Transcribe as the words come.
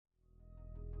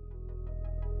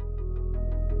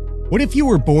What if you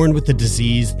were born with a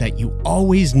disease that you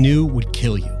always knew would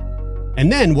kill you?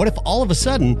 And then what if all of a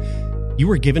sudden you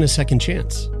were given a second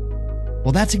chance?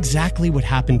 Well, that's exactly what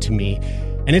happened to me.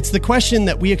 And it's the question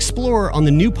that we explore on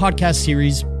the new podcast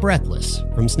series, Breathless,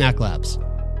 from Snack Labs.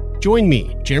 Join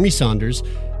me, Jeremy Saunders,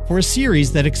 for a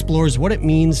series that explores what it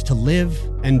means to live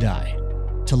and die,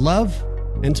 to love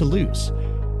and to lose,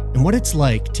 and what it's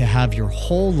like to have your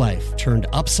whole life turned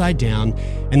upside down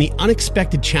and the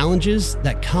unexpected challenges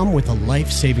that come with a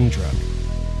life-saving drug.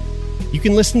 You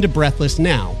can listen to Breathless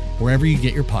now, wherever you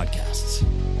get your podcasts.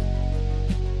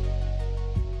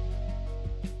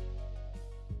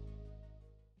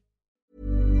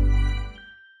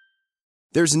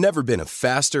 There's never been a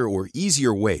faster or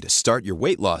easier way to start your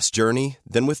weight loss journey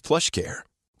than with PlushCare.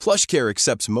 PlushCare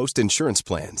accepts most insurance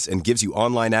plans and gives you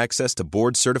online access to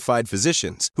board-certified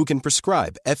physicians who can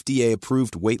prescribe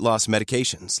FDA-approved weight loss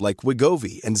medications like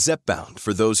Wegovy and Zepbound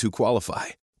for those who qualify.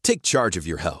 Take charge of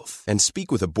your health and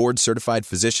speak with a board-certified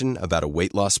physician about a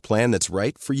weight loss plan that's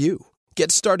right for you.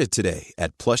 Get started today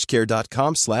at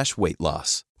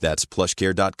plushcare.com/weight-loss. That's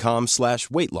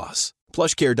plushcare.com/weight-loss.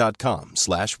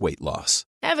 plushcare.com/weight-loss.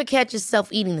 Ever catch yourself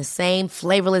eating the same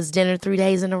flavorless dinner 3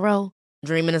 days in a row?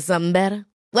 Dreaming of something better?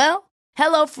 Well,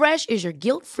 HelloFresh is your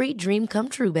guilt-free dream come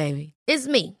true, baby. It's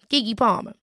me, Keke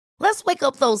Palmer. Let's wake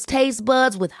up those taste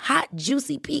buds with hot,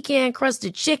 juicy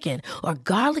pecan-crusted chicken or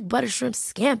garlic butter shrimp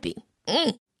scampi.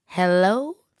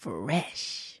 Hello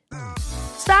Fresh.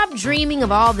 Stop dreaming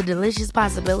of all the delicious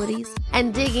possibilities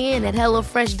and dig in at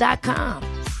HelloFresh.com.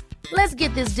 Let's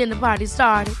get this dinner party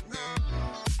started.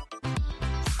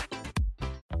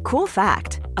 Cool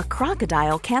fact, a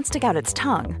crocodile can't stick out its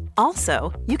tongue.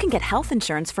 Also, you can get health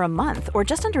insurance for a month or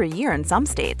just under a year in some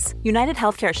states. United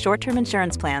Healthcare short-term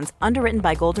insurance plans, underwritten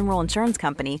by Golden Rule Insurance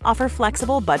Company, offer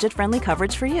flexible, budget-friendly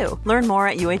coverage for you. Learn more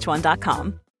at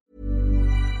uh1.com.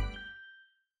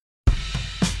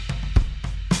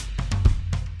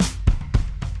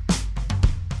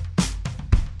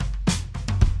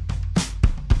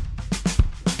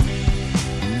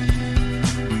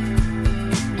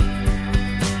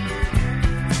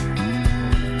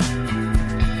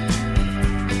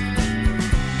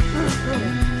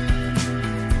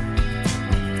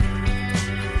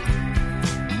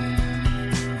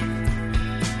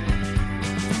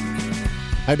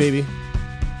 Hi, baby.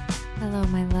 Hello,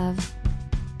 my love.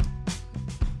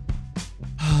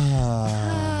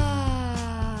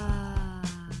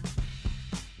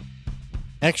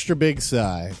 Extra big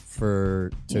sigh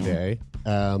for today.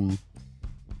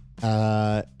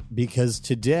 Because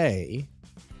today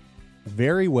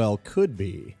very well could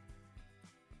be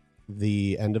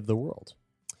the end of the world.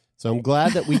 So I'm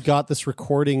glad that we got this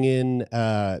recording in.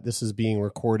 This is being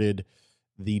recorded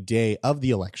the day of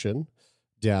the election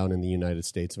down in the United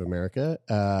States of America.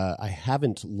 I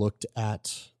haven't looked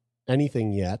at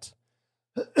anything yet,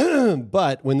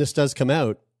 but when this does come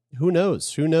out, who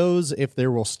knows? Who knows if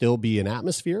there will still be an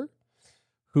atmosphere?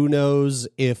 Who knows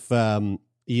if if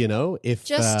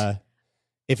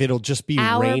it'll just be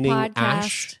raining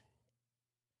ash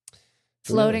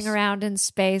floating around in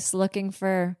space, looking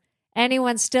for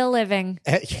anyone still living,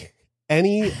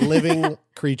 any living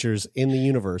creatures in the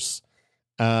universe.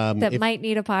 That might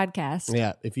need a podcast.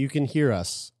 Yeah, if you can hear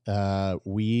us,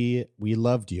 we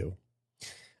loved you.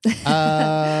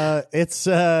 It's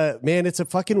it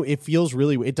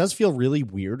does feel really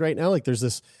weird right now. Like there's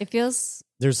this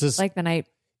like the night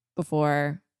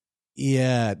before.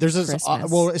 Yeah, there's this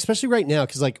especially right now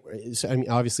because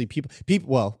obviously people.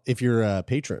 Well, if you're a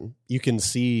patron, you can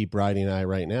see Bridie and I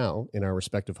right now in our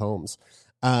respective homes.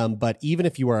 But even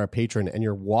if you are a patron and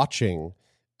you're watching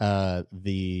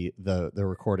the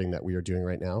recording that we are doing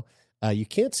right now, you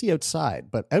can't see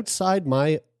outside, but outside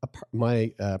my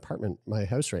apartment, my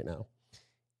house right now,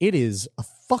 it is a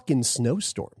fucking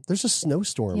snowstorm. There's a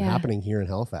snowstorm happening here in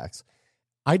Halifax.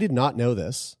 I did not know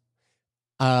this.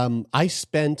 Now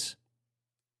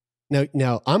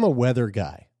I'm a weather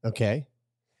guy. Okay.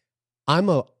 I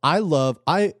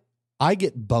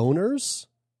get boners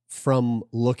from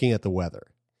looking at the weather.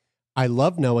 I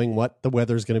love knowing what the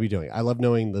weather is going to be doing. I love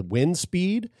knowing the wind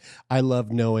speed. I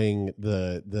love knowing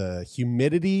the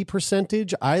humidity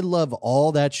percentage. I love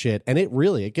all that shit. And it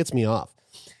gets me off.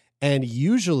 And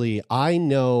usually I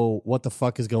know what the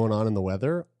fuck is going on in the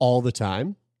weather all the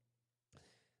time.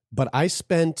 But I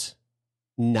spent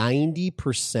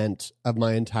 90% of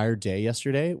my entire day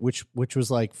yesterday, which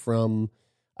was like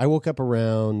I woke up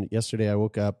probably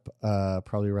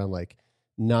around like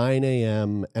 9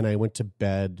 a.m. and I went to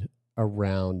bed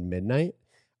around midnight.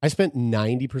 I spent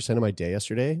 90% of my day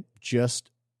yesterday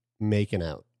just making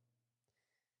out.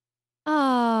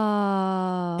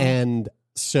 Oh. And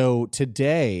So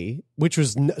today, which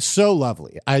was so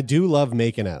lovely. I do love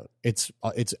making out.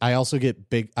 I also get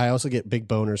big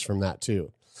boners from that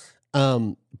too.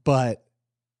 But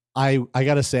I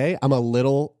gotta say, I'm a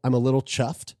little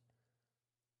chuffed.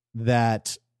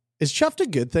 That is chuffed a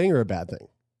good thing or a bad thing?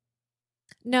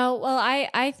 No, well,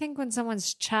 I think when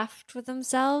someone's chuffed with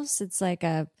themselves, it's like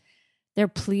they're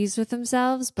pleased with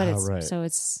themselves, but it's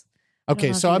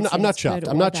okay. So I'm not chuffed.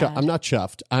 I'm not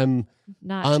chuffed. I'm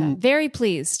chuffed. Very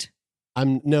pleased.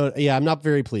 I'm not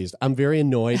very pleased. I'm very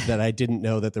annoyed that I didn't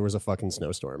know that there was a fucking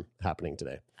snowstorm happening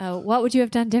today. Oh, what would you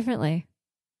have done differently?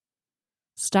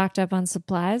 Stocked up on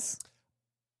supplies?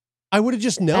 I would have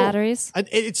just known. Batteries?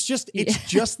 It's just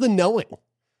the knowing.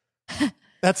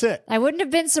 That's it. I wouldn't have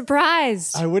been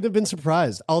surprised.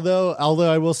 Although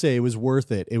I will say it was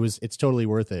worth it. It's totally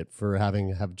worth it for I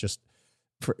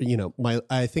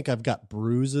think I've got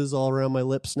bruises all around my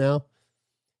lips now.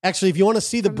 Actually, if you want to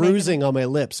see the bruising on my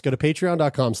lips, go to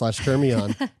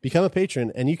patreon.com/turmeon, become a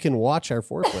patron, and you can watch our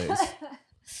foreplays.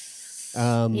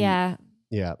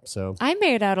 Yeah. So I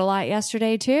made out a lot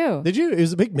yesterday too. Did you? It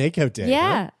was a big makeout day.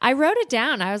 Yeah. Huh? I wrote it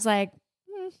down. I was like,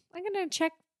 I'm going to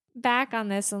check back on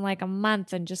this in like a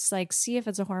month and just like see if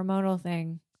it's a hormonal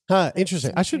thing.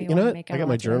 Interesting. I should, I got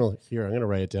my journal here. I'm going to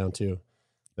write it down too.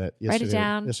 Write it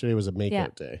down. Yesterday was a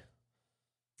makeout day.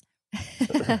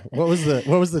 What was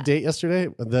the date yesterday?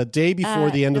 The day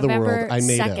before the end of the world, I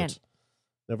made 2nd. out.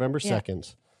 November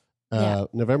 2nd.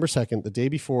 November 2nd, the day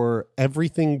before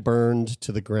everything burned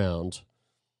to the ground.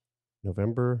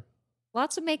 November.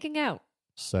 Lots of making out.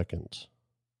 2nd.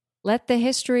 Let the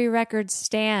history records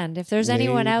stand. If there's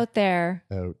anyone out there.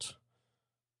 Out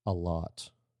a lot.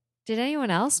 Did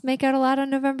anyone else make out a lot on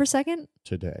November 2nd?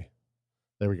 Today.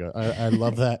 There we go. I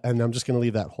love that. And I'm just going to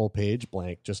leave that whole page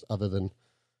blank, just other than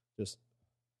just.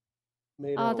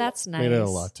 That's nice. Made out a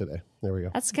lot today. There we go.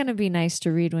 That's going to be nice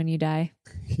to read when you die.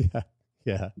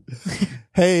 Yeah.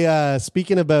 Hey,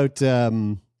 speaking about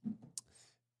dying,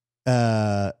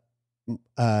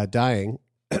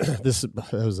 that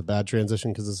was a bad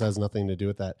transition because this has nothing to do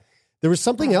with that. There was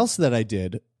something else that I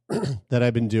did that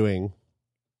I've been doing,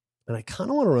 and I kind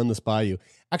of want to run this by you.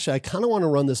 Actually, I kind of want to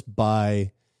run this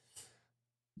by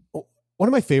one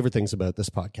of my favorite things about this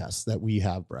podcast that we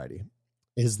have, Bridie,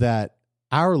 is that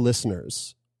our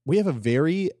listeners, we have a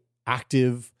very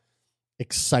active,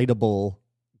 excitable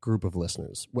group of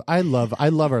listeners. I love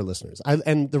our listeners.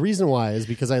 And the reason why is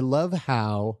because I love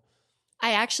how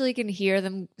I actually can hear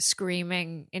them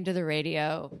screaming into the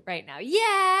radio right now.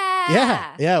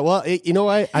 Yeah. Yeah. Well,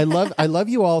 I love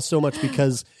you all so much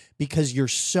because you're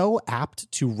so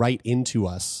apt to write into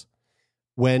us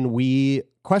when we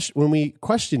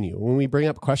question you, when we bring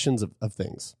up questions of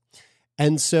things.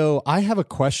 And so I have a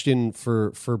question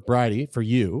for Bridie, for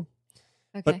you,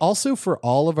 okay, but also for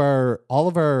all of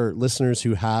our listeners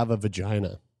who have a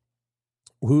vagina,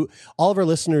 all of our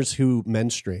listeners who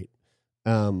menstruate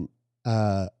on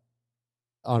a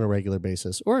regular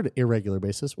basis or an irregular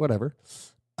basis, whatever.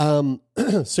 So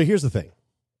here's the thing.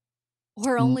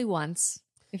 Or only once.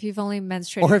 If you've only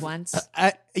menstruated once.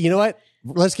 You know what?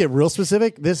 Let's get real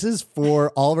specific. This is for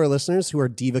all of our listeners who are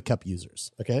Diva Cup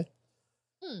users. Okay.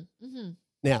 Mm-hmm.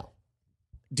 Now,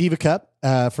 Diva Cup,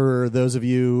 for those of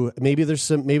you, maybe there's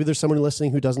someone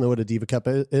listening who doesn't know what a Diva Cup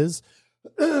is.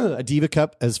 A Diva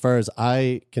Cup, as far as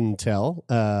I can tell,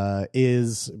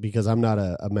 is, because I'm not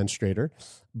a menstruator,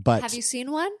 but have you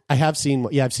seen one? I have seen.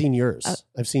 Yeah, I've seen yours.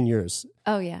 I've seen yours.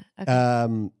 Oh yeah.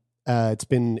 Okay.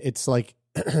 It's like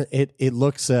it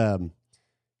looks.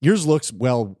 Yours looks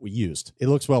well used. It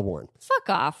looks well worn.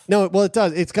 Fuck off. No, well, it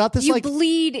does. It's got this you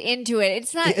bleed into it.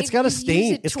 It's not. It's got a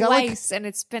stain. It's twice, and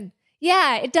it's been.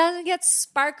 Yeah, it doesn't get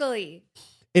sparkly.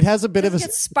 It has a bit of a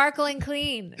sparkling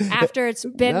clean after it's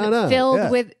been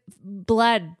filled with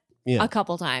blood a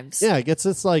couple times. Yeah, it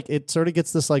sort of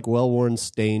gets this like well-worn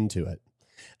stain to it.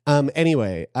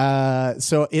 Anyway,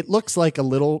 so it looks like a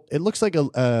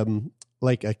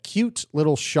cute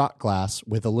little shot glass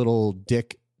with a little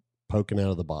dick poking out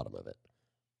of the bottom of it.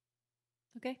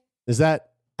 Okay. Is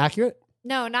that accurate?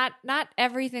 No, not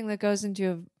everything that goes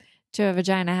into a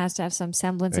vagina has to have some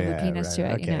semblance of a penis to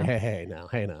it. Okay. You know?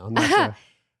 Hey now. I'm not sure.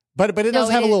 But it does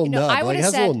have a little nub. It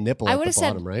has a little nipple at the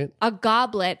bottom, right? A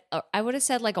goblet. I would have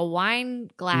said like a wine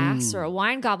glass or a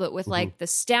wine goblet with like the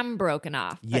stem broken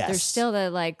off. But there's still the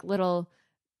like little,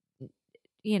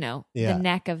 the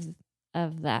neck of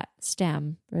that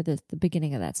stem, or the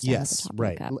beginning of that stem. Yes,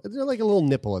 right. They're like a little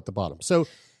nipple at the bottom. So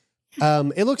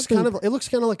it looks kind of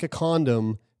like a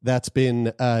condom that's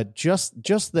been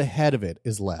just the head of it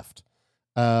is left.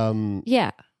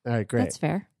 Yeah. All right, great. That's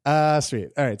fair. Sweet.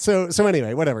 All right. So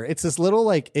anyway, whatever. It's this little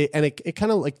like, it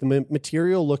kind of like the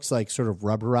material looks like sort of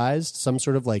rubberized, some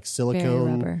sort of like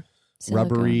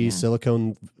rubbery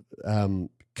silicone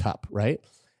cup, right?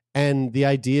 And the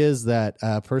idea is that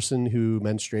a person who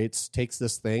menstruates takes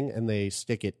this thing and they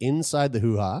stick it inside the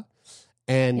hoo-ha,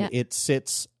 and it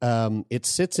sits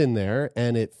in there,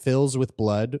 and it fills with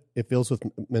blood. It fills with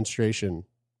menstruation.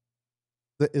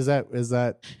 Is that?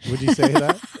 Would you say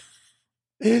that?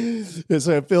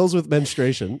 So it fills with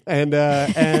menstruation, and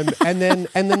then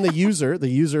the user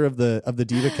of the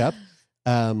Diva Cup.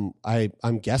 I'm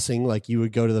guessing like you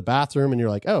would go to the bathroom and you're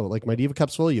like, oh, like my Diva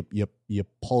Cup's full. You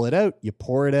pull it out, you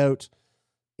pour it out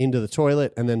into the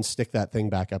toilet, and then stick that thing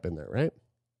back up in there, right?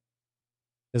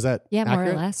 Is that accurate? More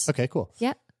or less? Okay, cool.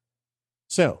 Yeah.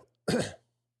 So I've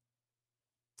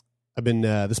been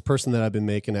this person that I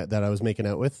was making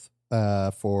out with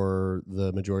for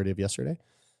the majority of yesterday.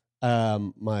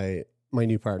 My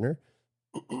new partner,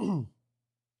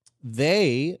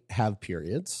 they have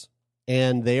periods.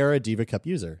 And they are a Diva Cup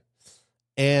user.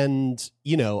 And,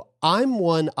 you know, I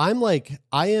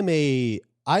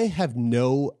have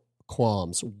no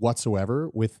qualms whatsoever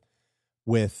with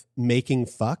making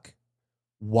fuck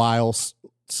while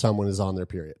someone is on their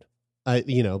period.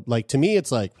 Like to me,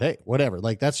 it's like, hey, whatever.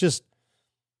 Like that's just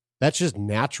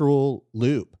natural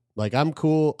lube. Like I'm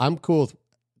cool.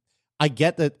 I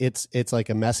get that it's like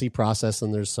a messy process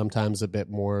and there's sometimes a bit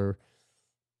more,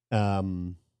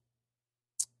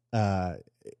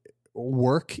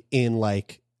 work in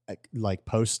like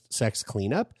post sex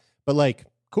cleanup, but like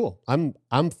cool. I'm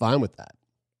fine with that.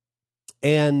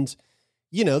 And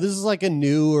you know, this is a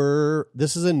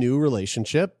new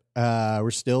relationship.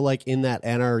 We're still like in that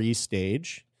NRE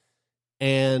stage,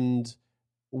 and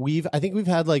I think we've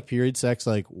had like period sex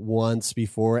like once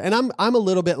before, and I'm a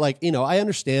little bit like, you know, I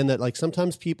understand that like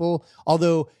sometimes people,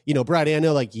 although, you know, Brady, I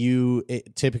know like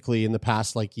typically in the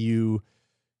past, like you've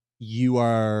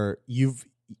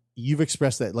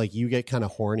expressed that like you get kind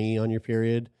of horny on your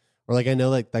period, or like I know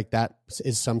like that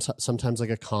is sometimes like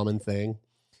a common thing,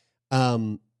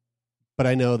 but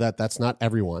I know that that's not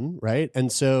everyone, right?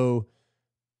 And so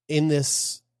in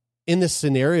this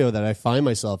scenario that I find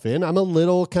myself in, I'm a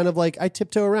little kind of like I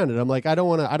tiptoe around it. I'm like I don't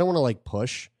want to like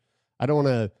push, I don't want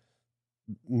to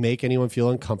make anyone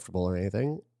feel uncomfortable or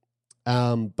anything,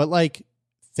 but like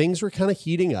things were kind of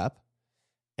heating up.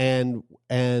 And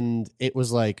it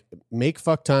was like make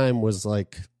fuck time was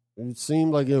like, it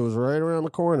seemed like it was right around the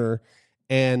corner.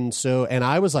 And so, and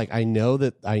I was like, I know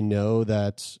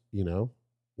that, you know,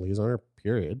 Lee's on her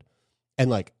period,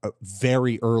 and like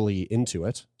very early into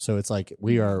it. So it's like,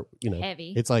 we are, you know,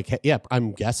 heavy. It's like, yeah,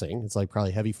 I'm guessing it's like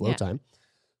probably heavy flow time.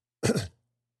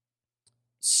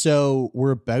 So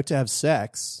we're about to have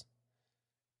sex,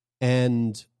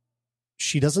 and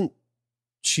she doesn't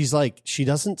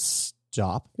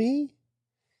stop me.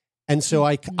 And so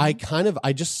I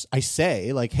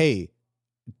say like, hey,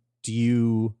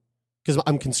 because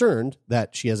I'm concerned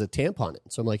that she has a tampon in.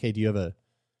 So I'm like, hey, do you have a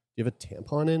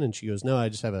tampon in? And she goes, no, I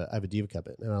just have a Diva Cup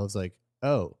in. And I was like,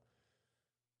 oh,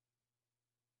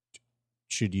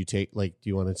 should you take, like, do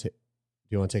you want to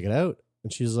take it out?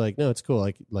 And she's like, no, it's cool.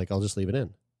 Like I'll just leave it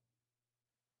in.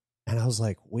 And I was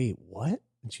like, wait, what?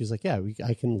 And she's like, yeah,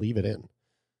 I can leave it in.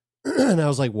 And I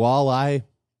was like, while I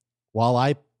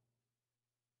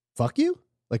fuck you?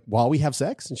 Like while we have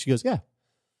sex? And she goes, yeah.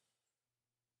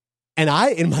 And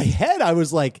in my head, I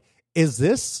was like, is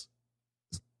this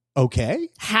okay?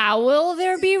 How will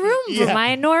there be room for my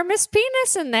enormous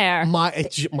penis in there?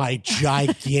 My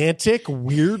gigantic,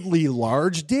 weirdly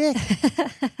large dick.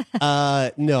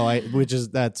 No,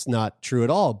 that's not true at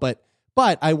all. But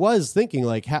I was thinking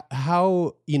like,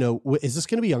 how you know, is this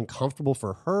going to be uncomfortable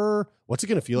for her? What's it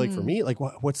going to feel like for me? Like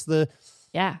what's the...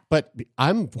 Yeah. But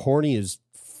I'm horny as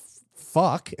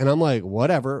fuck. And I'm like,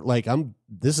 whatever. Like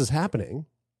this is happening.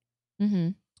 Mm-hmm.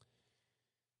 And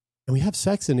we have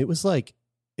sex, and it was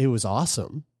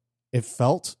awesome.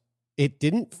 It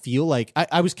didn't feel like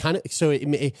I was kind of,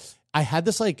 I had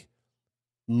this like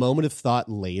moment of thought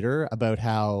later about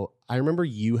how I remember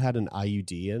you had an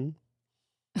IUD in,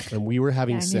 and we were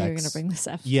having sex. I knew you were going to bring this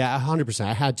up. Yeah, 100%.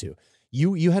 I had to.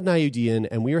 You had an IUD in,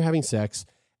 and we were having sex,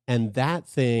 and that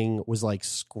thing was like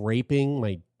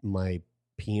scraping my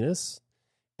penis,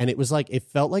 and it was like, it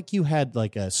felt like you had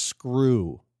like a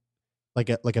screw, like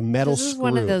a metal screw. This is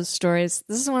one of those stories.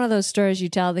 This is one of those stories you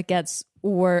tell that gets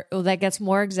more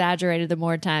exaggerated the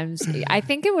more times. I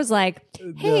think it was like,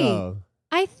 hey, no.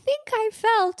 I think I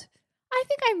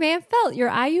may have felt your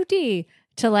IUD,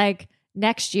 to like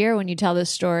next year when you tell this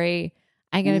story,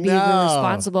 I'm going to be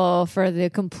responsible for the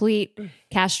complete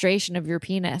castration of your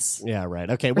penis. Yeah, right.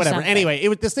 Okay, whatever. Something. Anyway,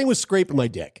 this thing was scraping my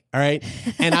dick. All right,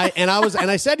 and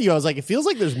I said to you, I was like, it feels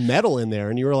like there's metal in there,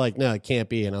 and you were like, no, it can't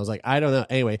be. And I was like, I don't know.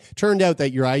 Anyway, turned out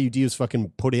that your IUD was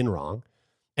fucking put in wrong,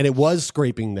 and it was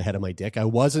scraping the head of my dick. I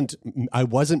wasn't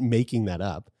making that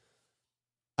up.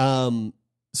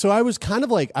 So I was kind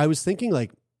of like, I was thinking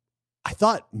like, I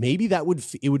thought maybe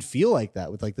it would feel like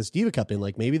that with like this Diva Cup in,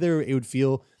 like maybe it would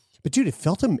feel. But dude, it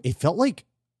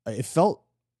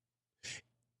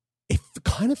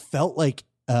kind of felt like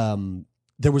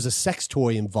there was a sex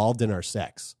toy involved in our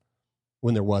sex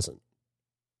when there wasn't.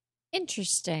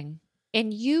 Interesting.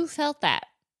 And you felt that?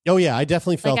 Oh yeah, I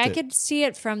definitely felt it. I could see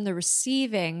it from the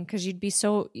receiving because it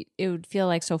would feel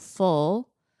like so full.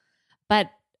 But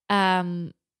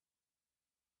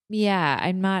yeah,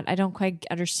 I don't quite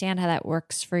understand how that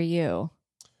works for you.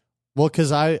 Well,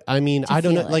 because I mean, I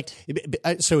don't know. Like,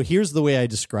 so here's the way I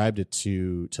described it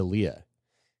to Leah,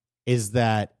 is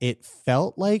that it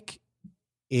felt like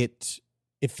it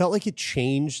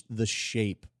changed the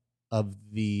shape of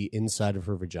the inside of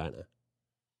her vagina.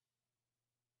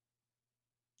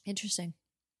 Interesting.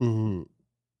 Mm-hmm.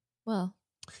 Well,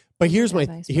 but here's my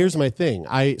thing.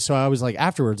 I was like,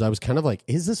 afterwards, I was kind of like,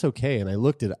 is this okay? And I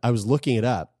was looking it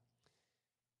up.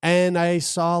 And I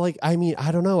saw like, I mean,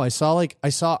 I don't know. I saw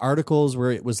articles where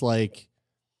it was like,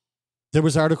 there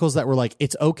was articles that were like,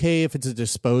 it's okay if it's a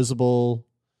disposable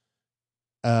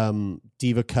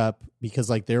Diva Cup because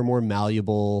like they're more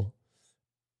malleable.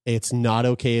 It's not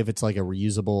okay if it's like a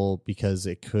reusable because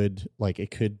I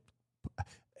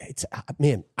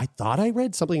thought I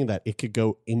read something that it could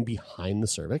go in behind the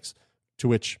cervix, to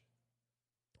which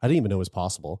I didn't even know was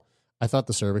possible. I thought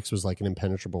the cervix was like an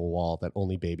impenetrable wall that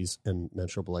only babies and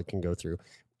menstrual blood can go through.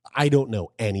 I don't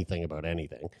know anything about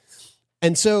anything.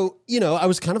 And so, I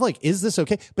was kind of like, is this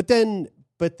okay? But then,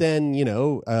 Leah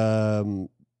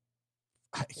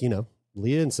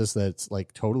insists that it's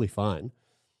like totally fine.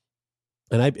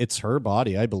 And it's her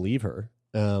body. I believe her.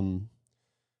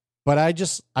 But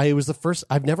it was the first,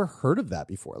 I've never heard of that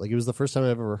before. Like it was the first time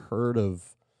I've ever heard of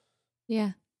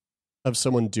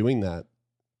someone doing that.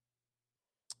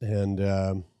 And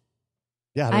I've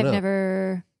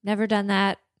never done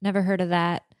that, never heard of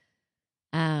that.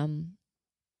 The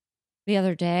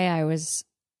other day I was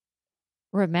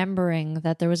remembering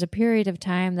that there was a period of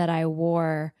time that I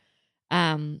wore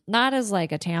not as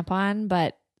like a tampon,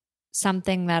 but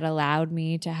something that allowed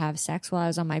me to have sex while I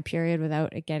was on my period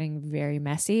without it getting very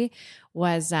messy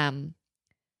was it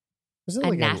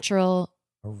like natural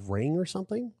a ring or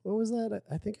something? What was that?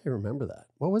 I think I remember that.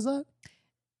 What was that?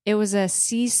 It was a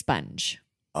sea sponge.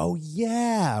 Oh,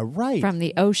 yeah, right. From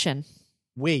the ocean.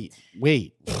 Wait.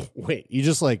 You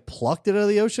just like plucked it out of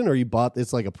the ocean or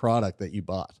it's like a product that you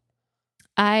bought?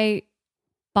 I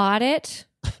bought it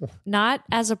not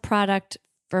as a product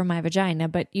for my vagina,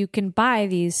 but you can buy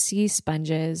these sea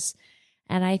sponges.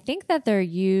 And I think that they're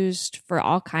used for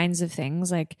all kinds of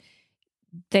things. Like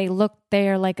they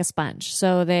are like a sponge.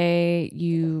 So I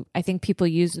think people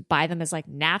buy them as like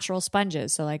natural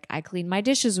sponges. So like I clean my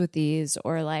dishes with these,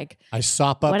 or like I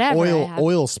sop up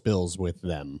oil spills with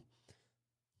them.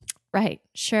 Right.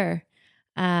 Sure.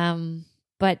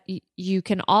 But you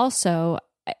can also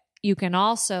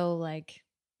like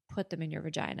put them in your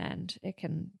vagina and it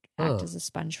can act as a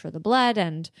sponge for the blood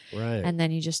and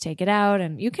then you just take it out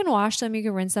and you can wash them, you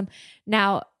can rinse them.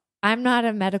 Now, I'm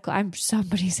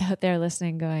somebody's out there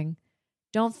listening going,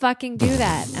 don't fucking do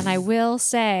that. And I will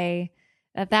say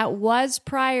that was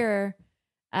prior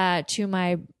to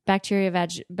my bacterial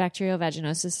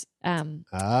vaginosis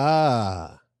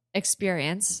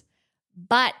experience,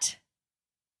 but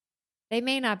they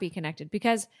may not be connected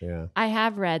because I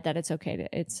have read that it's okay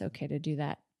to do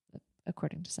that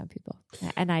according to some people.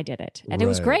 And I did it. And it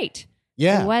was great.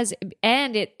 Yeah. It was,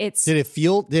 and did it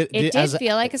feel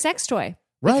like a sex toy.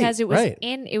 Right. Because it was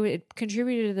it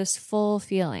contributed to this full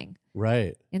feeling.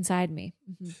 Right. Inside me.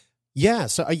 Mm-hmm. Yeah.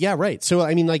 So right. So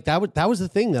I mean, like that was the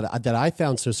thing that I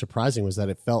found so surprising was that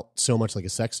it felt so much like a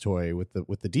sex toy with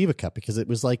the Diva Cup, because it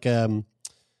was like, I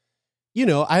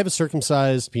have a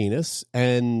circumcised penis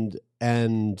and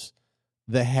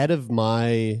the head of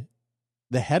my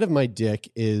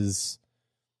dick is,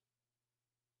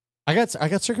 I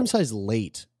got circumcised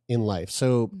late in life.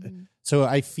 So, mm-hmm. So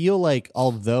I feel like,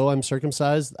 although I'm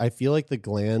circumcised, I feel like the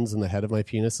glands in the head of my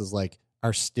penis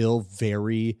are still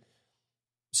very,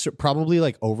 probably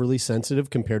like overly sensitive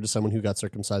compared to someone who got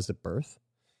circumcised at birth.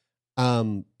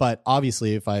 But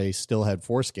obviously, if I still had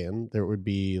foreskin, there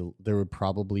would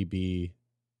probably be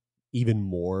even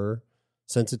more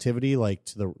sensitivity, like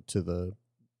to the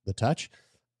touch.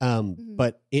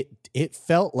 But it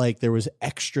felt like there was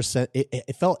extra,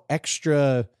 it felt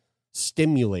extra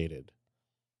stimulated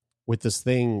with this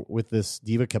thing, with this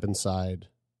diva cup inside.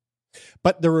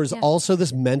 But there was also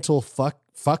this mental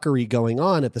fuckery going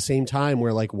on at the same time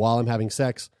where, like, while I'm having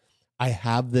sex, I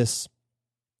have this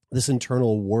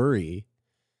internal worry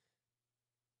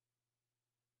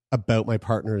about my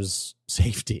partner's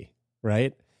safety,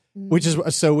 right? Which is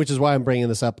why I'm bringing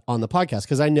this up on the podcast,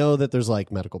 because I know that there's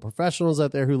like medical professionals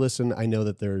out there who listen. I know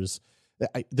that there's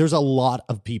a lot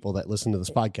of people that listen to this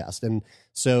podcast, and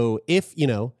so if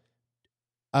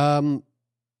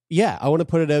I want to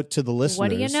put it out to the listeners. What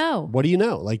do you know? What do you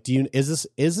know? Like, is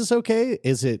this okay?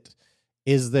 Is there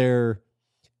things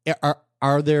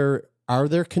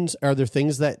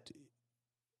that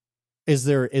is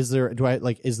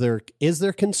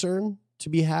there concern to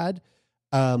be had?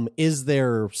 Is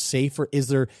there safer? Is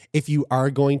there, if you are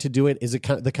going to do it, is it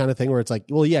the kind of thing where it's like,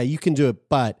 well, yeah, you can do it,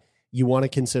 but you want to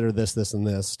consider this, this, and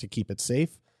this to keep it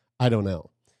safe? I don't know.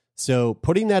 So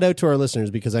putting that out to our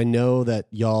listeners, because I know that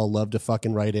y'all love to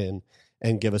fucking write in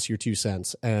and give us your 2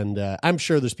 cents. And I'm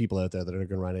sure there's people out there that are going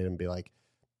to write in and be like,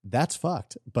 that's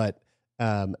fucked. But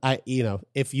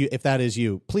if that is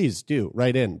you, please do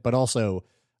write in, but also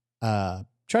try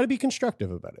to be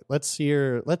constructive about it. Let's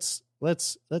hear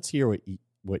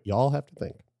what y'all have to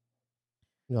think.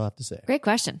 Y'all have to say. Great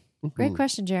question. Great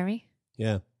question, Jeremy.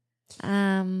 Yeah.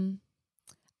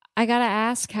 I gotta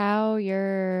ask how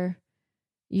your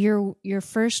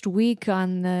first week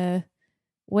on the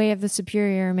Way of the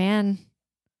Superior Man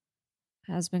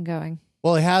has been going.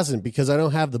 Well, it hasn't, because I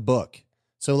don't have the book.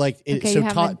 So like, you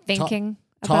haven't been thinking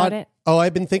about it. Oh,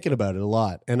 I've been thinking about it a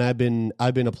lot, and I've been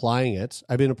applying it.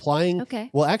 I've been applying. Okay.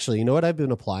 Well, actually, you know what I've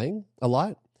been applying a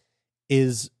lot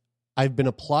is I've been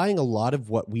applying a lot of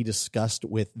what we discussed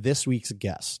with this week's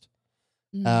guest.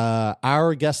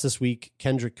 Our guest this week,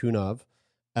 Kendra Kunov.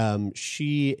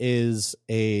 She is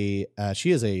a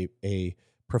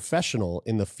professional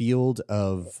in the field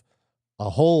of a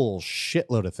whole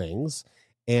shitload of things,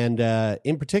 and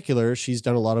in particular, she's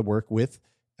done a lot of work with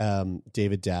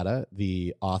David Data,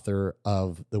 the author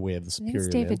of The Way of the Superior Man.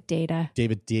 David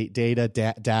Data.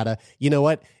 Data. You know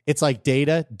what? It's like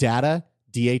data, DATA.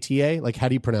 Like, how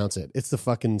do you pronounce it? It's the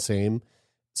fucking same.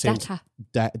 Data.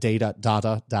 Data.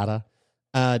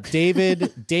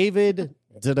 David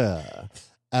Data.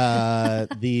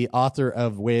 The author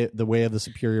of The Way of the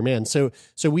Superior Man. So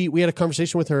we had a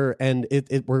conversation with her, and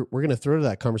we're going to throw to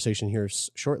that conversation here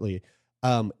shortly.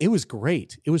 It was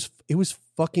great. It was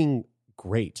fucking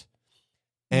great.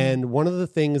 And one of the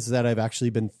things that I've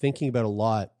actually been thinking about a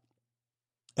lot,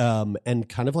 and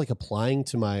kind of like applying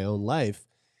to my own life,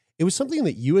 it was something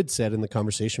that you had said in the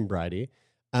conversation, Bridie.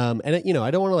 And I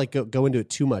don't want to like go into it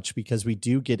too much, because we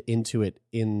do get into it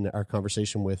in our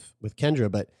conversation with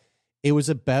Kendra, but it was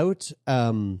about,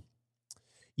 you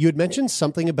had mentioned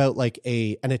something about like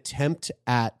an attempt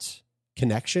at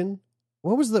connection.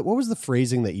 What was the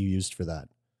phrasing that you used for that?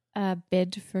 A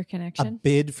bid for connection. A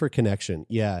bid for connection.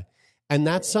 Yeah. And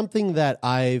that's something that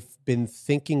I've been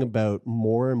thinking about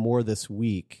more and more this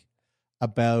week,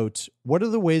 about what are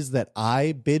the ways that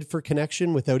I bid for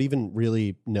connection without even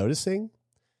really noticing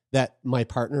that my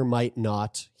partner might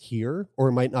not hear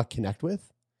or might not connect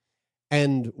with.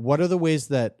 And what are the ways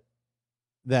that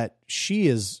she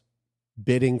is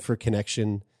bidding for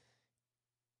connection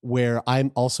where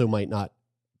I also might not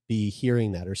be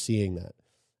hearing that or seeing that.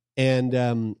 And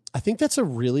I think that's a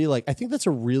really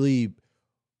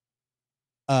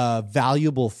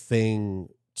valuable thing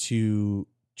to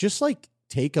just like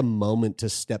take a moment to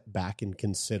step back and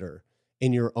consider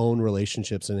in your own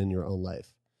relationships and in your own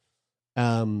life.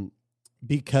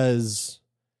 Because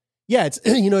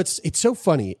it's, it's so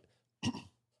funny.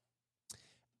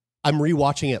 I'm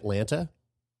rewatching Atlanta,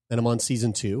 and I'm on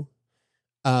season 2.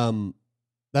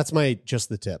 That's my just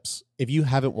the tips. If you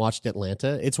haven't watched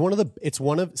Atlanta, it's one of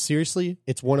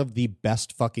the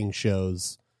best fucking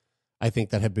shows I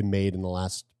think that have been made in the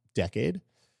last decade.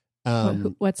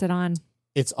 What's it on?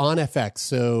 It's on FX.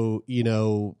 So,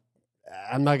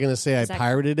 I'm not going to say I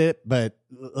pirated it, but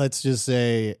let's just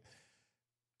say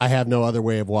I have no other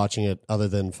way of watching it other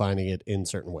than finding it in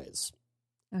certain ways.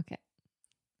 Okay.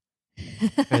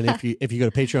 And if you go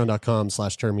to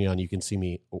patreon.com/turnmeon, you can see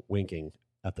me winking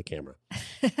at the camera.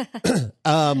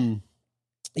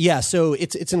 So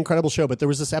it's an incredible show, but there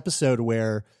was this episode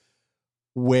where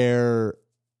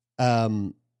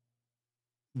the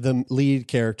lead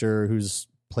character, who's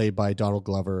played by Donald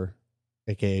Glover,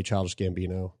 aka Childish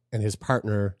Gambino, and his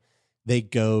partner, they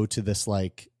go to this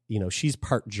she's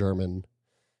part German,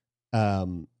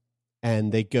 and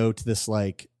they go to this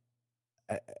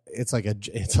it's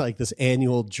like this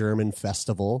annual German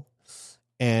festival,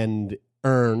 and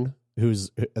Ern,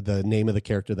 who's the name of the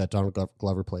character that Donald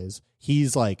Glover plays,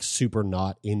 he's like super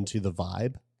not into the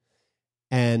vibe,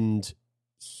 and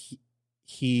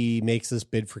he makes this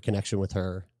bid for connection with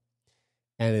her,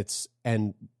 and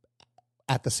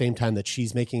at the same time that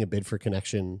she's making a bid for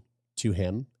connection to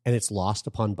him, and it's lost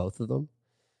upon both of them.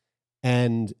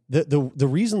 And the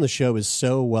reason the show is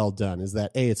so well done is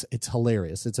that it's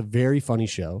hilarious. It's a very funny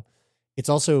show. It's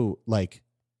also like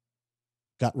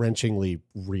gut-wrenchingly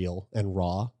real and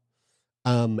raw.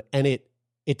 And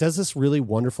it does this really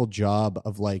wonderful job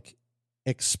of like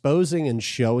exposing and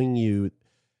showing you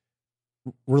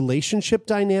relationship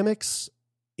dynamics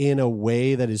in a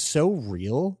way that is so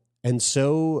real and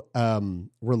so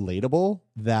relatable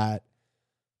that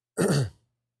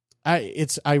I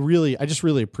just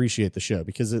really appreciate the show,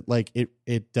 because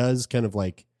it does kind of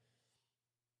like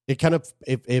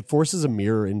it forces a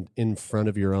mirror in front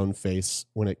of your own face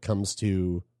when it comes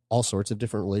to all sorts of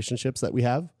different relationships that we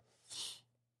have.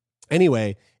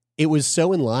 Anyway, it was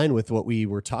so in line with what we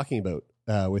were talking about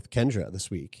with Kendra this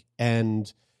week,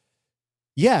 and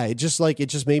yeah, it just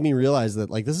made me realize that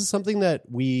like this is something that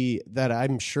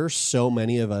I'm sure so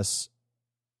many of us.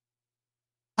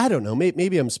 I don't know.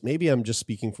 Maybe I'm just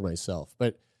speaking for myself,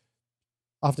 but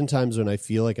oftentimes when I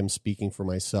feel like I'm speaking for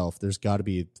myself, there's got to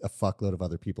be a fuckload of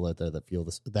other people out there that feel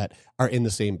this, that are in the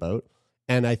same boat.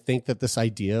 And I think that this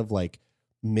idea of like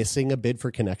missing a bid for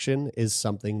connection is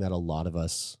something that a lot of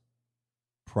us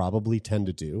probably tend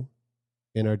to do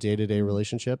in our day-to-day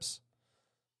relationships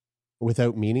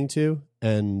without meaning to.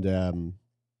 And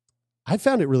I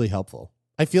found it really helpful.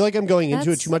 I feel like I'm going into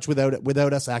it too much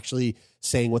without us actually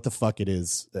saying what the fuck it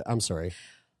is. I'm sorry.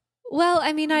 Well,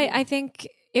 I mean, I think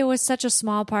it was such a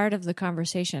small part of the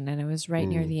conversation, and it was right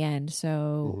near the end.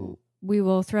 So we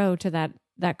will throw to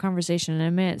that conversation in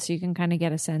a minute, so you can kind of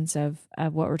get a sense of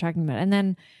what we're talking about.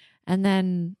 And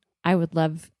then I would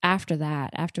love after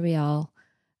we all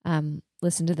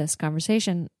listen to this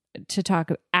conversation, to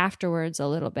talk afterwards a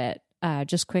little bit,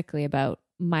 just quickly about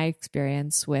my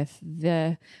experience with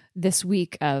this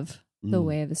week of The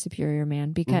Way of the Superior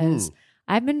Man, because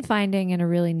I've been finding in a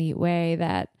really neat way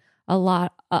that a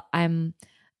lot of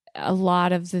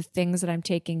the things that I'm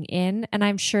taking in, and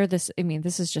I'm sure this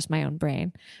is just my own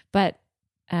brain, but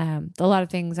a lot of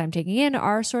things I'm taking in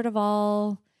are sort of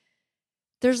all,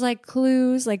 there's like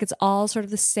clues, like it's all sort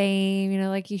of the same,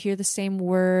 like you hear the same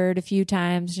word a few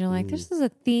times and you're like, this is a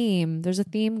theme. There's a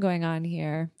theme going on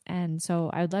here. And so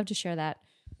I would love to share that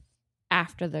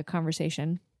after the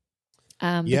conversation.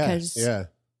 Because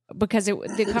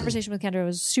the conversation with Kendra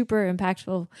was super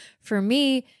impactful for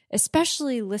me,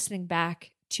 especially listening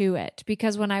back to it,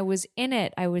 because when I was in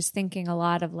it, I was thinking a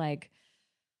lot of like,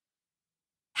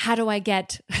 how do I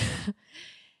get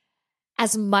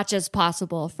as much as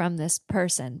possible from this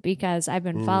person? Because I've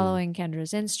been following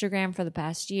Kendra's Instagram for the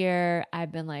past year.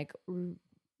 I've been like,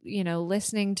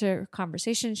 listening to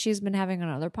conversations she's been having on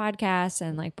other podcasts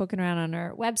and like poking around on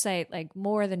her website, like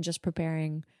more than just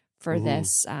preparing for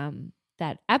this,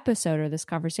 that episode or this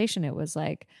conversation. It was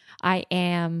like,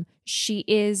 she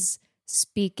is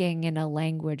speaking in a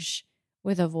language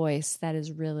with a voice that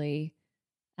is really,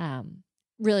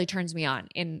 really turns me on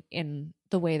in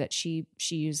the way that she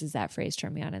uses that phrase,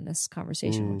 turn me on, in this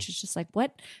conversation, which is just like,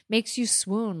 what makes you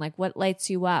swoon? Like what lights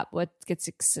you up? What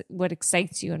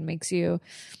excites you and makes you,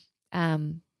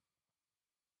 well,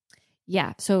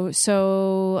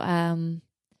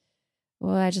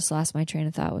 I just lost my train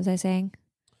of thought. What was I saying?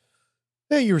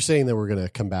 Yeah, you were saying that we're going to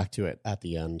come back to it at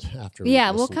the end after.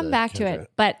 Yeah, we'll come back to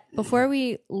it. But before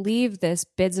we leave this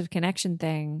bids of connection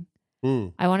thing,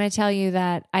 I want to tell you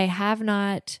that I have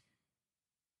not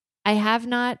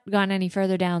gone any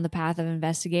further down the path of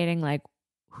investigating like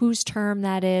whose term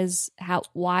that is,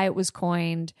 why it was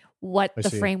coined, what the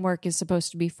framework is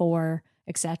supposed to be for,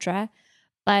 etc.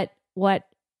 But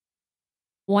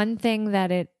one thing that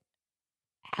it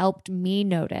helped me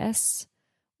notice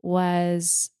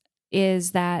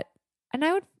is that, and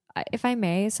I would, if I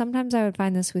may, sometimes I would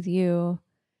find this with you,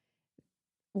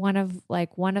 one of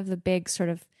the big sort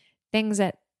of things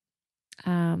that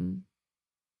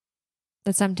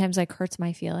that sometimes like hurts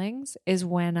my feelings is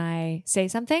when I say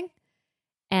something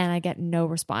and I get no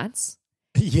response.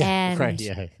 Yeah, and right.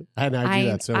 Yeah, and I do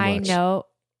that so much. I know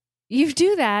you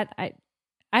do that.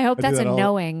 I hope that's a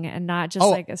knowing and not just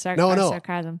like a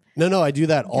sarcasm. No, I do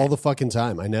that all the fucking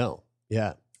time. I know.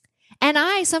 Yeah.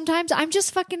 And sometimes I'm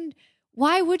just fucking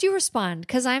Why would you respond?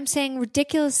 Because I'm saying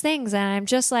ridiculous things and I'm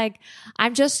just like, I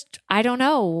don't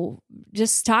know,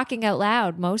 just talking out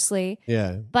loud mostly.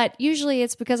 Yeah. But usually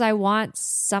it's because I want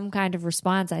some kind of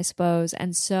response, I suppose.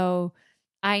 And so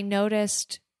I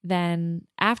noticed then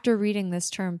after reading this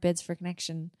term bids for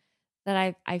connection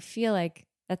that I feel like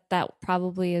that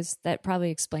probably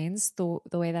explains the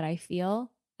way that I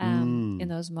feel in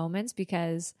those moments,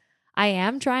 because I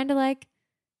am trying to like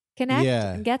connect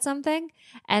and get something.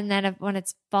 And then when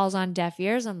it falls on deaf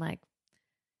ears, I'm like,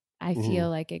 I feel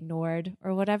like ignored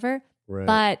or whatever. Right.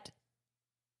 But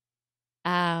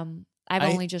I've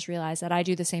only just realized that I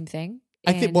do the same thing.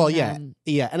 I think,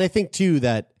 yeah. And I think too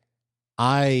that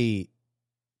I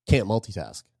can't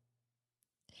multitask.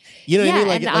 You know what I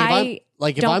mean?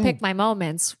 Like, if I'm pick my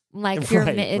moments. Like if you're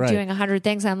doing 100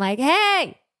 things, I'm like,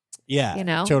 hey. Yeah. You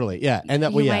know? Totally. Yeah. And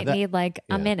that you might need like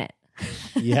a minute.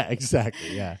 Yeah,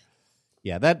 exactly. Yeah.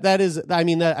 Yeah. That is, I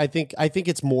mean, that I think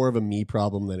it's more of a me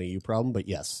problem than a you problem, but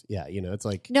yes. Yeah. You know, it's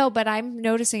like. No, but I'm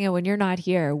noticing it when you're not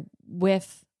here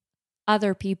with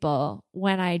other people,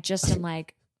 when I just am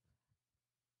like,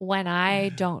 when I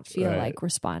don't feel like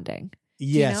responding.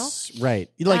 Yes. You know? Right.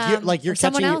 You're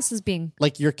someone else is being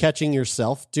like you're catching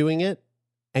yourself doing it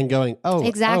and going, oh,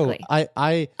 exactly.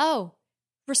 Oh,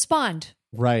 respond.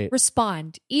 Right.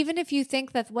 Respond. Even if you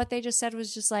think that what they just said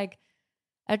was just like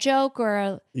a joke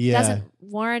or doesn't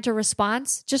warrant a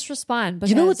response, just respond,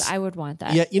 because I would want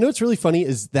that. Yeah. You know what's really funny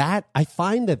is that I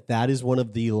find that is one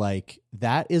of the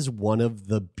one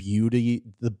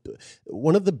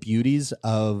of the beauties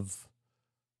of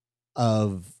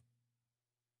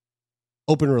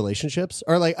open relationships,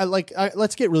 or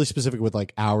let's get really specific with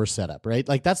like our setup, right?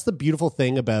 Like that's the beautiful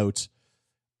thing about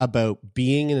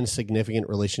being in a significant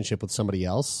relationship with somebody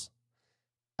else.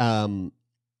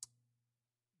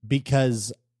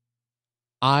 Because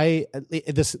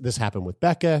this happened with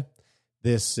Becca.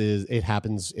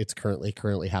 It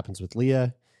currently happens with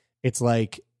Leah. It's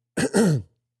like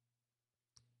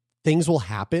things will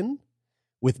happen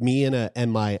with me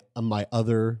and my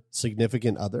other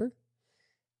significant other.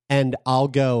 And I'll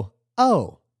go,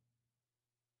 oh,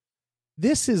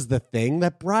 this is the thing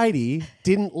that Bridie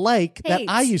didn't like that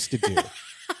I used to do.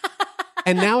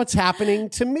 And now it's happening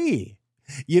to me.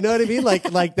 You know what I mean?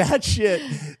 Like that shit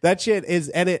is,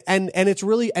 and it's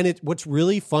really, what's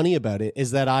really funny about it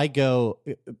is that I go,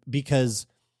 because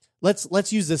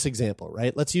let's use this example,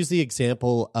 right? Let's use the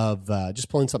example of, just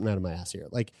pulling something out of my ass here.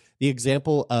 Like the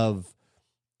example of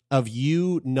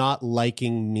you not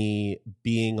liking me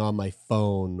being on my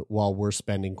phone while we're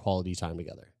spending quality time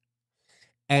together.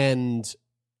 And,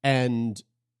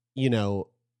 you know,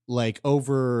 like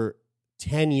over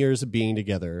 10 years of being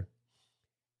together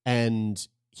and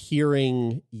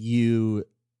hearing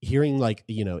like,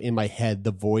 you know, in my head,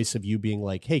 the voice of you being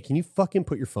like, hey, can you fucking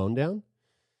put your phone down?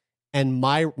 And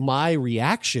my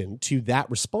reaction to that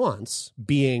response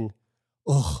being,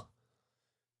 oh,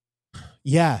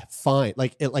 yeah, fine.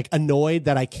 Like annoyed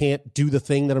that I can't do the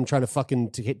thing that I'm trying to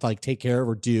fucking take care of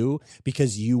or do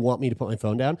because you want me to put my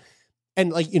phone down.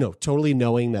 And like, you know, totally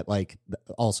knowing that like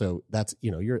also that's,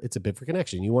 you know, it's a bid for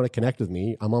connection. You want to connect with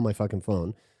me. I'm on my fucking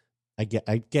phone. I get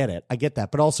it. I get that.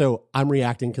 But also I'm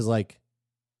reacting because like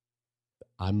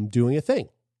I'm doing a thing.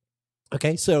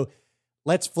 Okay. So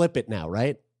let's flip it now,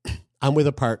 right? I'm with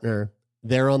a partner.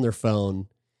 They're on their phone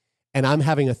and I'm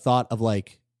having a thought of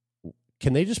like,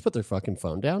 can they just put their fucking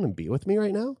phone down and be with me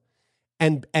right now?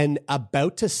 And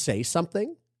about to say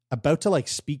something, about to like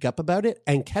speak up about it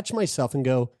and catch myself and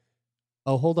go,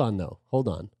 oh, hold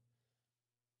on.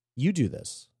 You do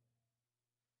this.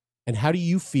 And how do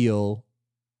you feel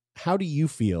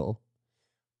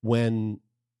when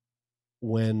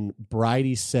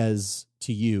Bridie says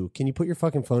to you, can you put your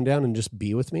fucking phone down and just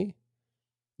be with me?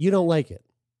 You don't like it.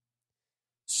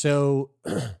 So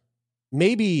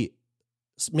maybe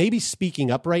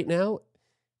speaking up right now,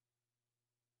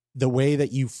 the way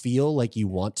that you feel like you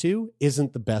want to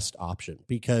isn't the best option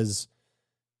because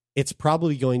it's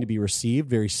probably going to be received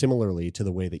very similarly to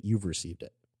the way that you've received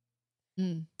it.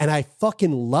 And I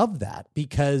fucking love that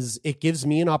because it gives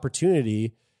me an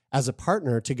opportunity as a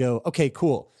partner to go, okay,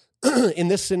 cool. In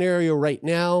this scenario right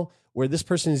now where this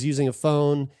person is using a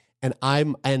phone and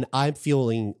I'm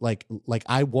feeling like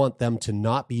I want them to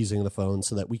not be using the phone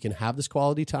so that we can have this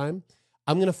quality time.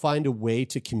 I'm going to find a way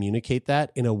to communicate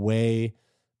that in a way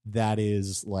that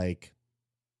is like,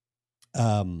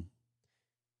 you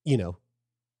know,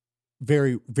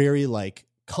 very, very like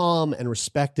calm and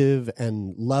respective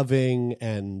and loving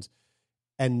and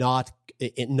not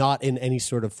in any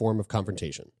sort of form of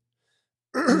confrontation.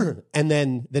 And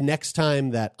then the next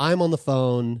time that I'm on the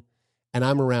phone and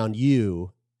I'm around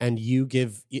you and you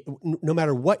give, no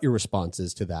matter what your response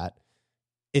is to that,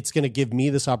 it's going to give me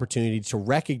this opportunity to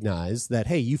recognize that,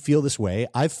 hey, you feel this way.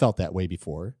 I've felt that way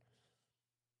before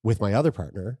with my other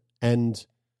partner, and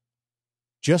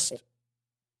just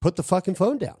put the fucking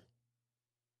phone down.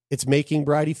 It's making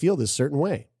Bridie feel this certain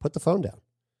way. Put the phone down.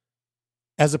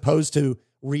 As opposed to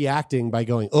reacting by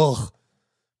going, ugh,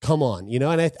 come on. You know,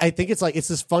 and I think it's like, it's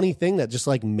this funny thing that just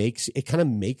like makes, it kind of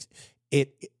makes,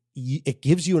 it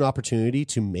gives you an opportunity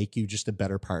to make you just a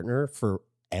better partner for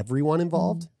everyone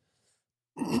involved.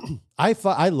 Mm.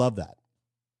 I love that.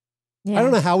 Yeah. I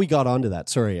don't know how we got onto that.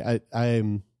 Sorry. I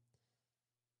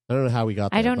don't know how we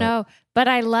got there. I don't know, but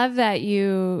I love that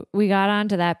we got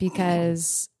onto that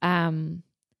because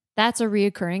that's a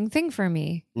reoccurring thing for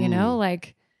me, you know,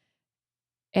 like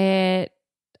I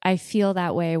feel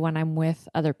that way when I'm with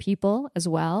other people as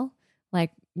well.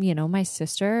 Like, you know, my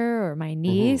sister or my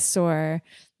niece or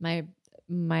my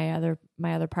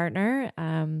other partner.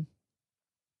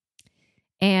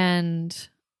 And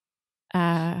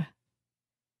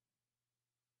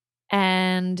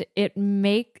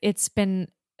it's been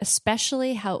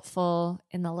especially helpful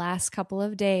in the last couple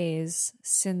of days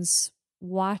since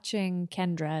watching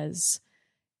Kendra's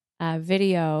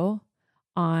video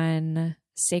on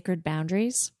sacred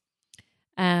boundaries,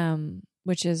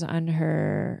 which is on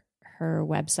her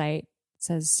website. It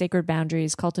says Sacred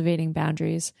Boundaries, Cultivating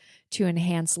Boundaries to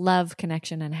Enhance Love,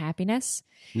 Connection, and Happiness.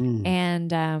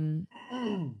 And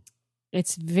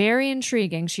it's very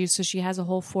intriguing. She has a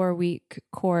whole 4-week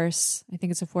course. I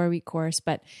think it's a 4-week course,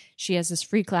 but she has this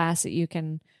free class that you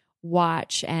can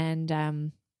watch. And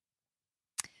I'm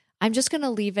just going to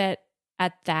leave it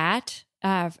at that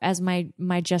as my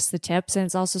just the tips. And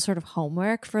it's also sort of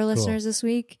homework for listeners this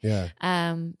week. Yeah.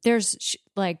 There's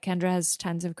like Kendra has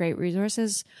tons of great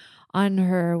resources on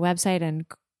her website and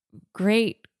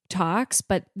great talks,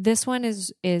 but this one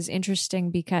is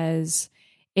interesting because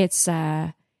it's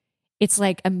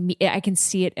like I can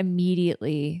see it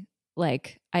immediately.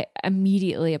 Like I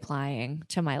immediately applying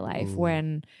to my life.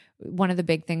 When one of the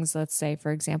big things, let's say,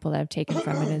 for example, that I've taken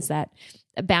from it is that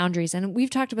boundaries. And we've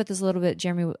talked about this a little bit,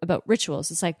 Jeremy, about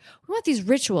rituals. It's like, we want these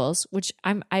rituals, which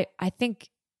I think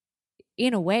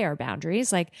in a way are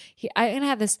boundaries. Like I'm going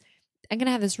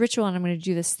to have this ritual and I'm going to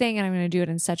do this thing and I'm going to do it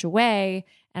in such a way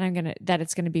and that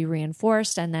it's going to be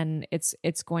reinforced and then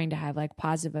it's going to have like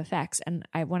positive effects. And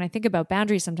when I think about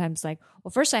boundaries, sometimes like,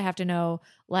 well, first I have to know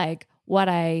like what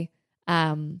I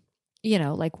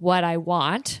what I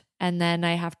want. And then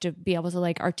I have to be able to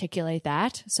like articulate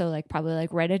that. So like probably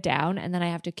like write it down and then I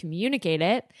have to communicate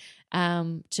it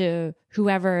to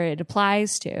whoever it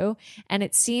applies to. And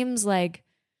it seems like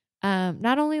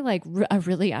not only like a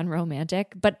really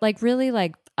unromantic, but like really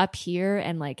like up here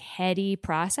and like heady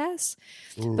process.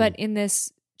 But in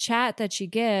this chat that she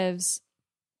gives,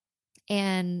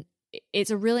 and it's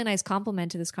a really nice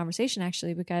compliment to this conversation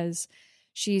actually, because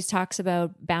she talks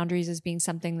about boundaries as being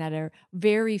something that are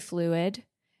very fluid,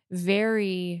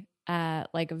 very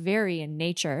very in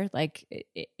nature. Like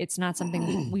it's not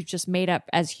something we've just made up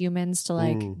as humans to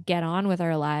like get on with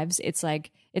our lives. It's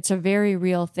like, it's a very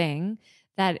real thing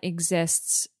that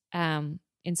exists in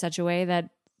such a way that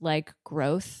like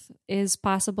growth is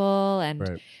possible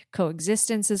and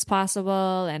coexistence is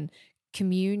possible and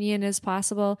communion is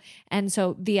possible. And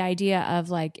so the idea of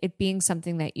like it being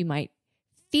something that you might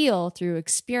feel through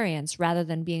experience rather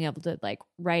than being able to like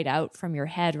write out from your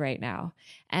head right now.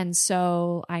 And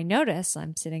so I notice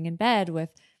I'm sitting in bed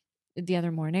with the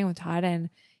other morning with Todd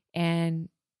and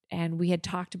we had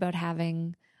talked about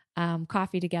having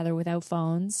coffee together without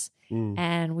phones.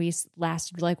 And we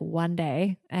lasted like one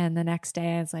day. And the next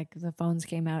day it's like the phones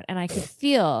came out and I could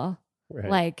feel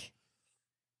like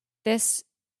this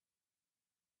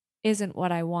isn't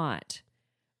what I want.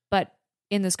 But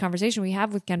in this conversation we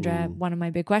have with Kendra, one of my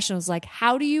big questions was like,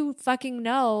 how do you fucking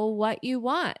know what you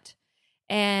want?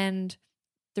 And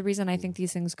the reason I think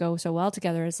these things go so well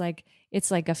together is like,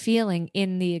 it's like a feeling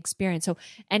in the experience. So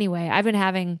anyway, I've been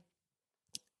having,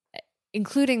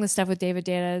 including the stuff with David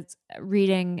Data's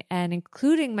reading and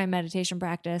including my meditation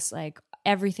practice, like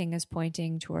everything is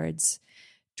pointing towards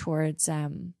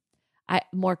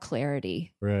more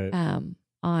clarity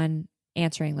on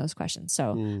answering those questions. So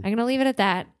I'm going to leave it at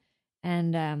that.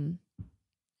 And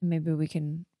maybe we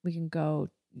can go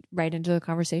right into the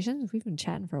conversation. We've been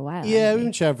chatting for a while. Yeah, we've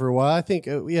been chatting for a while. I think,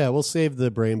 we'll save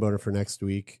the brain boner for next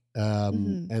week.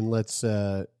 And let's,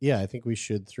 I think we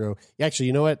should throw, actually,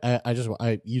 you know what?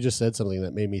 You just said something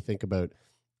that made me think about,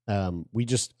 we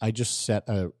just set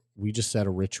a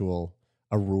ritual,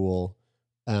 a rule,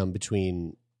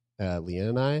 between, Leanne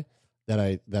and I, that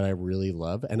I really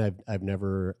love, and I've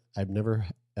never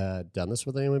done this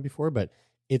with anyone before, but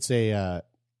it's a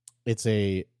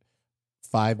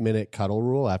 5-minute cuddle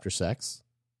rule after sex.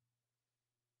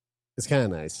 It's kind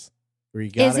of nice. Where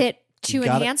you Is it to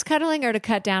enhance cuddling or to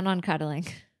cut down on cuddling?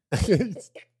 You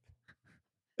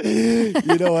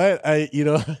know what?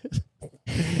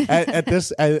 At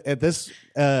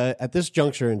this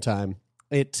juncture in time,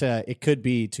 it could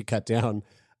be to cut down,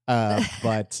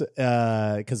 but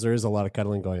because there is a lot of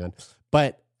cuddling going on.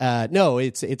 But no,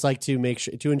 it's like to make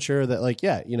sure, to ensure that, like,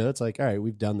 yeah, you know, it's like, all right,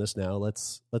 we've done this now.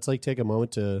 Let's like take a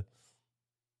moment to,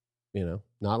 you know,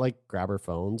 not like grab our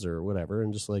phones or whatever,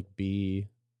 and just be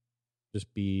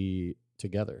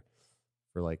together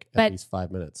for like at least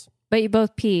 5 minutes. But you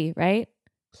both pee, right?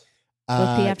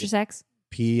 Both pee after sex?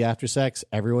 Pee after sex.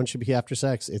 Everyone should pee after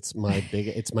sex. It's my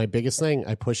biggest thing.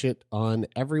 I push it on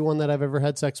everyone that I've ever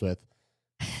had sex with.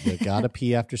 You gotta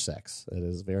pee after sex. It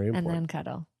is very important.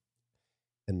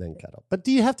 And then cuddle. But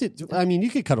do you have to? I mean, you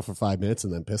could cuddle for 5 minutes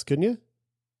and then piss, couldn't you?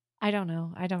 I don't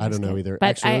know. I don't know either.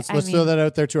 But actually, let's throw that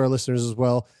out there to our listeners as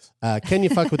well. Can you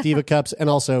fuck with Diva Cups? And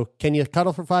also, can you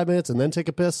cuddle for 5 minutes and then take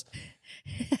a piss?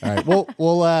 All right,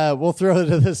 we'll throw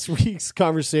into this week's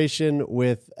conversation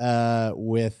with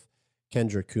Kendra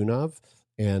Kunov,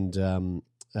 and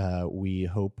we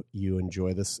hope you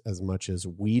enjoy this as much as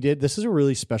we did. This is a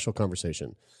really special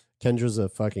conversation. Kendra's a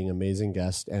fucking amazing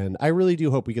guest, and I really do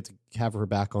hope we get to have her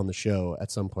back on the show at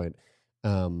some point.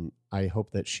 I hope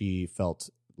that she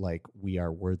felt like we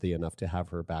are worthy enough to have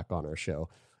her back on our show,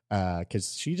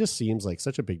 because she just seems like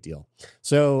such a big deal.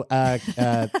 So I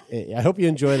hope you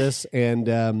enjoy this. And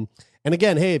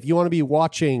again, hey, if you want to be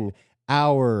watching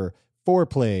our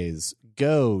foreplays,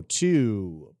 go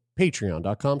to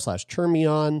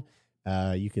patreon.com/turn-me-on.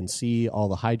 You can see all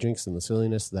the hijinks and the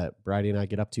silliness that Bridie and I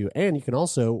get up to, and you can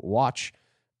also watch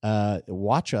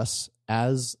us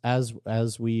as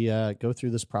we go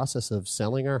through this process of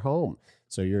selling our home.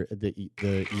 So you're going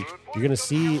to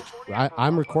see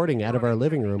I'm recording out of our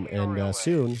living room, and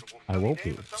soon I won't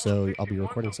be. So I'll be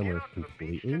recording somewhere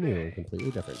completely new and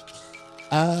completely different.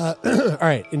 All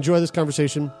right, enjoy this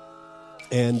conversation,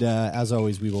 and as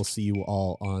always, we will see you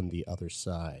all on the other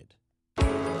side.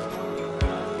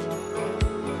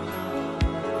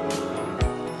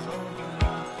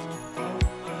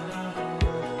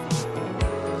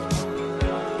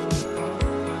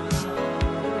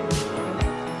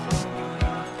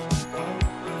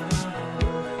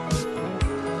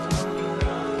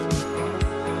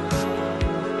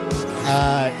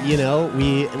 You know,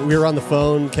 we were on the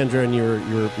phone, Kendra, and you were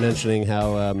mentioning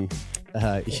how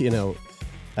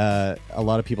a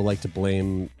lot of people like to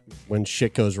blame when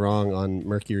shit goes wrong on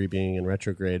Mercury being in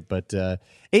retrograde, but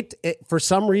it for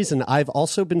some reason I've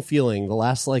also been feeling the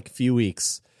last few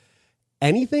weeks,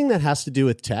 anything that has to do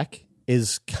with tech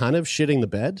is kind of shitting the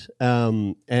bed,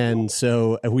 and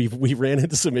so we ran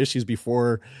into some issues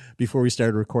before we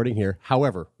started recording here.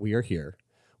 However, we are here.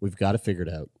 We've got it figured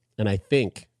out, and I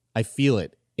feel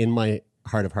it in my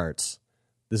heart of hearts.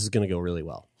 This is going to go really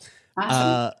well.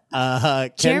 Awesome.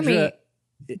 Kendra, Jeremy,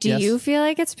 do you feel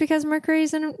like it's because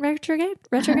Mercury's in retrograde?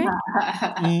 No.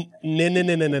 No.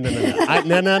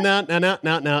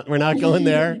 We're not going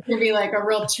there. It could be like a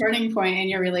real turning point in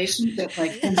your relationship.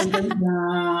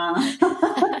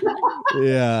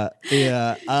 Yeah.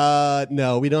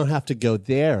 No, we don't have to go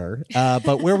there.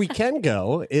 But where we can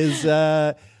go is,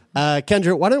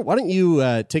 Kendra, why don't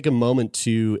you take a moment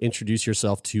to introduce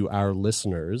yourself to our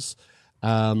listeners?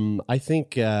 I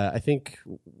think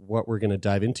what we're going to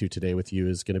dive into today with you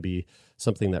is going to be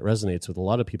something that resonates with a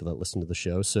lot of people that listen to the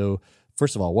show. So,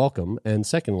 first of all, welcome, and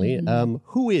secondly,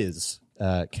 who is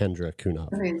Kendra Kunov?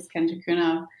 Who is Kendra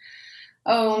Kunov?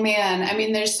 Oh man, I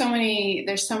mean, there's so many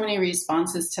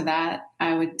responses to that.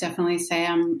 I would definitely say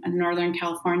I'm a Northern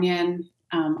Californian.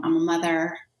 I'm a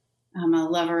mother. I'm a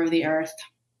lover of the earth.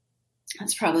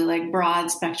 That's probably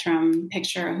broad spectrum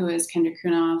picture of who is Kendra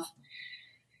Kunov.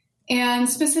 And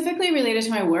specifically related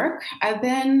to my work, I've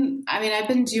been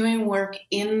doing work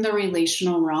in the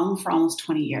relational realm for almost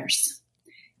 20 years.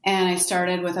 And I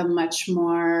started with a much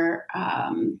more,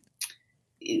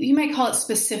 you might call it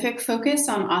specific focus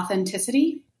on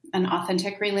authenticity and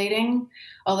authentic relating.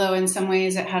 Although in some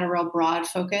ways it had a real broad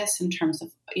focus in terms of,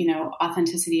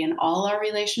 authenticity in all our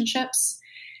relationships.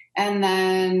 And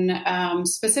then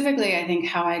specifically, I think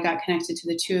how I got connected to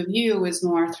the two of you was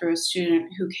more through a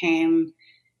student who came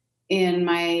in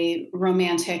my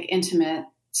romantic, intimate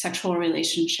sexual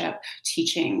relationship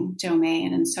teaching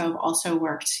domain. And so I've also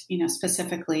worked,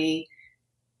 specifically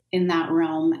in that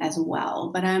realm as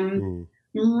well. But I'm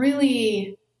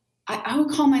really, I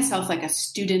would call myself a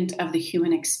student of the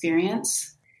human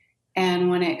experience. And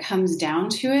when it comes down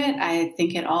to it, I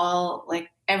think it all, like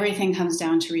everything comes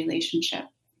down to relationship.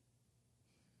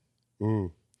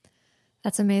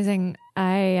 That's amazing.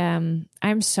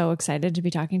 I'm so excited to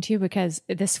be talking to you because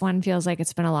this one feels like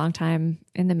it's been a long time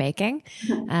in the making.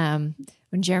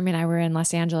 When Jeremy and I were in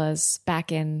Los Angeles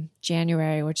back in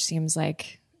January, which seems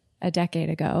like a decade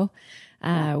ago,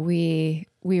 we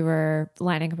were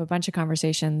lining up a bunch of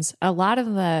conversations. A lot of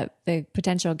the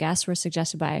potential guests were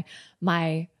suggested by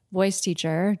my voice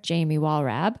teacher, Jamie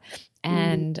Walrab.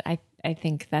 And I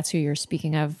think that's who you're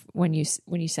speaking of when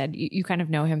you said you kind of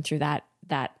know him through that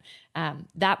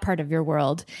part of your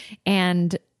world.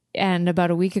 And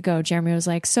about a week ago, Jeremy was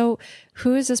like, so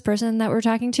who is this person that we're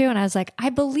talking to? And I was like, I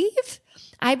believe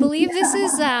this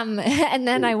is, and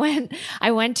then I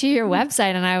went to your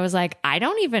website and I was like, I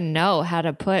don't even know how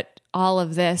to put all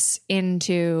of this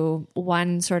into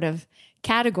one sort of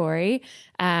category,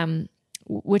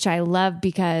 which I love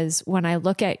because when I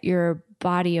look at your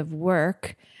body of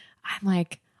work, I'm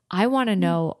like, I want to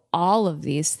know all of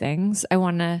these things. I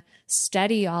want to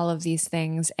study all of these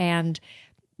things.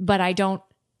 But I don't,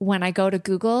 when I go to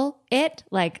Google it,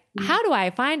 like, how do I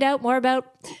find out more about,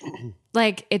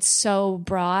 like, it's so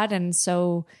broad and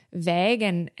so vague.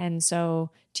 And so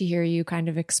to hear you kind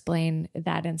of explain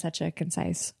that in such a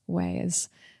concise way is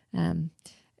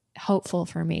hopeful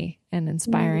for me and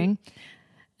inspiring.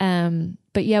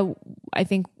 But yeah, I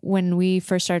think when we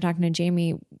first started talking to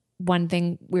Jamie, one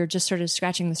thing we were just sort of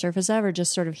scratching the surface of, or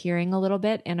just sort of hearing a little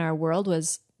bit in our world,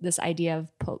 was this idea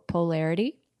of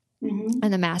polarity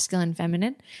and the masculine,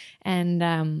 feminine.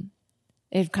 And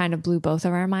it kind of blew both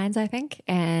of our minds, I think.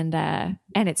 And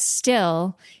it's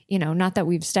still, not that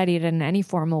we've studied it in any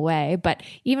formal way, but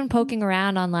even poking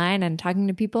around online and talking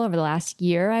to people over the last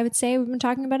year, I would say we've been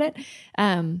talking about it.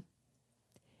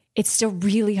 It's still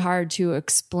really hard to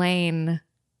explain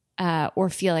or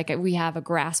feel like we have a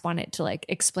grasp on it to like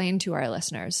explain to our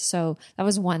listeners. So that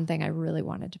was one thing I really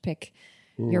wanted to pick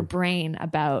your brain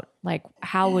about, like,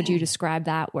 how would you describe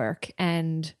that work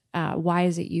and why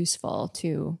is it useful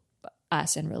to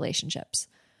us in relationships?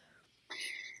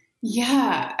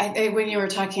 Yeah. When you were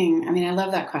talking, I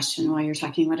love that question. While you're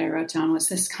talking, what I wrote down was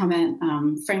this comment,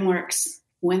 frameworks,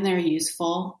 when they're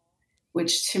useful,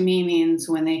 which to me means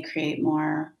when they create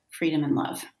more freedom and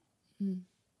love.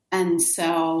 And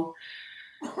so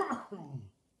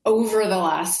over the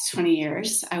last 20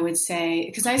 years, I would say,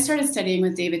 because I started studying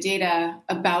with David Deida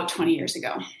about 20 years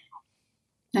ago,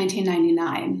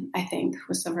 1999, I think,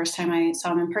 was the first time I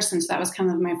saw him in person. So that was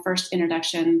kind of my first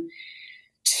introduction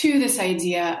to this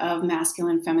idea of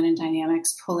masculine, feminine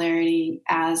dynamics, polarity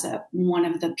as one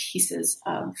of the pieces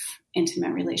of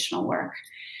intimate relational work.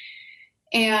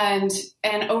 And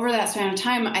over that span of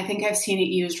time, I think I've seen it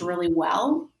used really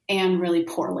well and really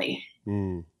poorly.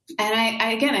 And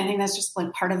I think that's just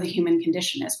like part of the human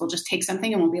condition is we'll just take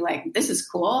something and we'll be like, this is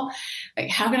cool. Like,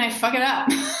 how can I fuck it up?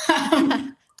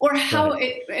 Or how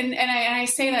it, and I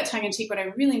say that tongue in cheek. What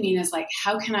I really mean is like,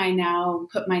 how can I now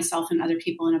put myself and other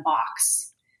people in a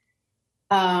box?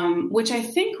 Which I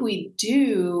think we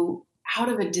do out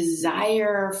of a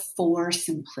desire for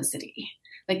simplicity.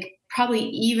 Like, probably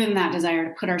even that desire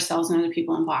to put ourselves and other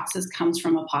people in boxes comes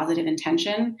from a positive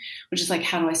intention, which is like,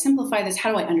 how do I simplify this?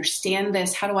 How do I understand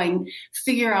this? How do I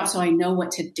figure out so I know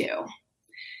what to do?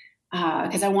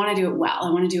 Because I want to do it well. I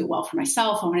want to do it well for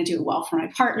myself. I want to do it well for my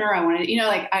partner. I want to,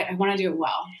 I want to do it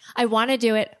well. I want to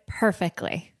do it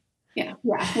perfectly. Yeah.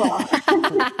 Well,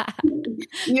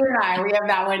 you and I, we have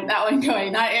that one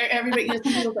going. Not everybody, some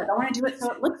people like, I want to do it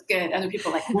so it looks good. Other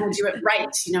people like, I want to do it right.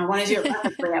 I want to do it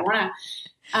perfectly. I want to,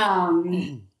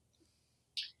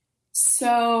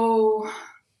 so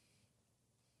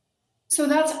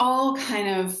that's all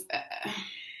kind of,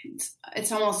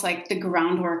 it's almost like the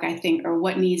groundwork, I think, or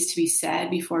what needs to be said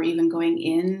before even going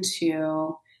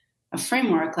into a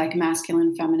framework like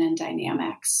masculine, feminine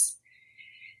dynamics.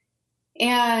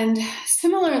 And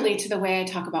similarly to the way I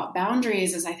talk about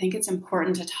boundaries is I think it's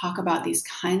important to talk about these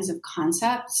kinds of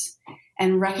concepts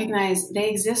and recognize they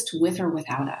exist with or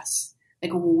without us.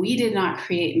 Like, we did not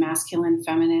create masculine,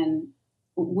 feminine.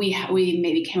 We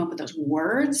maybe came up with those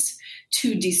words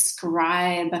to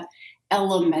describe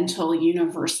elemental,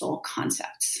 universal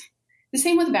concepts. The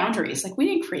same with boundaries. Like, we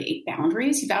didn't create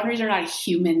boundaries. Boundaries are not a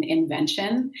human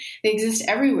invention. They exist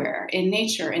everywhere in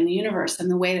nature, in the universe, and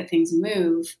the way that things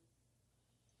move.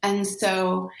 And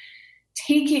so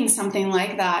taking something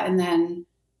like that and then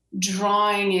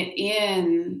drawing it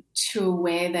in to a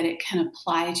way that it can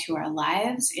apply to our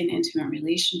lives in intimate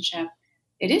relationship,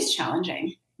 it is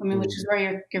challenging. Which is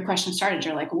where your question started.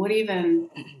 You're like, what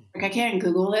even, like, I can't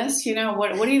Google this,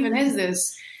 what even is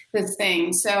this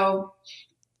thing? So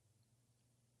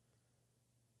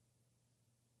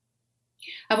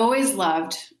I've always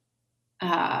loved,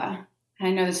 I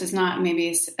know this is not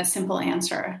maybe a simple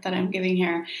answer that I'm giving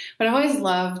here, but I've always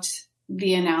loved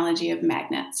the analogy of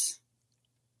magnets.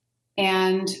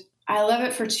 And I love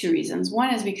it for two reasons.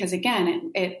 One is because,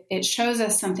 again, it shows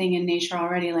us something in nature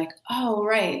already, like, oh,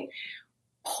 right,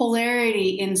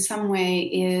 polarity in some way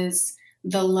is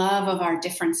the love of our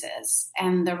differences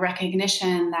and the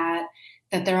recognition that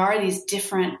there are these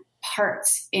different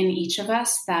parts in each of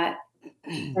us that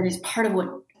is part of what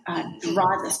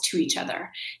draws us to each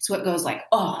other. It's what goes like,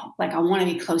 oh, like I want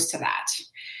to be close to that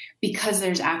because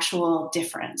there's actual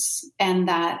difference, and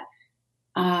that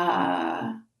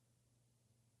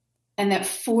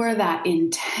for that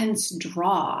intense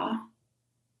draw,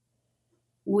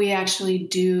 we actually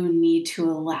do need to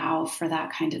allow for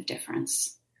that kind of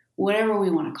difference, whatever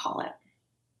we want to call it.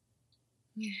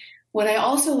 Yeah. What I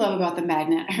also love about the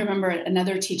magnet, I remember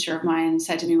another teacher of mine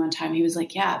said to me one time, he was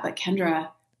like, yeah, but Kendra,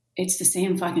 it's the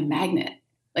same fucking magnet.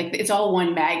 Like, it's all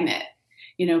one magnet,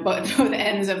 both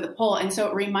ends of the pole. And so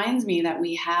it reminds me that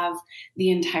we have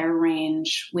the entire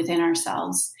range within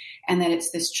ourselves, and that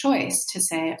it's this choice to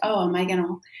say, oh, am I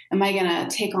gonna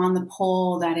take on the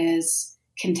pole that is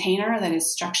container, that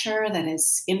is structure, that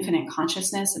is infinite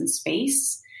consciousness and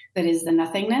space, that is the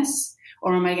nothingness?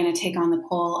 Or am I going to take on the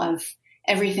pole of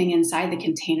everything inside the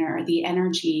container, the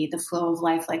energy, the flow of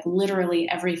life, like literally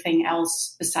everything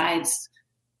else besides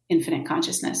infinite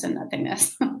consciousness and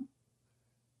nothingness?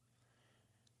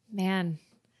 Man,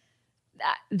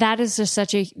 that is just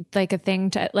such a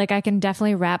thing to, like, I can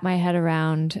definitely wrap my head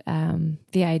around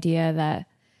the idea that,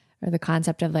 or the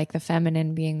concept of like the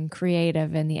feminine being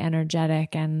creative and the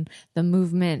energetic and the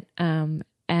movement, and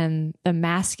the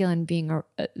masculine being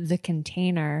the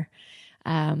container,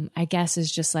 I guess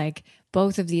is just like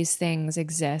both of these things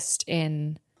exist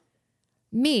in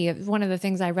me. One of the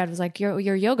things I read was like your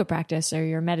yoga practice or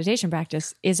your meditation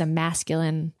practice is a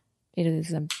masculine. It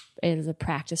is a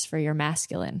practice for your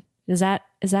masculine. Is that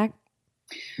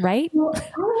right? Well, I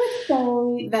would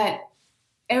say that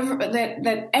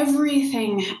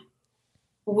everything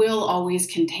will always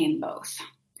contain both.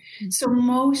 So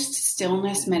most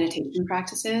stillness meditation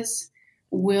practices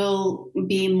will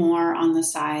be more on the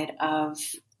side of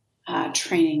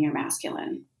training your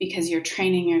masculine, because you're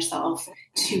training yourself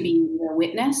to be the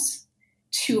witness,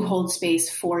 to hold space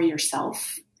for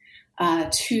yourself,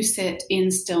 to sit in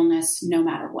stillness no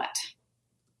matter what.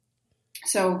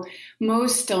 So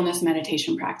most stillness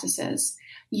meditation practices.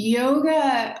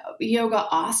 Yoga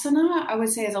asana, I would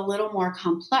say, is a little more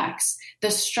complex.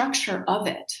 The structure of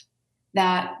it,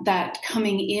 that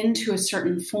coming into a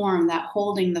certain form, that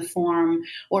holding the form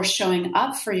or showing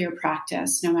up for your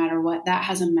practice, no matter what, that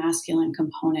has a masculine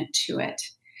component to it.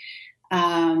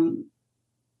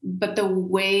 But the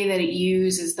way that it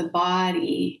uses the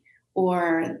body,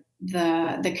 or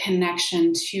the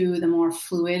connection to the more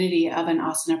fluidity of an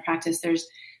asana practice,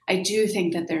 I do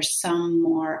think that there's some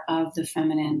more of the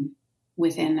feminine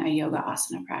within a yoga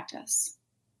asana practice.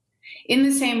 In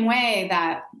the same way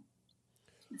that,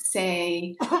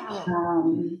 say,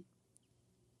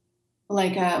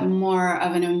 like a more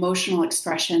of an emotional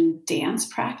expression dance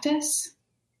practice,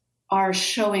 are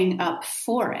showing up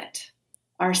for it,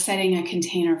 are setting a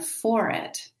container for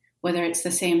it, whether it's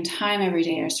the same time every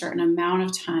day or a certain amount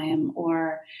of time,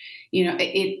 or,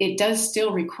 it does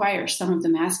still require some of the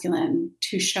masculine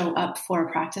to show up for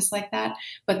a practice like that.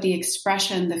 But the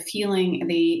expression, the feeling,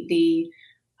 the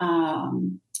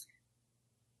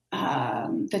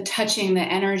touching, the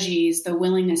energies, the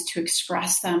willingness to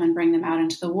express them and bring them out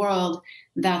into the world,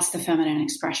 that's the feminine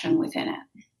expression within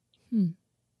it.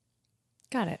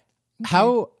 Got it. Okay.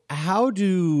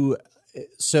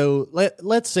 So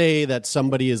let's say that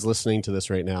somebody is listening to this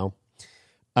right now,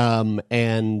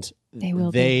 and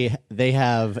they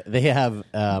have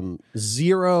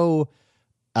zero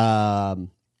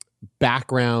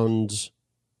background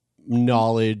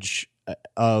knowledge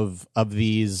of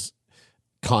these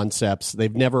concepts.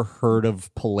 They've never heard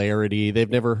of polarity. They've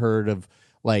never heard of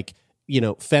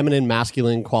feminine,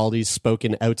 masculine qualities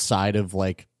spoken outside of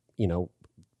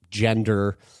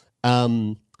gender.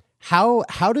 How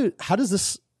does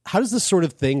this sort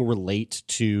of thing relate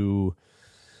to,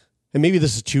 and maybe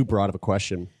this is too broad of a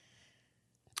question,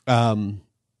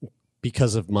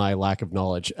 because of my lack of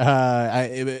knowledge.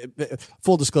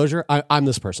 Full disclosure, I'm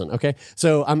this person. Okay,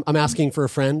 so I'm asking for a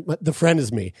friend. But the friend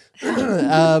is me.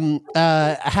 How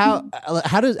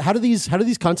do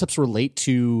these concepts relate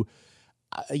to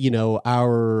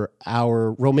our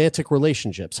romantic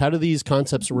relationships? How do these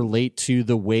concepts relate to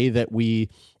the way that we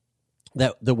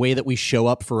show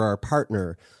up for our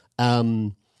partner?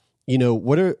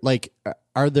 What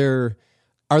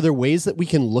are Are there ways that we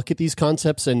can look at these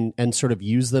concepts and sort of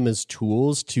use them as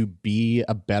tools to be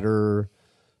a better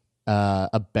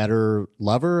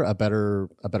lover, a better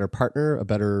partner, a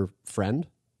better friend?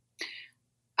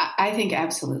 I think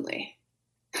absolutely.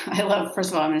 I love,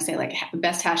 first of all, I'm going to say like the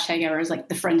best hashtag ever is like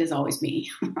the friend is always me.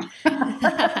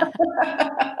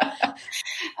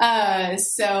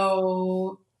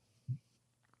 So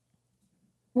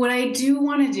what I do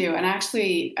want to do, and I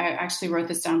actually wrote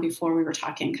this down before we were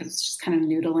talking because it's just kind of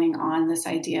noodling on this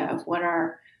idea of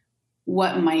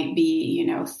what might be,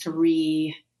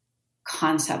 3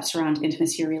 concepts around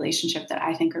intimacy or relationship that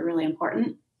I think are really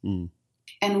important. Mm.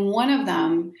 And one of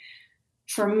them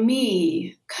for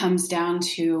me comes down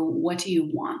to, what do you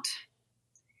want?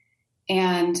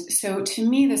 And so to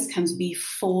me, this comes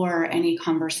before any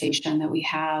conversation that we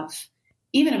have,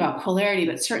 even about polarity,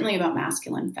 but certainly about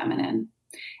masculine, feminine.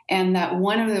 And that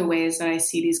one of the ways that I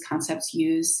see these concepts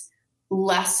used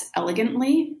less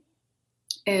elegantly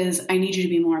is, I need you to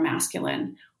be more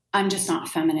masculine. I'm just not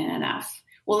feminine enough.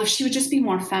 Well, if she would just be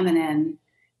more feminine,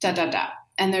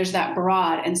 and there's that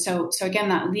broad. And so again,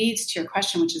 that leads to your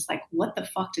question, which is like, what the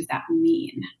fuck does that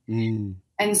mean? Mm.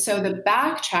 And so the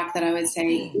backtrack that I would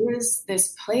say is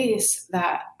this place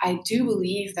that I do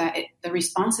believe that the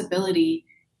responsibility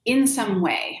in some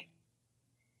way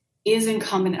is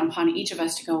incumbent upon each of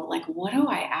us to go like, what do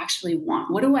I actually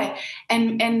want? What do I,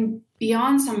 and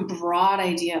beyond some broad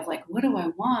idea of like, what do I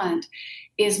want,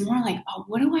 is more like, oh,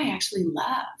 what do I actually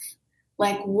love?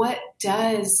 Like, what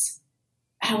does,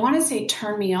 I want to say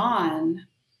turn me on,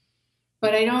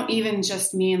 but I don't even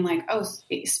just mean like, oh,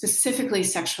 specifically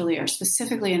sexually or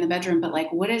specifically in the bedroom, but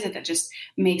like, what is it that just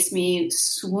makes me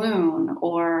swoon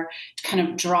or kind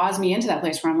of draws me into that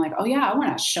place where I'm like, oh yeah, I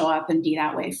want to show up and be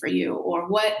that way for you, or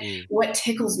what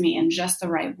tickles me in just the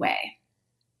right way.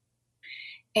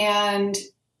 And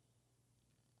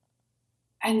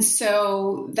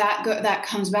so that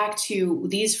comes back to,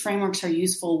 these frameworks are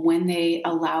useful when they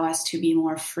allow us to be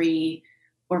more free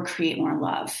or create more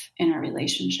love in our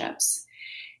relationships.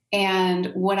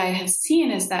 And what I have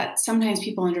seen is that sometimes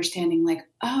people understanding like,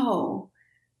 oh,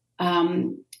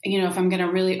 if I'm going to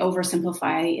really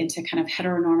oversimplify into kind of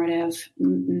heteronormative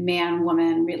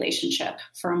man-woman relationship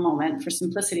for a moment, for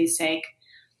simplicity's sake,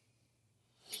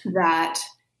 that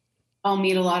I'll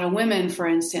meet a lot of women, for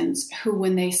instance, who,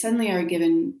 when they suddenly are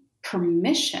given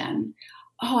permission,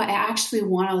 oh, I actually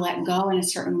want to let go in a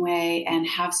certain way and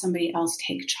have somebody else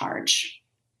take charge.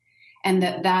 And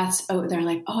they're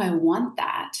like, oh, I want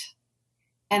that.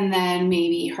 And then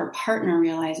maybe her partner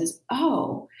realizes,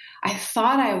 oh, I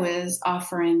thought I was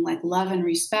offering like love and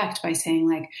respect by saying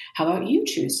like, how about you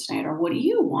choose tonight? Or what do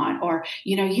you want? Or,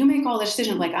 you make all the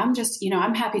decisions. Like, I'm just,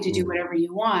 I'm happy to do whatever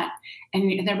you want.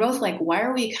 And they're both like, why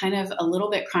are we kind of a little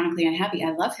bit chronically unhappy?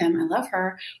 I love him. I love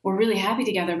her. We're really happy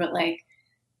together. But like,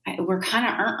 we're kind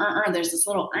of, there's this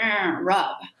little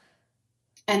rub.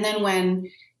 And then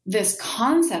when this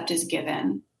concept is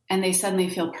given and they suddenly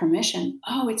feel permission,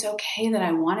 oh, it's okay that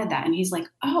I wanted that. And he's like,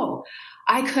 oh,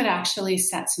 I could actually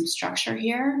set some structure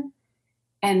here.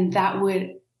 And that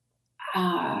would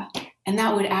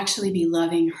actually be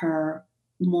loving her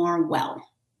more well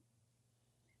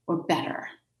or better,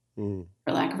 for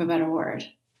lack of a better word.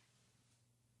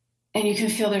 And you can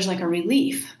feel there's like a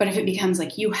relief. But if it becomes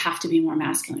like, you have to be more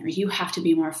masculine or you have to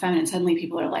be more feminine, suddenly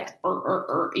people are like,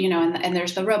 and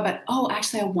there's the rub. But, oh,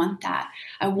 actually, I want that.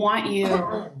 I want you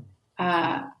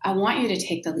to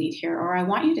take the lead here, or I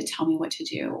want you to tell me what to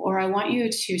do, or I want you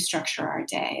to structure our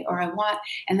day,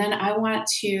 and then I want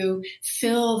to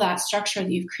fill that structure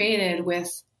that you've created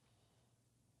with,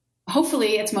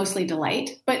 hopefully it's mostly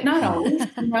delight, but not always.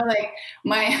 I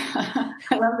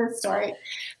love this story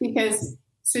because,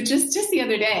 so just the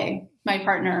other day, my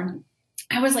partner,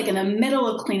 I was like in the middle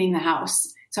of cleaning the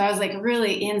house. So I was like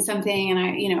really in something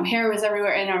and hair was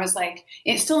everywhere. And I was like,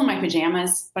 it's still in my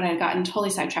pajamas, but I'd gotten totally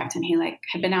sidetracked and he like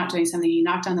had been out doing something. He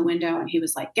knocked on the window and he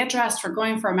was like, get dressed, we're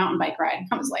going for a mountain bike ride.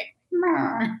 I was like,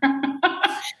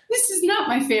 this is not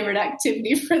my favorite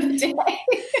activity for the day.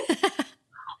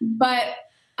 But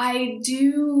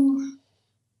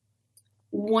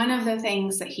one of the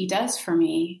things that he does for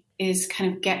me is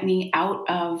kind of get me out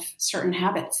of certain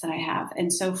habits that I have.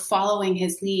 And so following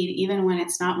his lead, even when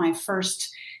it's not my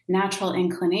first natural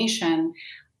inclination,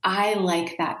 I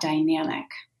like that dynamic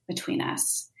between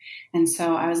us. And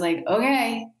so I was like,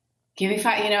 okay, give me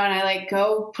 5, and I like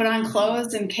go put on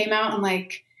clothes and came out and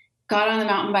like got on the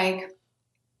mountain bike.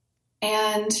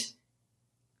 And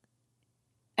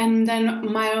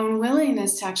then my own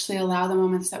willingness to actually allow the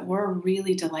moments that were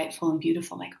really delightful and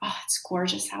beautiful, like, oh, it's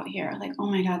gorgeous out here. Like,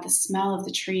 oh my God, the smell of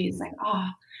the trees, like, oh,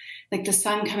 like the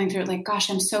sun coming through, like, gosh,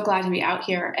 I'm so glad to be out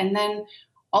here. And then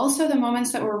also the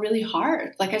moments that were really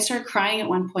hard. Like I started crying at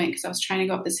one point because I was trying to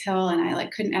go up this hill and I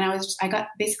like couldn't, and I was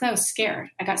scared.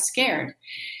 I got scared.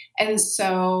 And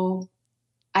so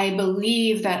I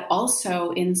believe that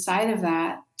also inside of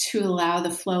that, to allow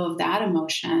the flow of that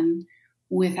emotion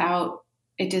without,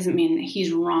 it doesn't mean that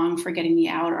he's wrong for getting me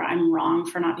out or I'm wrong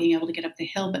for not being able to get up the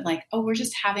hill, but like, oh, we're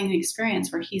just having an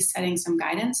experience where he's setting some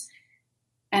guidance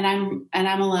and I'm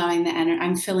allowing the energy,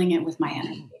 I'm filling it with my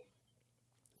energy.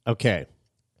 Okay.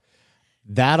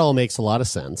 That all makes a lot of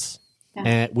sense.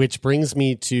 Yeah. Which brings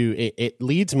me to, it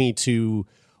leads me to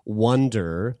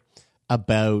wonder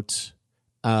about,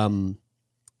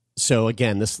 so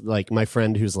again, this, like my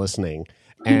friend who's listening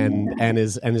and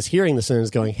is hearing this and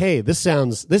is going, hey, this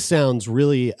sounds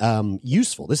really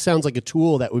useful. This sounds like a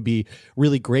tool that would be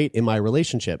really great in my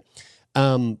relationship.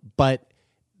 But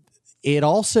it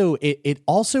also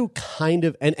kind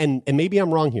of, and maybe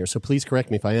I'm wrong here, so please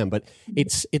correct me if I am, but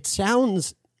it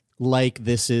sounds like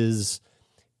this is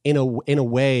in a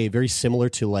way very similar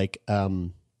to like, how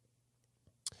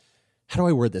do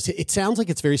I word this? It sounds like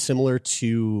it's very similar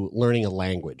to learning a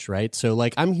language, right? So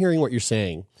like I'm hearing what you're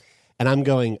saying and I'm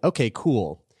going, okay,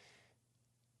 cool.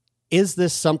 Is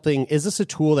this a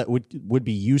tool that would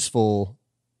be useful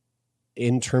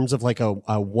in terms of like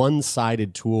a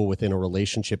one-sided tool within a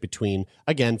relationship between,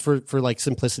 again, for like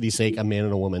simplicity's sake, a man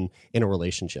and a woman in a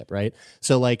relationship, right?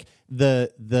 So like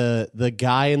the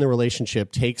guy in the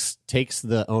relationship takes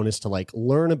the onus to like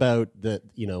learn about the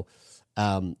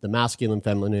masculine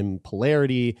feminine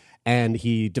polarity, and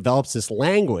he develops this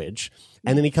language,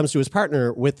 and then he comes to his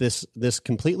partner with this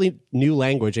completely new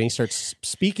language, and he starts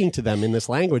speaking to them in this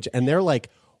language, and they're like,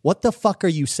 what the fuck are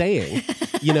you saying?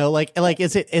 Like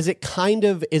is it kind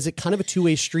of a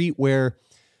two-way street where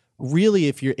really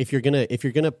if you're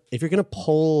gonna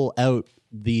pull out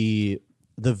the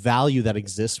value that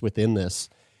exists within this,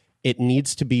 it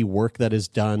needs to be work that is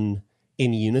done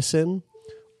in unison,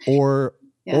 or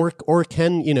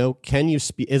can you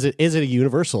speak? Is it a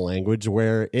universal language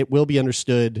where it will be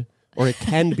understood, or it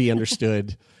can be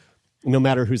understood, no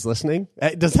matter who's listening?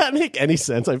 Does that make any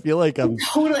sense? I feel like I'm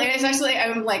totally. It's actually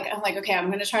I'm like okay, I'm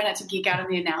going to try not to geek out on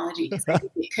the analogy because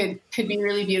it could be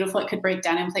really beautiful. It could break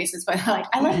down in places, but like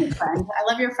I love your friend.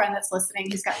 I love your friend that's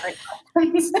listening. He's got great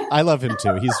questions. I love him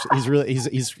too.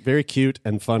 He's very cute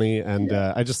and funny, and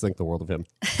I just think the world of him.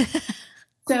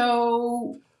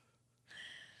 So,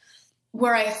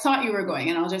 where I thought you were going,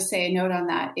 and I'll just say a note on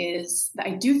that, is that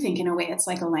I do think in a way it's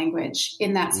like a language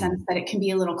in that sense that it can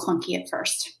be a little clunky at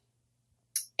first.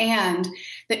 And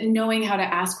that knowing how to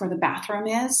ask where the bathroom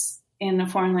is in a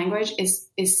foreign language is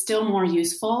still more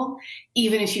useful,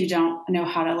 even if you don't know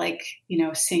how to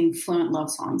sing fluent love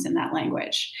songs in that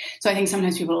language. So I think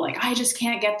sometimes people are like, I just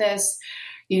can't get this,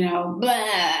 blah,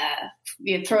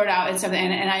 you throw it out and stuff.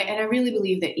 And I really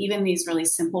believe that even these really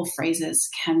simple phrases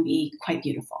can be quite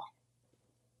beautiful.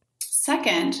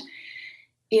 Second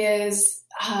is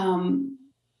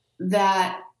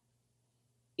that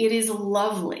it is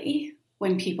lovely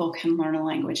when people can learn a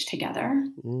language together.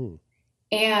 Mm.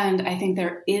 And I think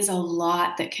there is a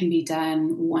lot that can be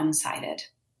done one-sided.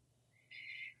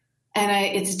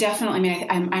 And it's definitely,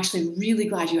 I'm actually really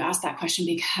glad you asked that question,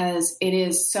 because it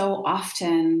is so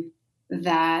often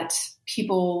that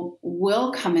people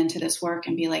will come into this work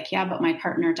and be like, yeah, but my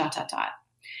partner ...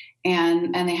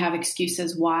 And they have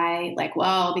excuses why, like,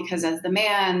 well, because as the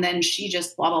man, then she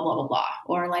just blah, blah, blah, blah, blah.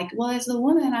 Or like, well, as the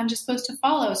woman, I'm just supposed to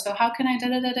follow. So how can I da,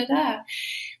 da, da, da, da?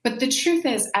 But the truth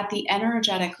is, at the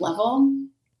energetic level,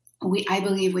 I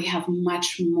believe we have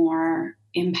much more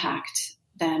impact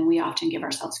than we often give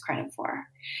ourselves credit for.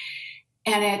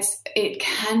 And it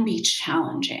can be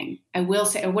challenging. I will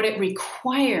say what it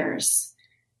requires,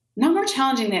 not more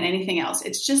challenging than anything else.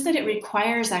 It's just that it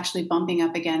requires actually bumping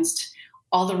up against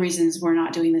all the reasons we're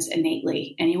not doing this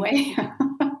innately anyway,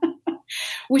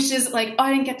 which is like, oh,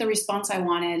 I didn't get the response I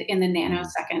wanted in the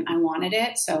nanosecond I wanted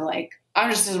it. So like, I'm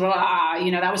just,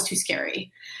 that was too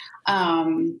scary.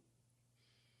 So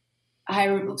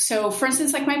for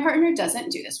instance, like my partner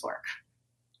doesn't do this work,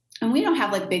 and we don't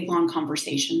have like big, long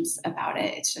conversations about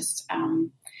it. It's just,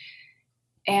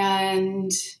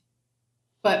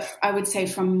 but I would say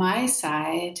from my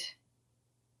side,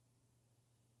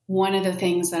 one of the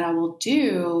things that I will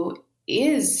do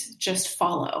is just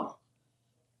follow,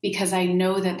 because I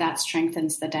know that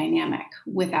strengthens the dynamic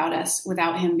without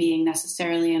him being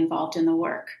necessarily involved in the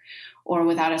work, or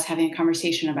without us having a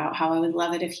conversation about how I would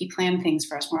love it if he planned things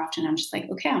for us more often. I'm just like,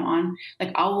 okay, I'm on.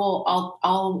 Like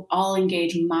I'll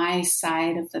engage my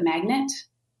side of the magnet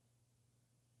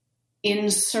in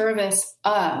service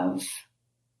of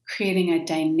creating a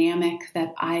dynamic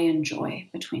that I enjoy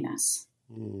between us.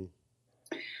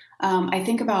 I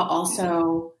think about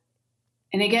also,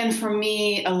 and again, for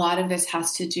me, a lot of this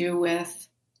has to do with,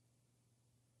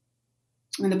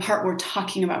 and the part we're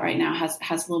talking about right now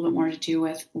has a little bit more to do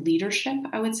with leadership,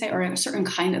 I would say, or a certain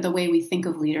kind of the way we think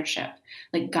of leadership,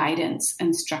 like guidance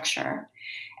and structure.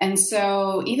 And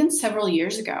so even several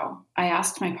years ago, I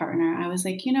asked my partner, I was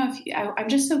like, I'm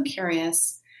just so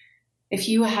curious if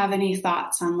you have any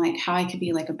thoughts on like how I could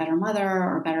be like a better mother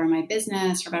or better in my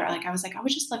business or better, like, I was like, I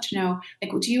would just love to know,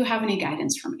 like, do you have any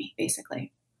guidance for me,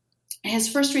 basically? And his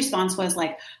first response was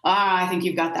like, I think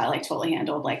you've got that like totally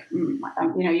handled. Like,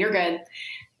 you're good.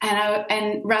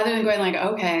 And rather than going like,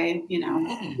 okay,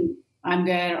 I'm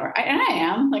good. And I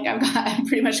am like, I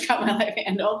pretty much got my life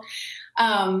handled.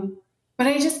 But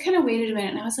I just kind of waited a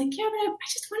minute and I was like, yeah, but I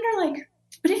just wonder like,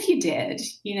 but if you did,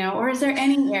 or is there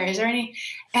any area,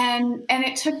 and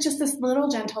it took just this little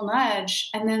gentle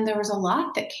nudge. And then there was a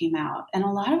lot that came out, and a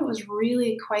lot of it was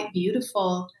really quite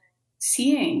beautiful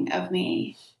seeing of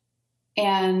me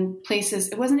and places.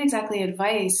 It wasn't exactly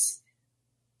advice,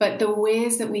 but the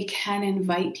ways that we can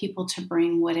invite people to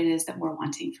bring what it is that we're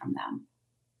wanting from them.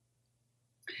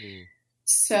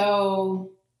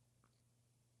 So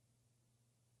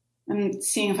I'm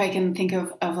seeing if I can think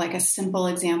of like a simple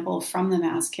example from the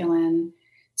masculine.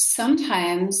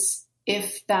 Sometimes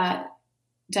if that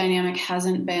dynamic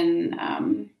hasn't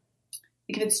been,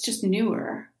 if it's just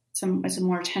newer, it's a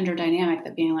more tender dynamic,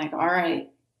 that being like, all right,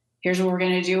 here's what we're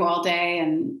going to do all day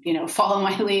and, follow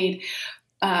my lead,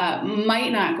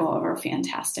 might not go over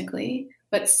fantastically,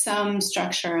 but some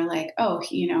structure like,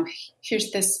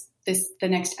 here's the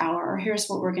next hour, or here's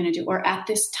what we're going to do, or at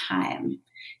this time,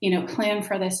 plan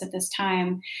for this at this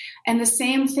time. And the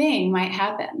same thing might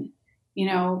happen,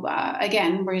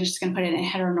 again, we're just going to put it in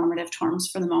heteronormative terms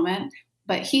for the moment,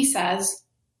 but he says,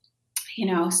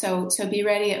 so be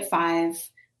ready at 5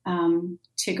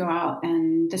 to go out,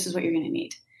 and this is what you're going to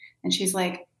need. And she's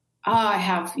like, I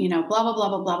have, blah, blah, blah,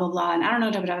 blah, blah, blah, blah. And I don't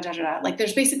know, da, da, da, da, da. Like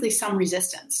there's basically some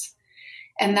resistance.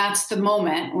 And that's the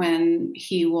moment when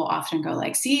he will often go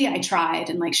like, see, I tried.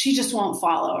 And like, she just won't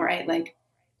follow, right? Like,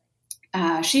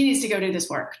 she needs to go do this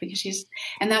work because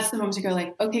and that's the moment to go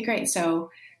like, okay, great.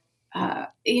 So, and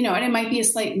it might be a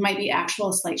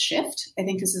slight shift. I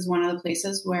think this is one of the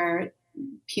places where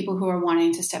people who are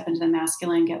wanting to step into the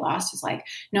masculine get lost is like,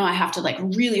 no, I have to like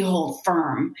really hold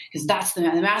firm because that's the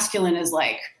masculine is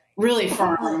like really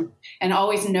firm and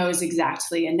always knows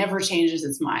exactly and never changes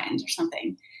its mind or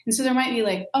something. And so there might be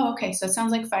like, oh, okay, so it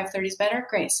sounds like 5:30 is better.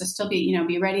 Great. So still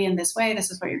be ready in this way.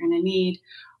 This is what you're going to need.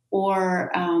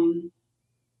 Or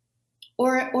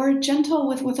gentle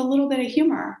with a little bit of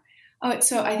humor. Oh,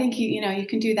 so I think you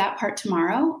can do that part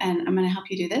tomorrow, and I'm going to help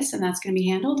you do this, and that's going to be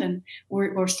handled, and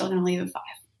we're still going to leave at 5.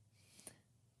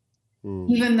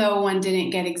 Even though one didn't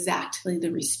get exactly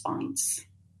the response.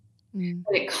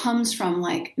 But it comes from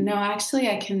like, no, actually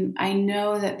I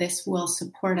know that this will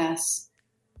support us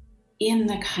in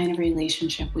the kind of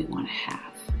relationship we want to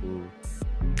have.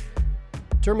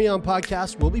 Turn Me On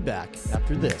Podcast will be back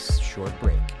after this short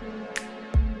break.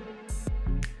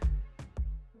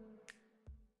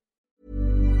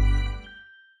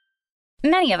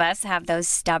 Many of us have those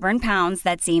stubborn pounds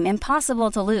that seem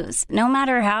impossible to lose, no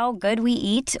matter how good we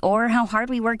eat or how hard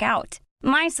we work out.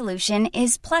 My solution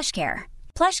is PlushCare.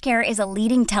 PlushCare is a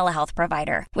leading telehealth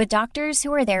provider with doctors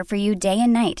who are there for you day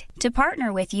and night to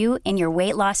partner with you in your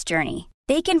weight loss journey.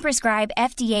 They can prescribe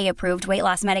FDA-approved weight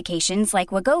loss medications like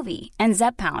Wegovy and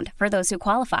Zepbound for those who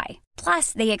qualify.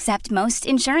 Plus, they accept most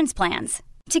insurance plans.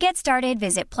 To get started,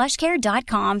 visit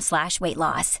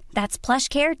plushcare.com/weightloss. That's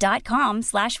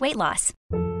plushcare.com/weightloss.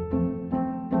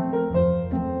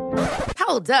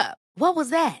 Hold up. What was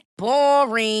that?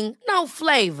 Boring. No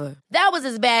flavor. That was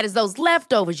as bad as those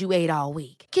leftovers you ate all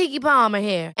week. Keke Palmer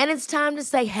here. And it's time to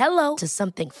say hello to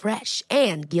something fresh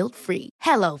and guilt-free.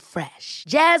 Hello Fresh.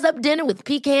 Jazz up dinner with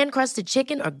pecan-crusted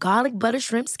chicken or garlic butter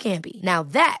shrimp scampi. Now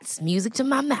that's music to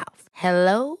my mouth.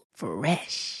 Hello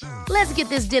Fresh. Let's get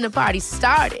this dinner party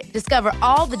started. Discover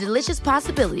all the delicious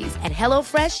possibilities at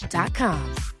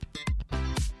HelloFresh.com.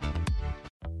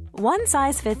 One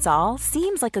size fits all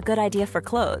seems like a good idea for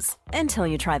clothes until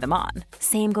you try them on.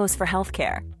 Same goes for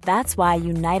healthcare. That's why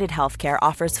United Healthcare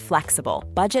offers flexible,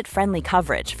 budget-friendly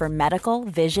coverage for medical,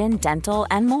 vision, dental,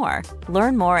 and more.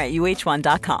 Learn more at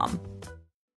UH1.com.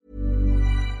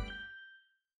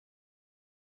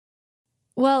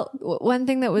 Well, one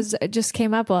thing that just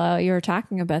came up while you were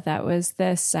talking about that was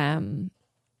this, so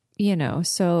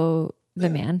the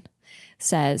man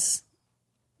says,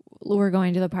 we're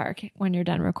going to the park when you're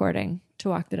done recording to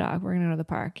walk the dog. We're going to go to the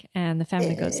park. And the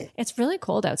feminine goes, it's really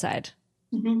cold outside.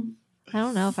 Mm-hmm. I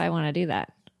don't know if I want to do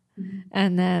that. Mm-hmm.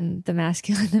 And then the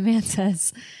masculine, the man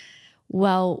says,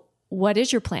 well, what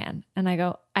is your plan? And I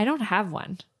go, I don't have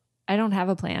one. I don't have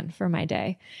a plan for my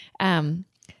day.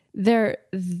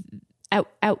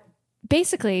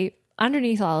 Basically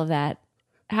underneath all of that,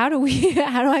 how do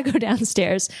I go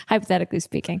downstairs, hypothetically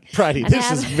speaking? Bridie,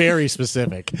 this is very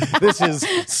specific. This is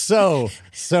so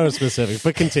specific,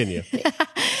 but continue.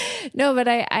 No, but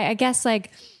I guess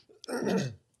like,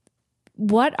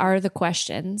 what are the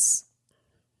questions?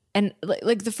 And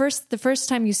like the first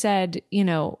time you said, you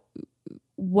know,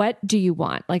 what do you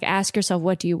want? Like ask yourself,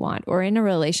 what do you want? Or in a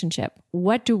relationship,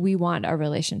 what do we want our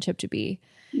relationship to be?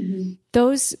 Mm-hmm.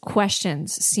 Those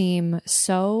questions seem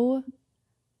so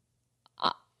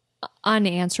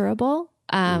unanswerable.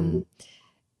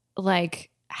 Like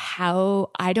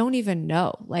how, I don't even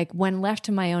know, like when left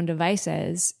to my own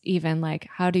devices, even like,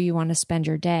 how do you want to spend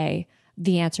your day?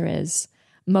 The answer is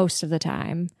most of the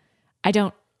time, I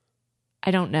don't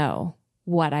know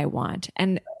what I want.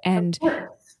 And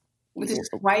which is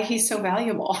why he's so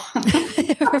valuable.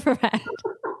 Right.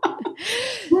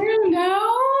 You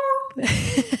know?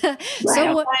 So I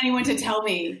don't want anyone to tell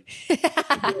me.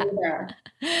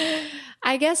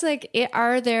 I guess like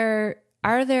are there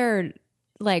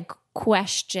like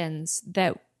questions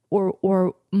that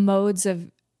or modes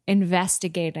of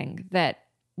investigating that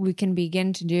we can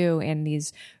begin to do in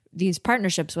these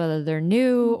partnerships, whether they're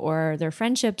new or they're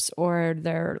friendships or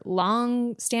they're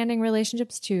long-standing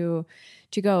relationships, to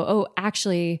go, oh,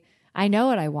 actually, I know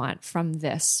what I want from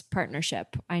this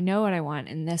partnership. I know what I want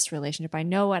in this relationship. I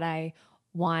know what I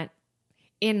want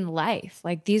in life.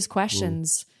 Like these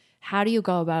questions, how do you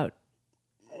go about,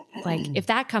 like, if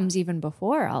that comes even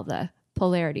before all the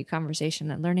polarity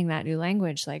conversation and learning that new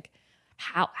language, like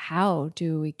how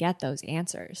do we get those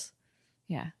answers?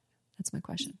 Yeah, that's my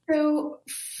question. So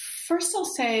first I'll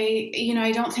say, you know,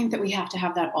 I don't think that we have to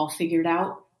have that all figured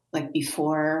out, like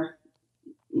before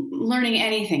learning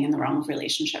anything in the realm of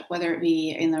relationship, whether it be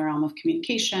in the realm of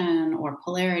communication or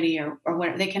polarity or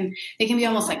whatever. They can be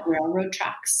almost like railroad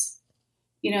tracks,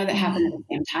 you know, that happen at the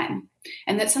same time.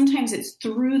 And that sometimes it's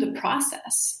through the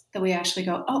process that we actually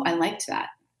go, oh, I liked that.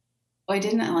 Oh, I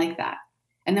didn't like that.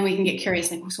 And then we can get curious,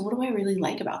 like, so what do I really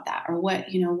like about that? Or what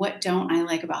don't I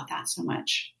like about that so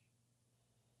much?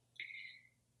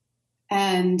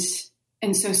 And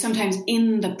so sometimes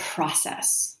in the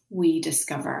process, we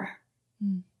discover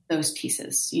those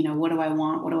pieces. You know, what do I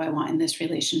want? What do I want in this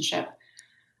relationship?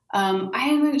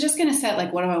 I'm just going to set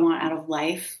like, what do I want out of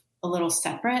life a little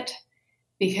separate,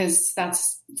 because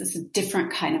that's a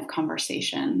different kind of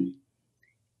conversation.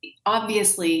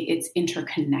 Obviously it's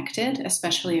interconnected,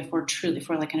 especially if we're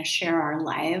like going to share our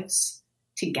lives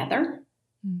together.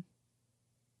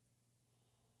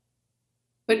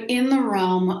 But in the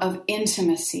realm of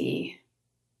intimacy,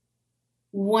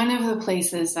 one of the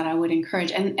places that I would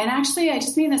encourage, and actually I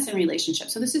just mean this in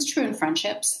relationships, so this is true in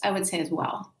friendships, I would say as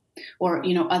well, or,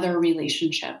 you know, other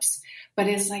relationships, but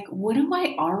it's like, what do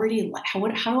I already like? How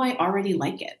do I already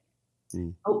like it?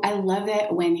 Oh, I love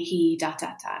it when he ...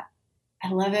 I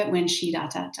love it when she ...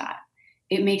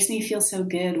 It makes me feel so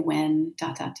good when ...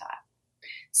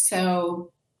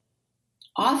 So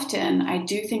often I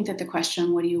do think that the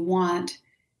question, what do you want,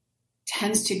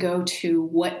 tends to go to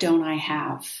what don't I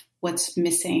have? What's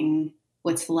missing,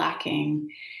 what's lacking.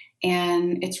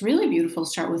 And it's really beautiful to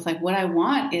start with like, what I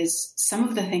want is some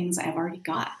of the things I've already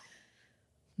got.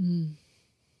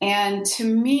 And to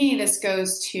me, this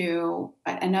goes to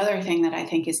another thing that I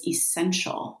think is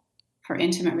essential for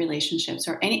intimate relationships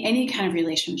or any kind of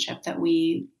relationship that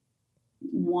we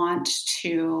want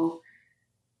to,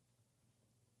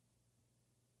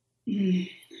 I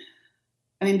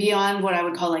mean, beyond what I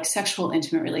would call like sexual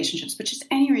intimate relationships, but just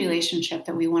any relationship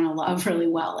that we want to love really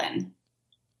well in,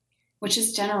 which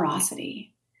is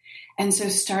generosity. And so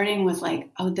starting with like,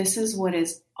 oh, this is what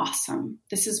is awesome.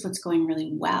 This is what's going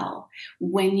really well.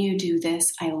 When you do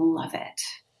this, I love it.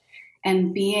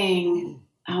 And being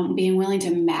willing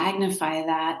to magnify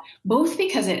that, both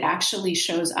because it actually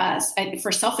shows us,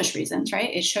 for selfish reasons, right?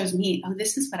 It shows me, oh,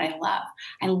 this is what I love.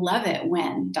 I love it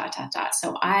when ...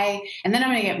 So and then I'm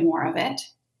going to get more of it.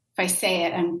 If I say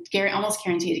it, I'm almost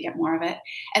guaranteed to get more of it.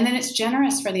 And then it's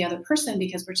generous for the other person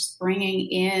because we're just bringing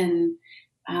in,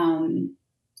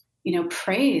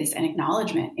 praise and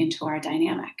acknowledgement into our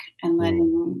dynamic and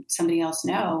letting somebody else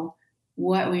know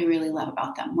what we really love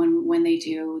about them when they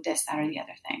do this, that, or the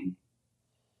other thing.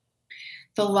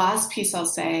 The last piece I'll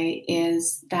say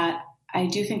is that I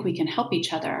do think we can help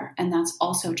each other, and that's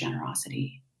also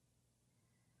generosity.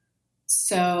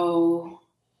 So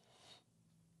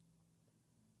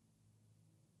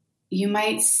you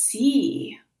might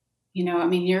see, I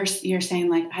mean, you're saying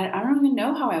like, I don't even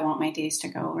know how I want my days to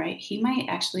go, right? He might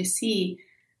actually see,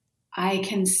 I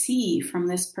can see from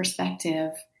this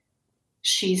perspective,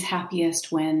 she's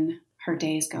happiest when her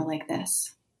days go like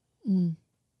this. Mm.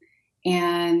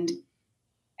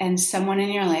 And someone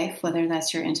in your life, whether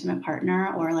that's your intimate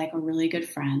partner or like a really good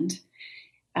friend,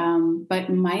 but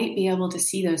might be able to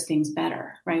see those things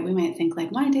better, right? We might think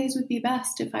like, my days would be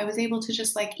best if I was able to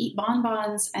just like eat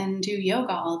bonbons and do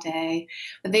yoga all day.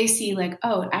 But they see like,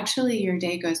 oh, actually your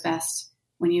day goes best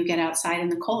when you get outside in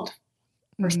the cold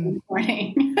first thing in the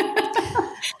morning.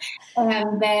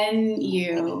 And then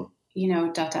you know, ...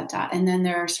 And then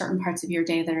there are certain parts of your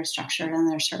day that are structured and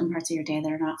there are certain parts of your day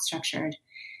that are not structured.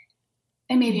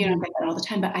 And maybe you don't get that all the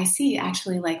time, but I see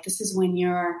actually like this is when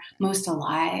you're most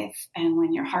alive and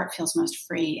when your heart feels most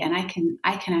free. And I can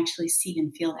actually see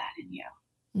and feel that in you.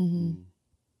 Mm-hmm.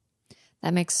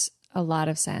 That makes a lot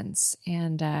of sense.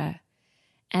 And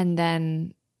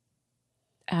then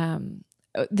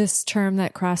this term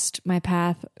that crossed my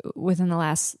path within the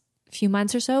last few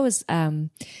months or so was, and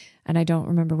I don't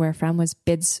remember where from, was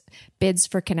bids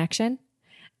for connection.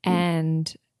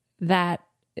 And that,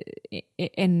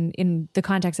 in the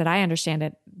context that I understand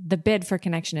it, the bid for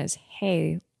connection is,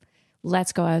 hey,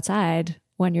 let's go outside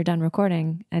when you're done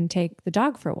recording and take the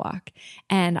dog for a walk.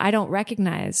 And I don't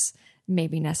recognize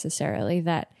maybe necessarily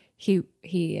that he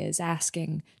is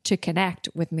asking to connect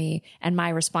with me. And my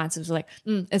response is like,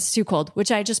 it's too cold,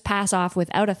 which I just pass off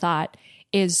without a thought,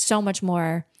 is so much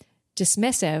more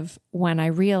dismissive when I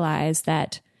realize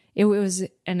that it was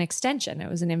an extension. It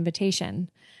was an invitation.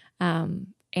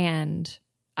 And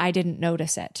I didn't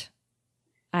notice it.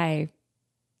 I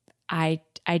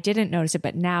didn't notice it,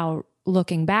 but now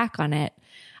looking back on it,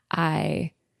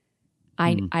 I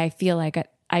feel like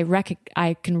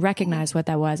I can recognize what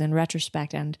that was in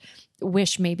retrospect and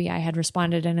wish maybe I had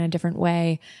responded in a different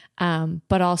way.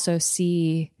 But also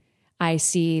I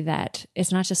see that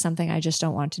it's not just something I just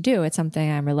don't want to do. It's something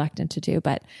I'm reluctant to do,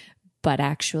 but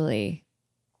actually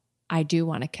I do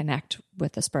want to connect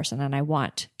with this person, and I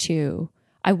want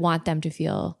them to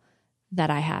feel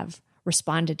that I have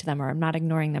responded to them, or I'm not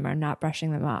ignoring them or not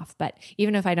brushing them off. But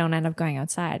even if I don't end up going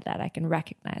outside, that I can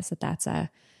recognize that that's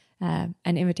an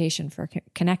invitation for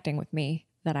connecting with me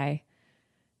that I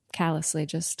callously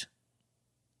just,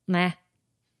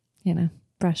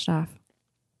 brushed off.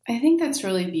 I think that's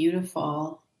really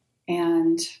beautiful.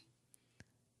 And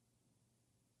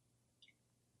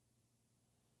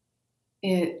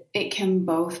it can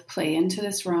both play into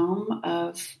this realm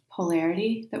of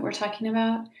polarity that we're talking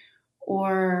about,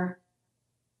 or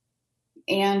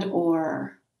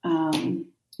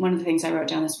one of the things I wrote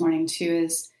down this morning too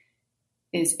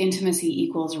is intimacy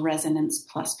equals resonance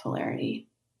plus polarity.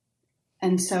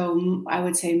 And so I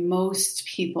would say most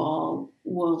people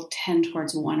will tend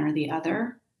towards one or the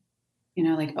other,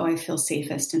 like, oh, I feel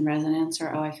safest in resonance,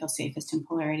 or, oh, I feel safest in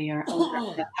polarity, or,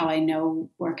 oh, that's how I know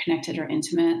we're connected or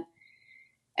intimate.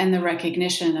 And the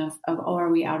recognition of, oh, are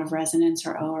we out of resonance,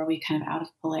 or, oh, are we kind of out of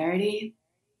polarity?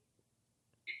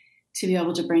 To be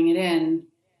able to bring it in,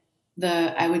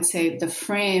 I would say the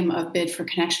frame of bid for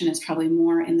connection is probably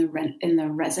more in the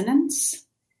resonance,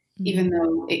 even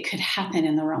though it could happen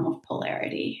in the realm of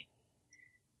polarity.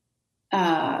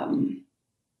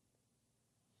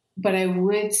 But I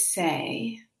would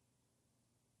say,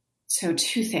 so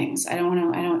two things. I don't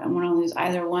want to lose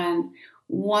either one.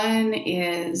 One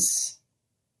is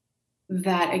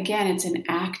that, again, it's an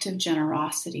act of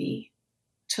generosity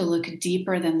to look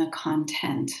deeper than the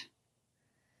content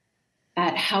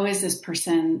at how is this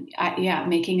person,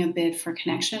 making a bid for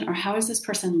connection, or how is this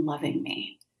person loving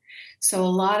me? So a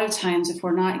lot of times, if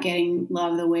we're not getting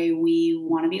love the way we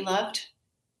want to be loved,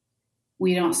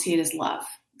 we don't see it as love.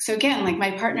 So again, like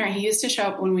my partner, he used to show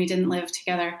up when we didn't live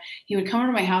together. He would come over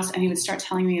to my house and he would start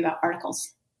telling me about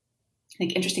articles,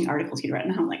 like interesting articles he'd written.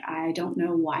 And I'm like, I don't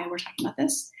know why we're talking about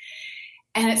this.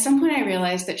 And at some point I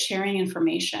realized that sharing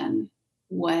information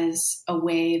was a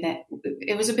way that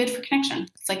it was a bid for connection.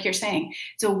 It's like you're saying,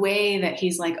 it's a way that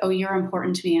he's like, oh, you're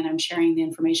important to me and I'm sharing the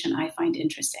information I find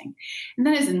interesting. And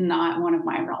that is not one of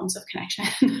my realms of connection.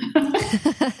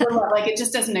 Like, it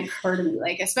just doesn't occur to me,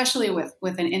 like, especially with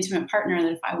an intimate partner,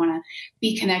 that if I want to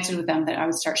be connected with them, that I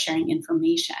would start sharing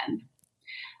information.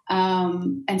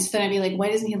 And so then I'd be like,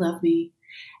 why doesn't he love me?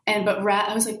 But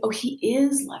I was like, oh, he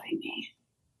is loving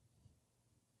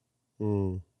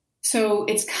me. So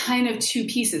it's kind of two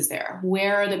pieces there.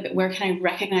 Where can I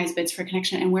recognize bids for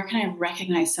connection, and where can I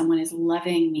recognize someone is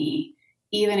loving me,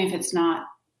 even if it's not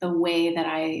the way that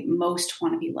I most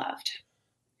want to be loved?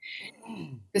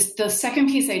 The second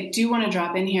piece I do want to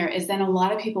drop in here is then a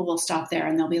lot of people will stop there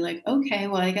and they'll be like, okay,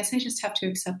 well, I guess I just have to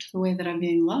accept the way that I'm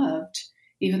being loved,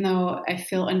 even though I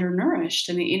feel undernourished.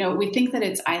 And, we think that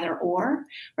it's either or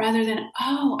rather than,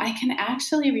 oh, I can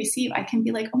actually receive. I can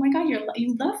be like, oh my God,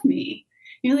 you love me.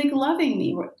 You're like loving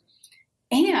me.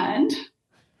 And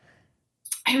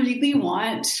I really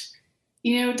want,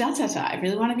 I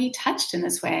really want to be touched in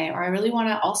this way, or I really want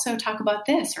to also talk about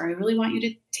this, or I really want you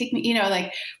to take me,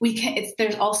 we can,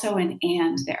 there's also an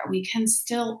and there. We can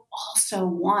still also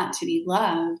want to be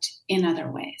loved in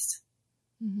other ways.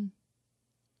 Mm-hmm.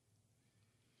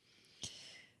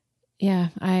 Yeah.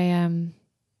 I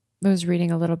was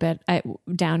reading a little bit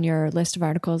down your list of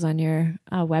articles on your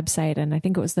website. And I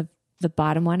think it was the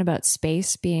bottom one about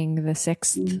space being the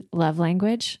sixth love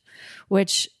language,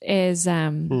 which is,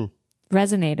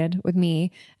 resonated with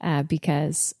me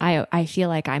because I feel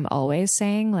like I'm always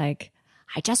saying like,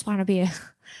 I just want to be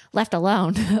left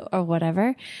alone or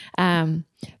whatever.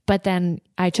 But then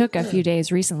I took a few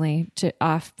days recently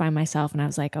off by myself and I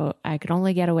was like, oh, I could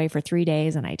only get away for 3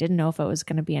 days and I didn't know if it was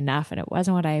going to be enough and it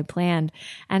wasn't what I had planned.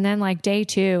 And then like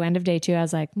end of day two, I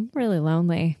was like, I'm really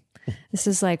lonely. This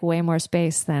is like way more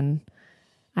space than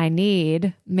I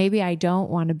need. Maybe I don't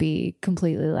want to be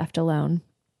completely left alone.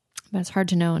 But it's hard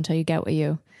to know until you get what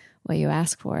you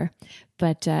ask for.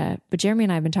 But Jeremy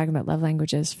and I have been talking about love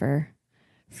languages for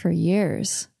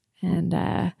years,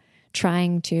 and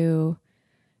trying to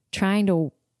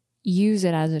use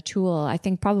it as a tool. I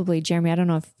think probably, Jeremy, I don't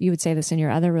know if you would say this in your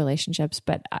other relationships,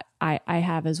 but I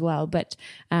have as well. But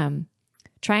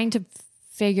trying to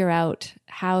figure out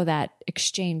how that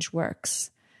exchange works,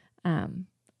 and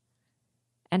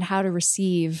how to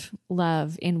receive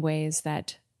love in ways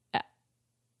that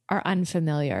are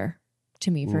unfamiliar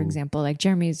to me. For example, like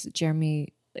Jeremy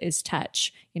is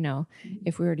touch,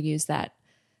 if we were to use that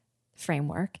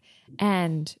framework,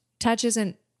 and touch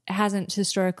hasn't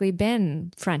historically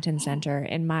been front and center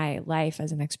in my life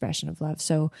as an expression of love.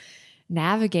 So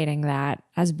navigating that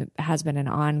has been an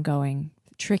ongoing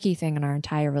tricky thing in our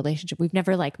entire relationship. We've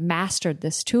never like mastered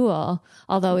this tool,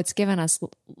 although it's given us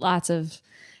lots of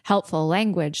helpful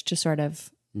language to sort of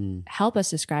help us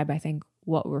describe, I think,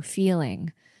 what we're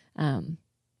feeling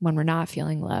when we're not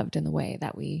feeling loved in the way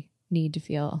that we need to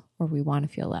feel or we want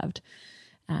to feel loved.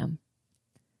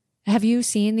 Have you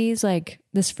seen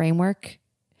this framework,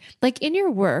 like in your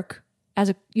work as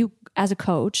a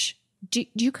coach? Do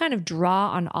you kind of draw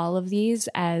on all of these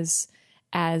as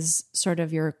sort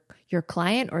of your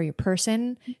client or your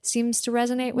person seems to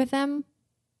resonate with them?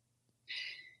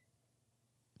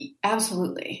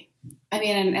 Absolutely. I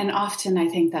mean, and often I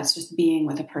think that's just being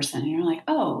with a person and you're like,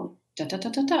 oh,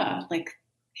 like,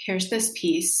 here's this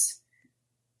piece.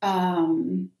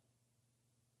 And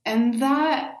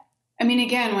that, I mean,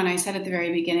 again, when I said at the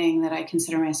very beginning that I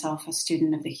consider myself a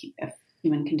student of the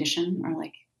human condition, or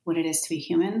like what it is to be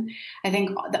human, I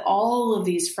think that all of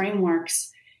these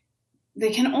frameworks, they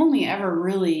can only ever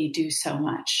really do so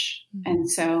much. Mm-hmm.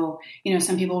 And so,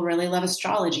 some people really love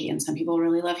astrology, and some people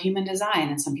really love human design,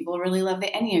 and some people really love the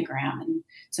Enneagram, and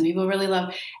some people really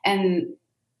love, and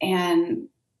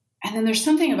then there's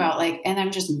something about like, and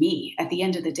I'm just me at the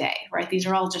end of the day, right? These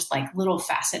are all just like little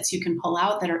facets you can pull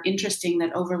out that are interesting,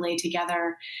 that overlay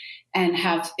together and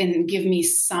give me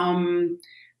some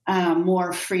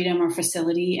more freedom or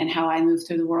facility in how I move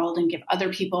through the world, and give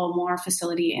other people more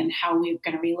facility in how we're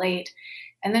going to relate.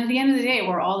 And then at the end of the day,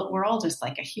 we're all just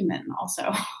like a human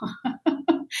also.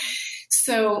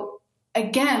 So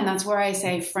again, that's where I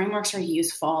say frameworks are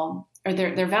useful, or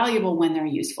they're valuable when they're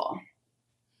useful.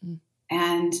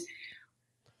 And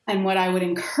what I would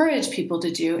encourage people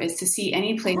to do is to see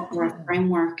any place where a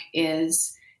framework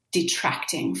is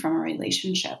detracting from a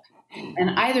relationship. And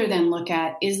either then look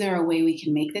at, is there a way we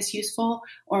can make this useful?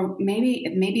 Or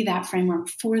maybe that framework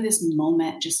for this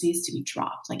moment just needs to be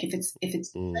dropped. Like if it's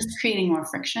just creating more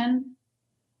friction,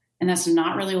 and that's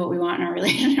not really what we want in our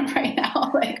relationship right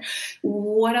now, like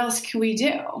what else can we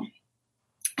do?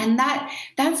 And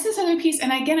that's this other piece.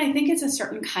 And again, I think it's a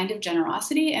certain kind of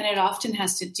generosity, and it often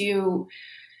has to do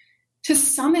to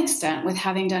some extent with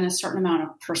having done a certain amount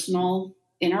of personal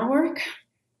inner work,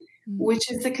 which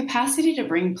is the capacity to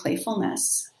bring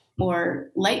playfulness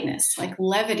or lightness, like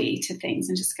levity to things,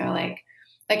 and just go like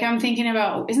I'm thinking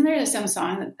about, isn't there some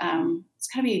song that, it's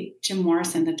gotta be Jim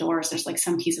Morrison, The Doors. There's like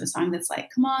some piece of a song that's like,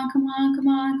 come on, come on, come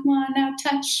on, come on, now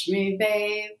touch me,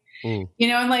 babe. And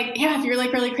like, yeah, if you're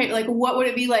like really crazy, like what would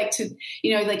it be like to,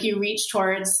 like you reach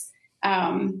towards,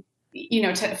 for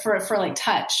like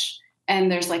touch, and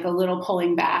there's like a little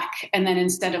pulling back. And then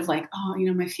instead of like, oh,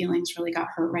 my feelings really got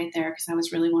hurt right there because I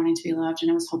was really wanting to be loved and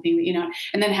I was hoping that,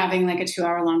 and then having like a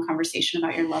 2-hour-long conversation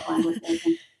about your love language.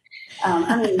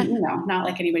 I mean, not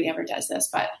like anybody ever does this,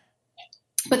 but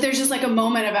there's just like a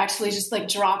moment of actually just like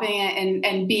dropping it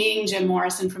and being Jim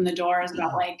Morrison from The Doors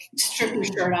about like strip your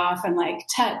shirt off and like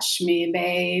touch me,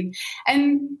 babe.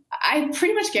 And I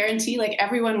pretty much guarantee like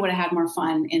everyone would have had more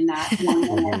fun in that one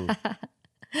moment.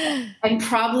 And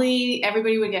probably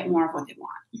everybody would get more of what they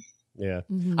want. Yeah.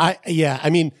 Mm-hmm. I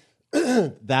mean,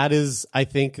 I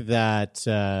think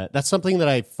that that's something that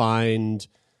I find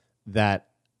that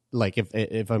like,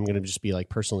 if I'm going to just be like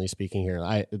personally speaking here,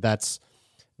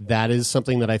 that is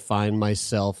something that I find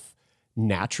myself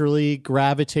naturally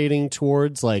gravitating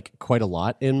towards like quite a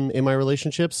lot in my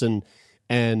relationships. And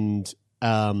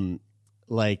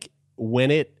like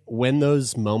when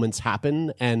those moments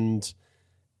happen and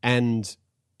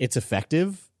it's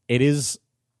effective, it's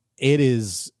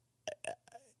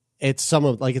some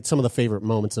of the favorite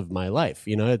moments of my life.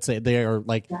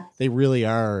 They really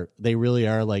are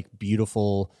like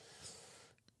beautiful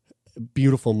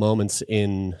moments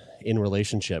in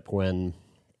relationship when,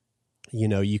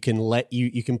 you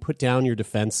can put down your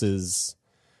defenses,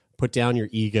 put down your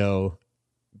ego,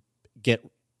 get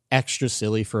extra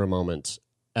silly for a moment,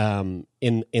 in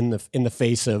the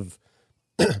face of,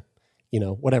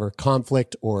 whatever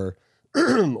conflict or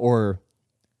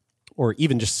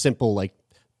even just simple like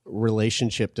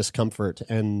relationship discomfort,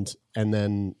 and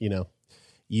then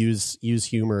use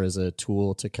humor as a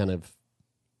tool to kind of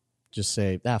just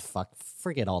say,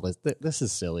 forget all this. This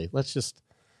is silly. Let's just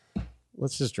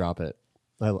drop it.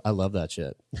 I love that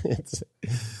shit.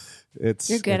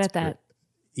 You're good at that.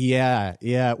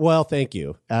 Yeah. Well, thank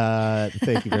you.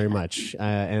 Thank you very much.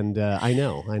 And I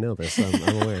know this.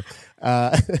 I'm aware.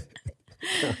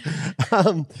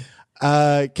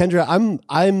 Kendra,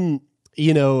 I'm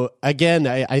again,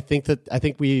 I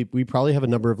think we probably have a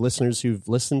number of listeners who've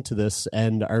listened to this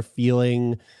and are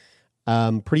feeling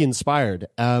pretty inspired.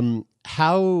 Where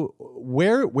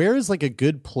is like a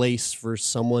good place for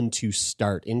someone to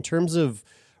start in terms of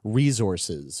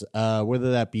resources,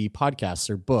 whether that be podcasts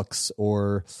or books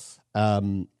or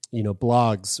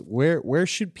blogs?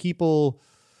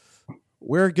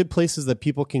 Where are good places that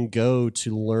people can go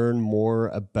to learn more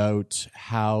about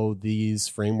how these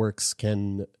frameworks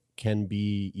can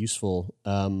be useful,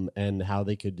 and how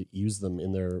they could use them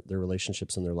in their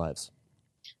relationships and their lives?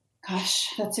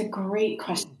 Gosh, that's a great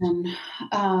question.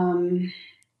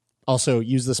 Also,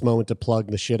 use this moment to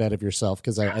plug the shit out of yourself,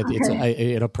 because it's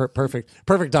a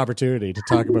perfect opportunity to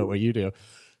talk about what you do.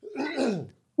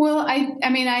 Well,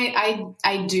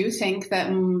 I do think that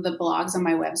the blogs on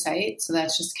my website, so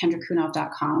that's just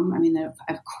kendrakunoff.com. I mean,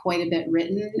 I've quite a bit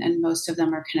written, and most of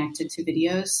them are connected to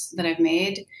videos that I've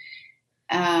made.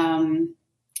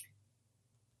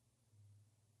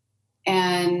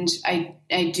 And I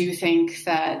do think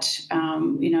that,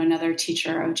 another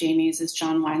teacher of Jamie's is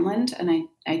John Wineland. And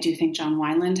I do think John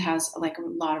Wineland has like a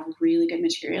lot of really good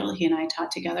material. He and I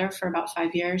taught together for about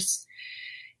 5 years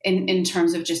in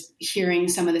terms of just hearing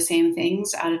some of the same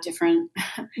things out of different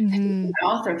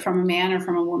mouth, or from a man or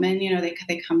from a woman.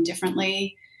 They come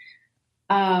differently.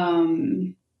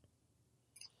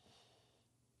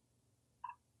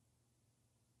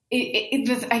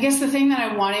 I guess the thing that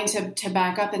I'm wanting to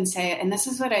back up and say, and this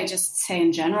is what I just say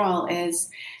in general, is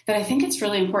that I think it's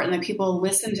really important that people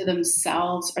listen to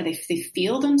themselves, or they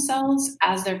feel themselves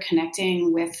as they're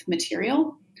connecting with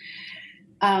material,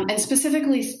 and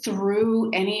specifically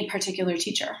through any particular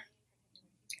teacher.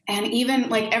 And even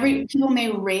like people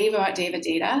may rave about David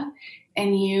Deida,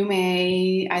 and you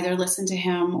may either listen to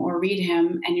him or read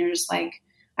him, and you're just like,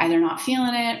 either not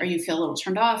feeling it or you feel a little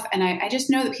turned off. And I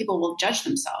just know that people will judge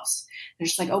themselves. They're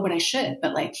just like, oh, but I should.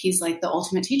 But like, he's like the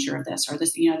ultimate teacher of this, or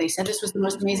this, they said this was the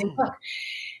most amazing book.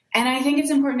 And I think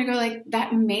it's important to go like,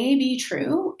 that may be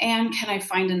true. And can I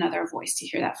find another voice to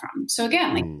hear that from? So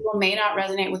again, like people may not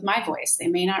resonate with my voice. They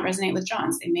may not resonate with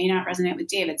John's. They may not resonate with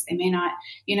David's. They may not,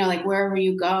 like wherever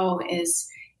you go is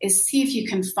see if you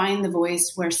can find the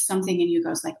voice where something in you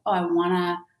goes like, oh,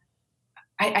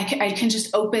 I can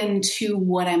just open to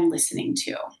what I'm listening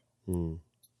to.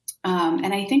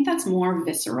 And I think that's more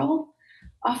visceral.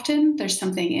 Often there's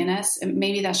something in us, and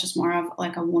maybe that's just more of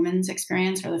like a woman's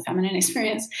experience or the feminine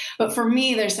experience. But for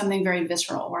me, there's something very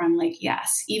visceral where I'm like,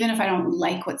 yes, even if I don't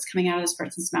like what's coming out of this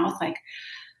person's mouth, like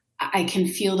I can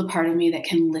feel the part of me that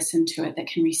can listen to it, that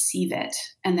can receive it,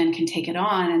 and then can take it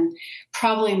on. And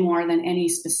probably more than any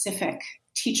specific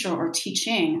teacher or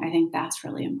teaching, I think that's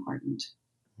really important.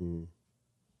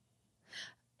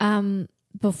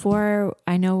 before,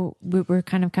 I know we're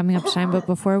kind of coming up to time, but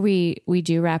before we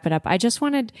do wrap it up, I just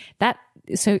wanted that.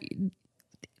 So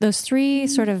those three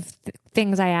sort of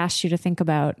things I asked you to think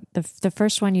about. The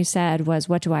first one you said was,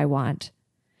 what do I want?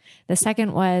 The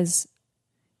second was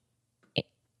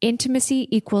intimacy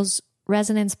equals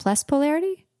resonance plus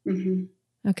polarity.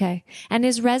 Mm-hmm. Okay. And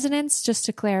is resonance, just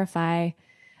to clarify,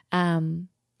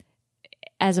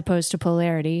 as opposed to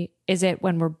polarity, is it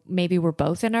when we're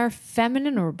both in our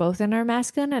feminine or we're both in our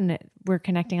masculine and we're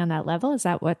connecting on that level? Is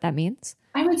that what that means?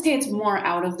 I would say it's more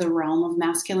out of the realm of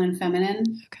masculine, feminine.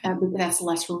 Okay. That's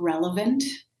less relevant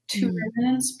to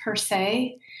resonance per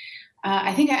se.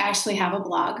 I think I actually have a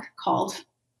blog called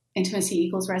Intimacy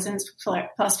Equals Resonance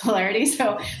Plus Polarity.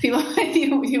 So people, if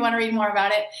you want to read more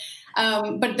about it.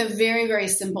 But the very, very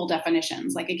simple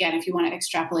definitions, like again, if you want to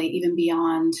extrapolate even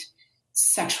beyond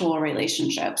sexual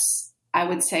relationships, I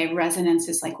would say resonance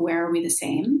is like, where are we the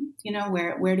same? You know,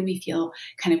 where do we feel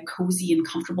kind of cozy and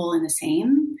comfortable in the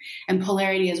same? And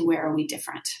polarity is, where are we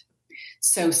different?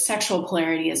 So sexual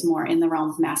polarity is more in the realm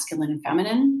of masculine and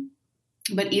feminine.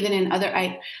 But even in other,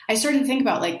 I started to think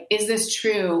about, like, is this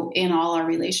true in all our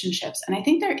relationships? And I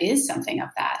think there is something of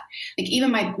that. Like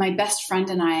even my best friend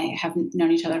and I have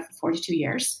known each other for 42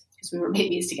 years because we were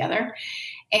babies together.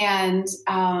 And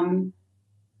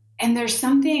there's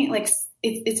something like,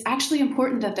 it's actually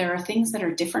important that there are things that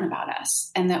are different about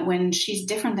us, and that when she's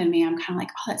different than me, I'm kind of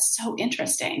like, oh, that's so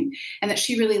interesting. And that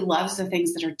she really loves the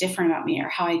things that are different about me or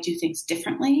how I do things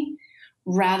differently,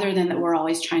 rather than that we're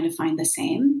always trying to find the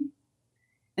same.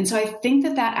 And so I think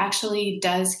that actually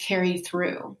does carry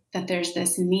through, that there's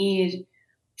this need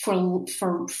for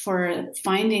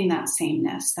finding that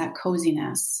sameness, that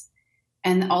coziness.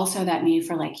 And also that need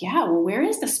for, like, yeah, well, where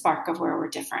is the spark of where we're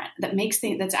different? That makes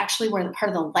things, that's actually where the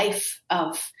part of the life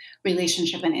of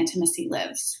relationship and intimacy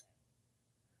lives.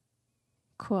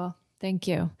 Cool. Thank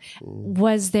you.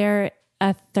 Was there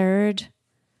a third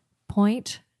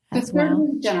point as well? The third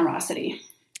was generosity.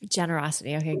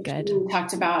 Generosity. Okay, good. We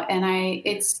talked about, and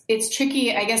it's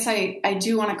tricky. I guess I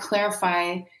do want to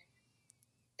clarify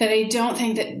that I don't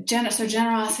think that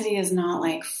generosity is not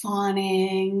like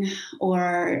fawning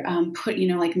or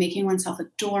like making oneself a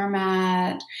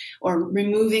doormat or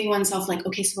removing oneself, like,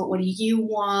 okay, so what do you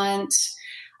want?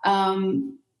 I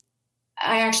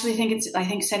actually think I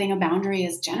think setting a boundary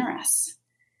is generous.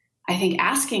 I think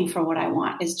asking for what I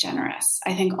want is generous.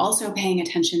 I think also paying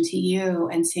attention to you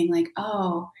and seeing, like,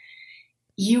 oh,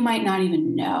 you might not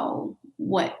even know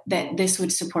that this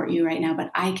would support you right now, but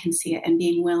I can see it, and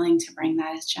being willing to bring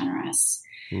that is generous.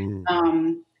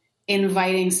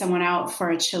 Inviting someone out for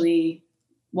a chilly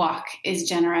walk is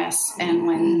generous. And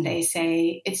when they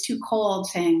say it's too cold,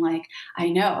 saying, like, I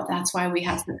know, that's why we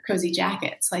have the cozy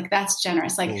jackets. Like, that's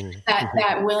generous. Like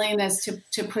that willingness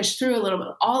to push through a little bit,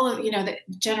 all of, the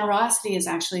generosity is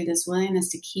actually this willingness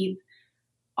to keep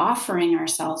offering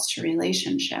ourselves to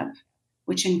relationship,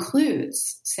 which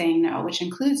includes saying no, which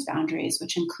includes boundaries,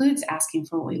 which includes asking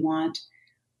for what we want.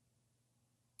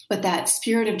 But that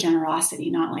spirit of generosity,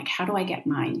 not like, how do I get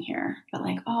mine here? But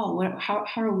like, oh, how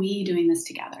are we doing this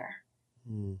together?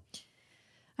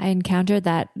 I encountered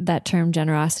that term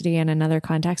generosity in another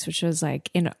context, which was like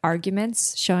in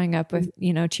arguments, showing up with,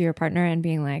 to your partner and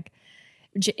being like,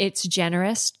 it's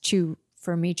generous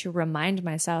for me to remind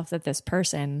myself that this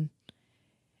person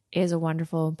is a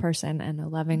wonderful person and a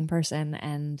loving person,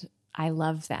 and I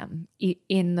love them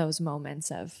in those moments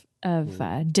of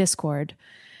discord,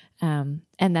 and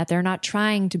that they're not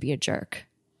trying to be a jerk.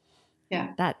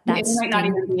 Yeah, that's it might not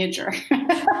even be a jerk.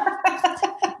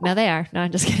 No, they are. No,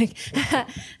 I'm just kidding.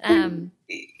 I mean,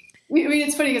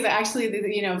 it's funny because actually,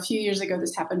 a few years ago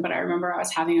this happened, but I remember I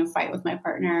was having a fight with my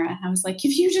partner, and I was like,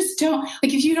 if you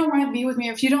don't want to be with me,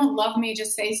 or if you don't love me,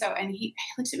 just say so. And he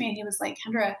looked at me and he was like,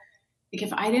 Kendra, like,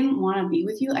 if I didn't want to be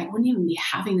with you, I wouldn't even be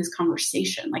having this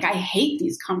conversation. Like, I hate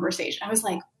these conversations. I was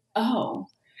like, oh.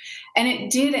 And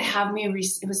it have me,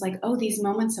 it was like, oh, these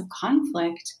moments of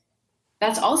conflict,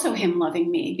 that's also him loving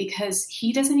me, because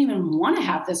he doesn't even want to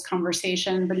have this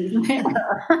conversation, but he's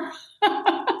there.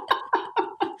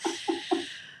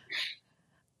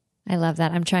 I love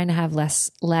that. I'm trying to have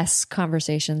less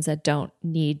conversations that don't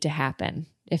need to happen,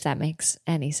 if that makes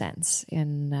any sense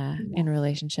in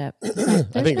relationship. I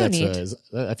think I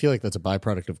feel like that's a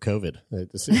byproduct of COVID.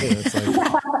 It's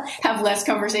like, have less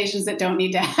conversations that don't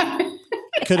need to happen.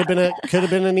 Could have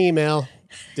been an email.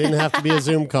 Didn't have to be a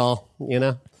Zoom call,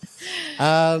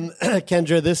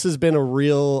 Kendra, this has been a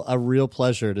real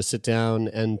pleasure to sit down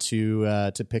and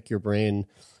to pick your brain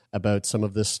about some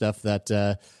of this stuff that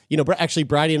actually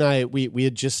Bridie and I we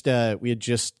had just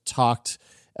talked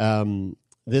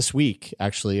this week,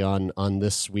 actually, on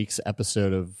this week's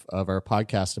episode of our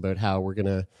podcast about how we're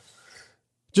gonna,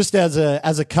 just as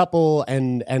a couple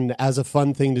and as a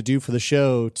fun thing to do for the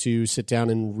show, to sit down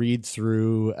and read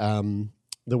through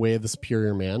The Way of the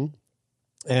Superior Man.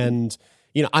 And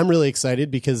I'm really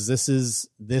excited because this is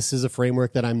a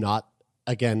framework that I'm not,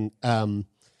 again,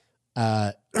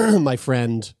 my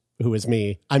friend who is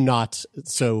me, I'm not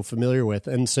so familiar with,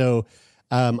 and so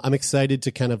I'm excited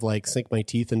to kind of like sink my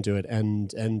teeth into it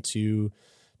and to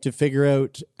figure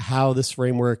out how this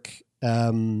framework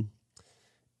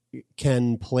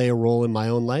can play a role in my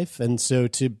own life. And so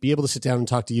to be able to sit down and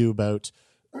talk to you about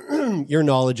your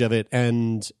knowledge of it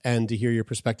and to hear your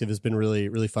perspective has been really,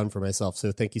 really fun for myself.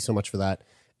 So thank you so much for that.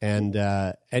 And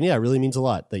yeah, it really means a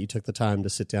lot that you took the time to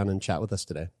sit down and chat with us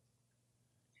today.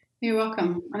 You're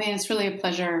welcome. I mean, it's really a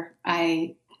pleasure.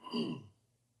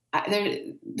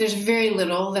 There's very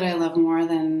little that I love more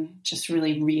than just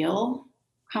really real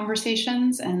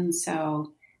conversations. And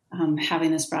so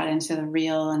having this brought into the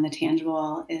real and the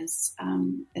tangible is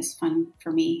fun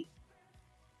for me.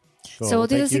 Cool. So we'll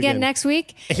do this again next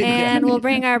week, and we'll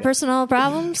bring our personal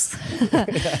problems.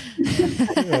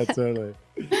 Yeah, totally.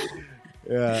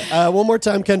 Yeah. One more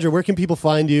time, Kendra, where can people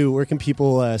find you? Where can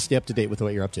people stay up to date with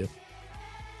what you're up to?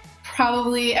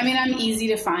 Probably, I mean, I'm easy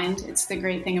to find. It's the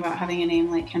great thing about having a name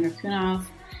like Kendra Kunov.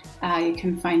 You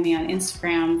can find me on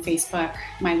Instagram, Facebook.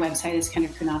 My website is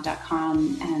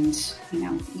kendrakunov.com, and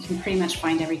you can pretty much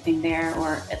find everything there,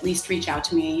 or at least reach out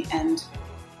to me and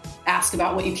ask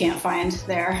about what you can't find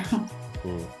there.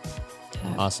 Cool.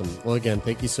 Awesome. Well, again,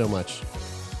 thank you so much.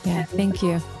 Yeah, thank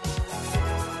you.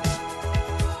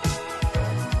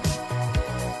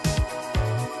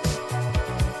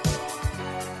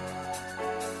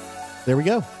 There we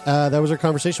go. That was our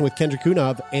conversation with Kendra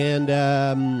Kunov,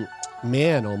 and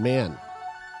man, oh man,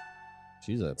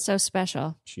 she's so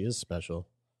special. She is special.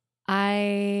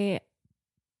 I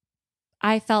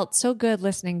felt so good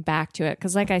listening back to it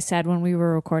because, like I said, when we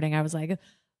were recording, I was like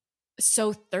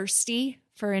so thirsty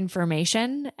for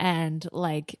information, and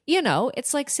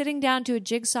it's like sitting down to a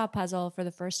jigsaw puzzle for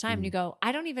the first time. And you go,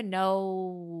 I don't even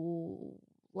know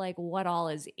like what all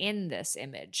is in this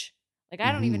image. Like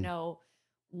I don't even know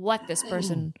what this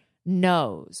person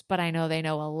knows, but I know they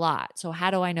know a lot. So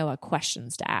how do I know what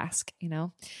questions to ask,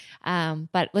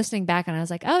 But listening back, and I was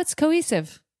like, oh, it's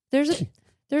cohesive.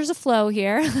 There's a flow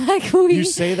here. Like you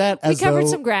say that as we covered though,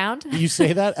 some ground. You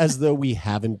say that as though we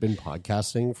haven't been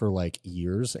podcasting for like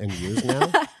years and years now.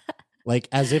 Like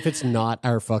as if it's not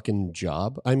our fucking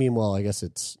job. I mean, well, I guess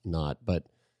it's not, but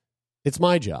it's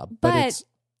my job. But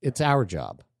it's our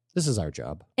job. This is our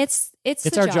job. It's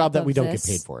our job that we don't get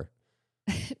paid for.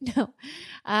 No.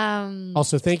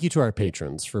 Also, thank you to our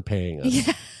patrons for paying us.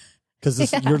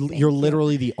 Because you're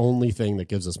literally the only thing that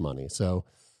gives us money. So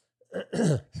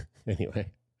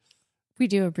anyway. We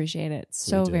do appreciate it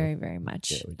so very, very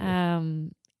much. Yeah,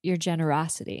 your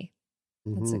generosity.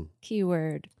 That's a key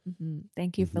word.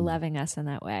 Thank you for loving us in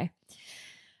that way.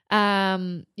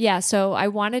 So I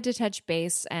wanted to touch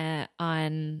base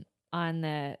on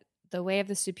the Way of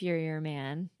the Superior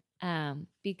Man,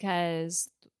 because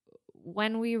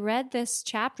when we read this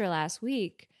chapter last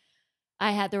week,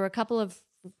 there were a couple of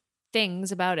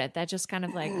things about it that just kind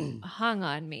of like hung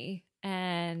on me,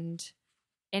 and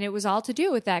it was all to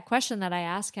do with that question that I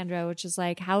asked Kendra, which is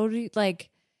like, how do you, like,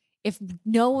 if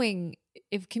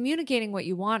communicating what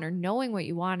you want or knowing what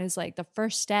you want is like the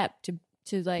first step to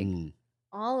like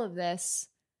all of this,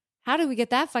 how do we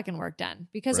get that fucking work done?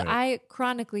 Because I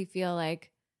chronically feel like,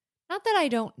 not that I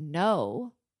don't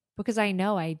know, because I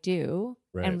know I do.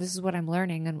 Right. And this is what I'm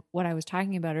learning, and what I was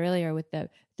talking about earlier with the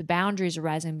boundaries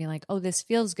arising and being like, oh, this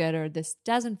feels good or this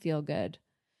doesn't feel good.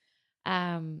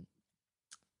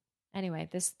 Anyway,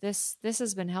 this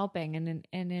has been helping. And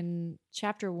in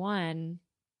chapter 1,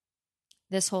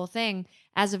 this whole thing,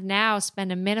 as of now,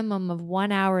 spend a minimum of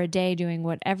 1 hour a day doing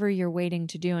whatever you're waiting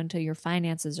to do until your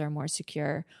finances are more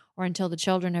secure, or until the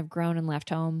children have grown and left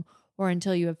home, or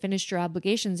until you have finished your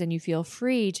obligations and you feel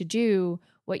free to do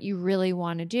what you really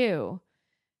want to do.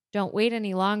 Don't wait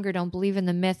any longer. Don't believe in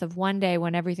the myth of one day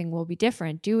when everything will be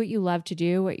different. Do what you love to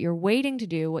do, what you're waiting to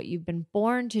do, what you've been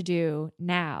born to do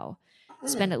now.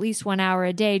 Spend at least 1 hour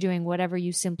a day doing whatever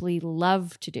you simply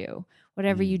love to do,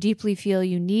 whatever you deeply feel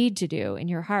you need to do in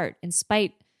your heart, in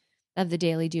spite of the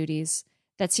daily duties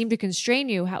that seem to constrain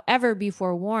you. However, be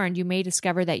forewarned, you may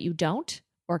discover that you don't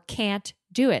or can't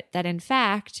do it, that in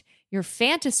fact, your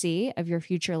fantasy of your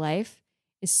future life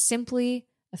is simply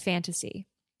a fantasy.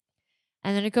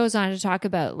 And then it goes on to talk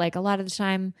about, like, a lot of the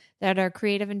time that our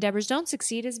creative endeavors don't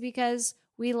succeed is because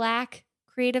we lack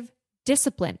creative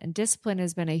discipline. And discipline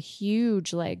has been a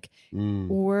huge like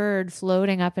word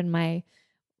floating up in my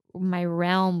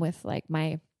realm with like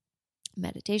my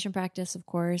meditation practice, of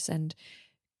course, and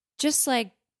just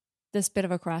like this bit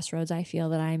of a crossroads I feel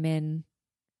that I'm in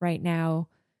right now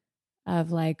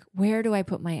of like, where do I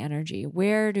put my energy?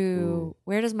 Where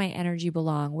does my energy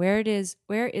belong? Where is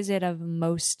it of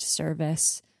most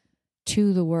service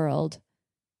to the world,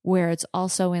 where it's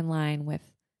also in line with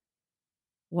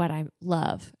what I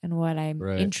love and what I'm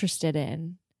interested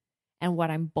in and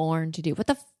what I'm born to do? What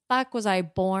the fuck was I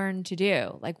born to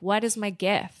do? Like, what is my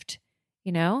gift?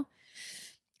 You know?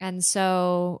 And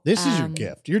so this is your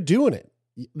gift. You're doing it.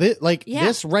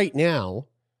 This right now,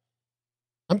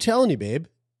 I'm telling you, babe,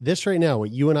 this right now,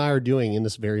 what you and I are doing in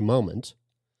this very moment,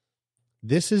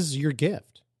 this is your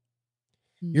gift.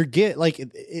 Your gift, like,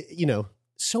 you know,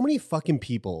 so many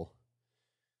people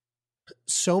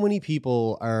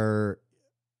are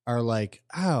like,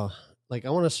 oh, like, I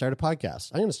want to start a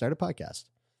podcast. I'm going to start a podcast.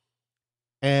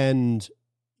 And,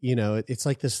 you know, it's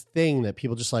like this thing that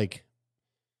people just like,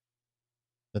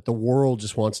 that the world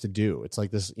just wants to do. It's like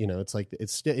this, you know, it's like,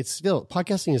 it's still,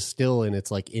 podcasting is still in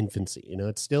its like infancy, you know,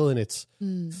 it's still in its,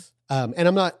 and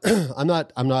I'm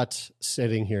not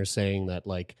sitting here saying that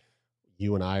like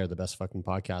you and I are the best fucking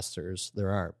podcasters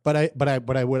there are, but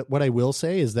what I will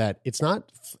say is that it's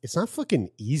not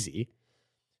fucking easy,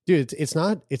 dude. It's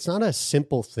not a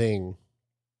simple thing.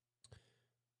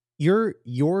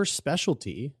 Your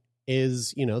specialty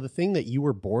is, you know, the thing that you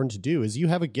were born to do is you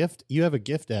have a gift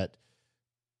at,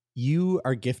 you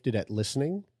are gifted at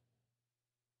listening.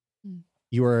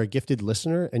 You are a gifted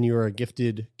listener and you are a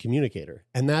gifted communicator.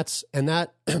 And that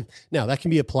now that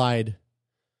can be applied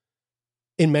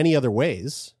in many other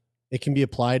ways. It can be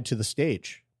applied to the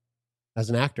stage as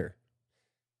an actor.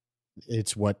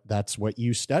 That's what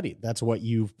you studied. That's what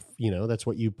you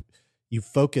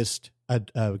focused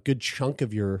a good chunk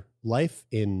of your life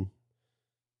in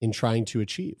trying to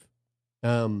achieve.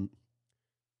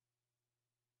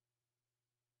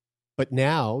 But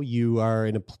now you are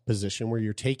in a position where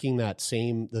you're taking the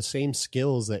same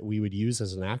skills that we would use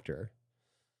as an actor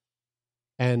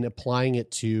and applying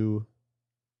it to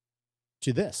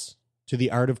the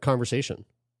art of conversation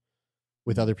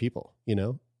with other people, you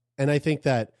know? And I think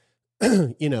that,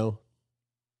 you know,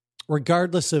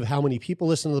 regardless of how many people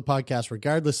listen to the podcast,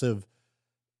 regardless of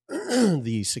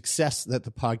the success that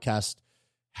the podcast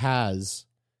has,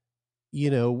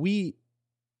 you know,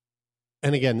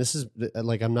 and again, this is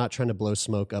like, I'm not trying to blow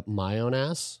smoke up my own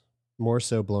ass, more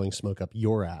so blowing smoke up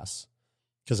your ass,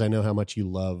 because I know how much you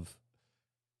love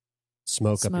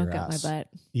smoke up your ass. My butt.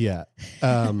 Yeah.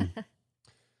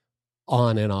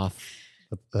 On and off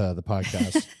the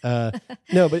podcast.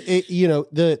 No, but you know,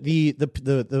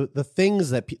 the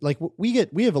things that like we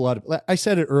have a lot of, I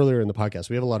said it earlier in the podcast,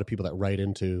 we have a lot of people that write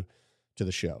into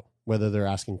the show, whether they're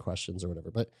asking questions or whatever,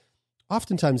 but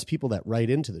oftentimes people that write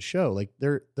into the show, like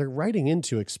they're writing in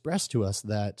to express to us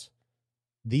that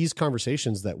these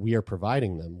conversations that we are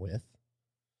providing them with,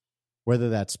 whether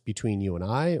that's between you and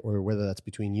I, or whether that's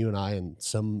between you and I and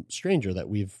some stranger that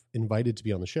we've invited to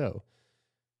be on the show,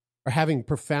 are having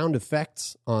profound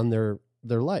effects on their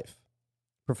life,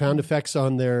 profound effects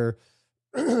on their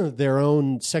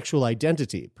own sexual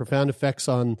identity, profound effects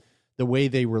on the way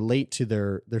they relate to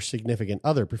their significant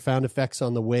other, profound effects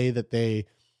on the way that they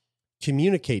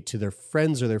communicate to their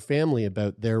friends or their family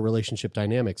about their relationship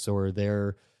dynamics or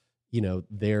their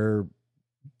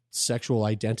sexual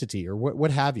identity or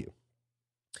what have you.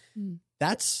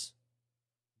 That's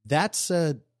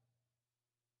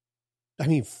I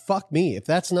mean, fuck me. If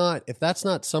that's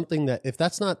not something that, if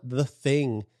that's not the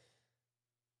thing,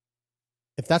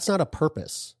 if that's not a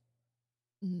purpose,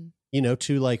 you know,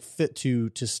 to like fit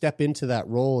to step into that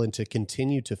role and to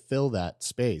continue to fill that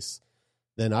space,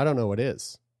 then I don't know what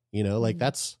is. You know, like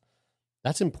that's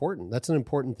important. That's an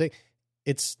important thing.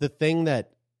 It's the thing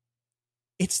that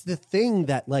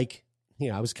like, you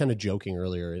know, I was kind of joking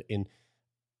earlier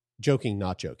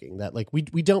not joking that like we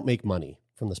don't make money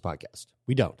from this podcast.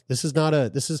 We don't. This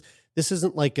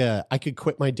isn't like I could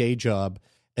quit my day job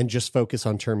and just focus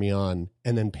on Turn Me On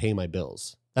and then pay my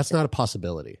bills. That's not a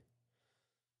possibility.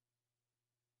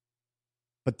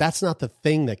 But that's not the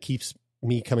thing that keeps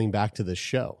me coming back to this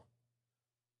show.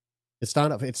 It's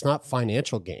not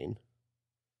financial gain.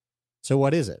 So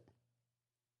what is it?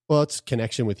 Well, it's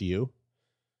connection with you.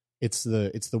 It's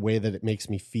the way that it makes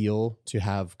me feel to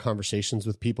have conversations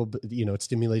with people. You know, it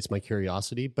stimulates my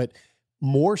curiosity. But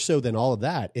more so than all of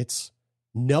that, it's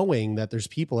knowing that there's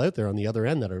people out there on the other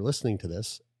end that are listening to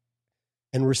this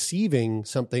and receiving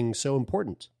something so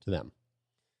important to them.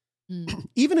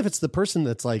 Even if it's the person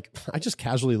that's like, I just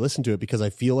casually listen to it because I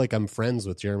feel like I'm friends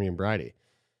with Jeremy and Bridie.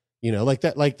 You know, like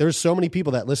that, like there's so many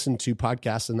people that listen to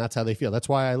podcasts and that's how they feel. That's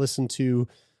why I listen to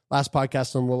Last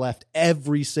Podcast on the Left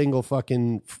every single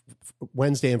fucking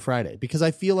Wednesday and Friday, because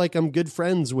I feel like I'm good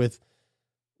friends with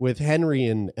Henry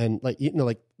and like, you know,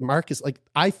 like Marcus, like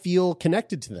I feel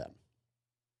connected to them.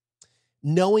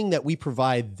 Knowing that we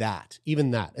provide that,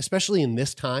 even that, especially in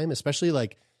this time, especially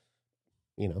like,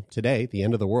 you know, today, the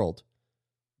end of the world,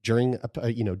 during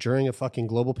a fucking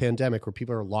global pandemic where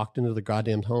people are locked into their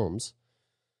goddamn homes,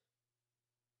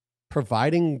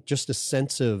 providing just a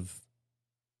sense of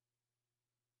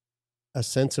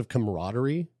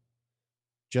camaraderie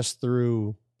just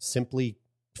through simply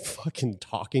fucking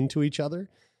talking to each other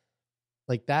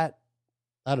like that.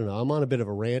 I don't know. I'm on a bit of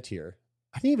a rant here.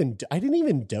 I didn't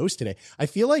even dose today. I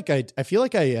feel like I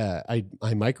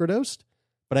microdosed,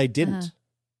 but I didn't.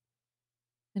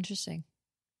 Interesting.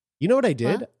 You know what I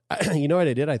did? You know what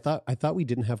I did? I thought we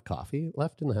didn't have coffee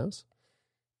left in the house.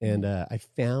 And I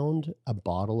found a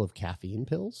bottle of caffeine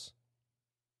pills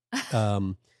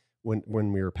when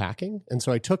we were packing. And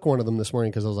so I took one of them this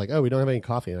morning because I was like, oh, we don't have any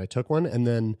coffee. And I took one. And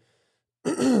then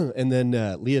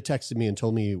Leah texted me and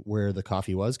told me where the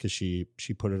coffee was because she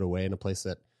put it away in a place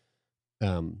that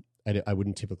I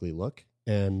wouldn't typically look.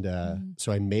 And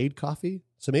so I made coffee.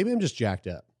 So maybe I'm just jacked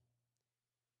up.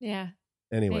 Yeah.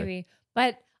 Anyway. Maybe.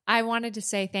 But I wanted to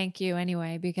say thank you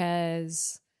anyway,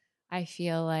 because I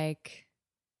feel like,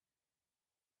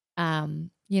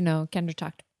 you know, Kendra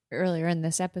talked earlier in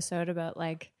this episode about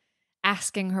like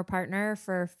asking her partner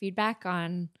for feedback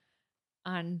on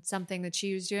something that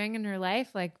she was doing in her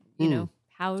life, like, you know,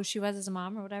 how she was as a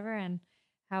mom or whatever, and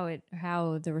how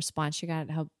the response she got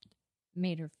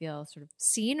made her feel sort of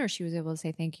seen, or she was able to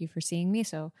say thank you for seeing me.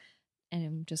 So, and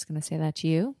I'm just going to say that to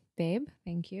you, babe.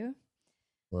 Thank you.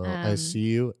 Well, I see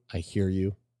you. I hear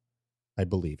you. I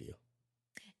believe you.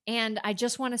 And I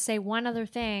just want to say one other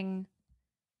thing,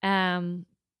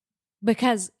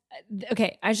 because,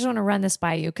 okay, I just want to run this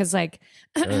by you because, like,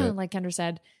 like Kendra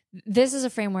said, this is a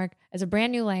framework. It's a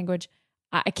brand new language.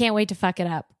 I can't wait to fuck it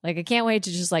up. Like, I can't wait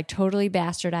to just like totally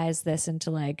bastardize this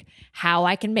into like how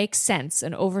I can make sense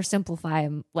and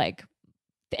oversimplify like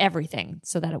everything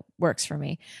so that it works for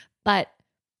me. But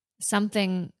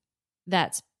something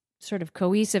that's sort of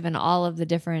cohesive in all of the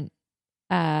different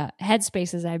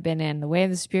headspaces I've been in, the Way of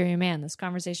the Superior Man, this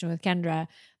conversation with Kendra,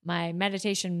 my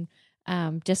meditation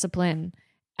discipline,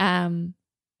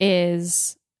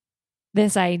 is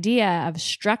this idea of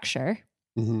structure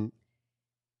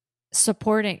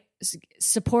supporting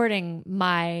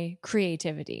my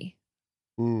creativity.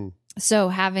 So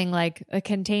having like a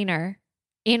container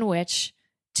in which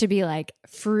to be like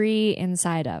free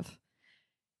inside of.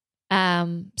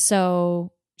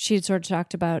 So she had sort of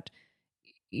talked about,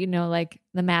 you know, like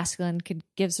the masculine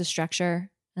gives the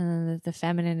structure and then the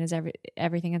feminine is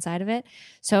everything inside of it.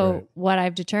 So what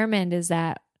I've determined is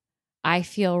that I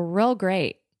feel real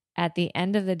great at the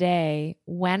end of the day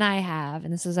when I have,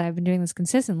 and I've been doing this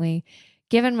consistently,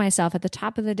 given myself at the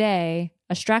top of the day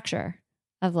a structure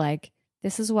of like,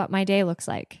 this is what my day looks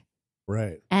like.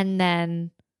 Right. And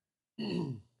then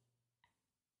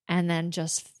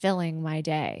just filling my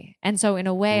day. And so in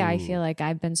a way, I feel like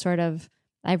I've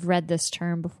read this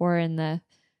term before in the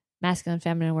masculine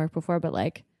feminine work before, but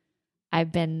like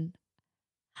I've been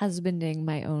husbanding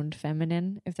my own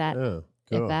feminine, if that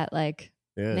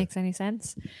makes any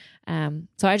sense.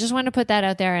 So I just want to put that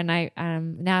out there. And I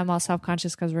now I'm all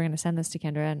self-conscious because we're going to send this to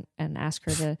Kendra and ask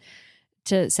her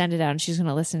to send it out, and she's going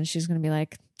to listen and she's going to be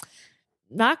like,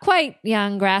 not quite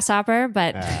young grasshopper,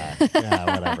 but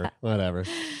yeah, whatever.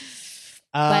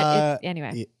 But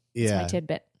anyway, it's my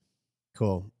tidbit.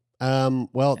 Cool.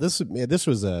 Well, this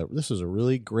was a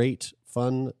really great,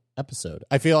 fun episode.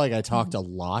 I feel like I talked a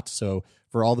lot. So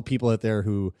for all the people out there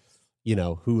who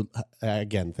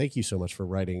again, thank you so much for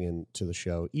writing into the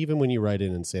show. Even when you write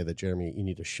in and say that, Jeremy, you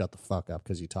need to shut the fuck up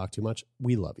because you talk too much.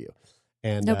 We love you.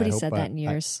 And nobody said that in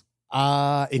years.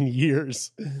 In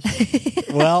years.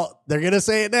 Well, they're going to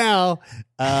say it now.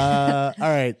 All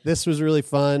right. This was really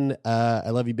fun. I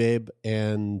love you, babe.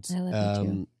 And I love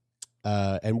you too.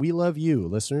 And we love you,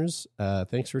 listeners.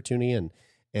 Thanks for tuning in.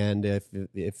 And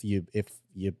if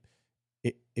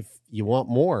you want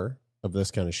more of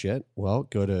this kind of shit, well,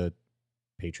 go to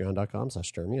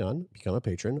patreon.com/turn-me-on, become a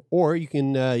patron, or you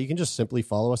can just simply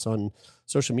follow us on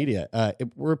social media.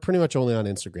 We're pretty much only on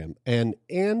Instagram, and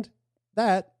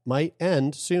that might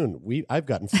end soon. I've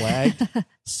gotten flagged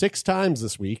 6 times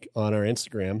this week on our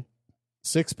Instagram,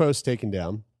 6 posts taken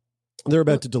down. They're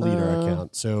about to delete our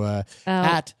account. So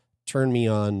at Turn Me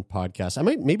On Podcast,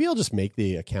 maybe I'll just make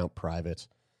the account private.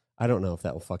 I don't know if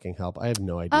that will fucking help. I have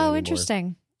no idea. Oh, anymore.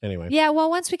 Interesting. Anyway. Yeah,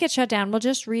 well, once we get shut down, we'll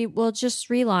just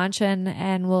relaunch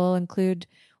and we'll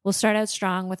start out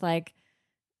strong with like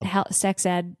sex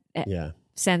ed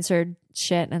censored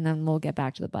shit, and then we'll get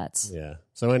back to the butts. Yeah.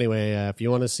 So anyway, if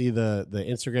you want to see the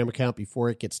Instagram account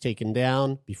before it gets taken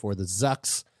down, before the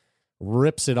Zucks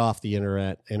rips it off the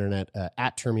internet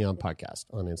at Turn Me On Podcast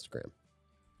on Instagram.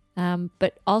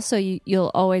 But also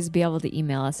you'll always be able to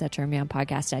email us at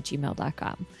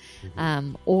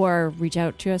turnmeonpodcast@gmail.com. Or reach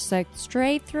out to us like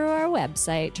straight through our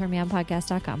website,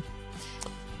 turnmeonpodcast.com.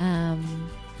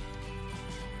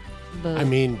 I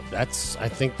mean, I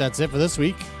think that's it for this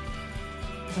week.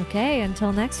 Okay,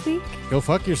 until next week. Go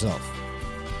fuck yourself.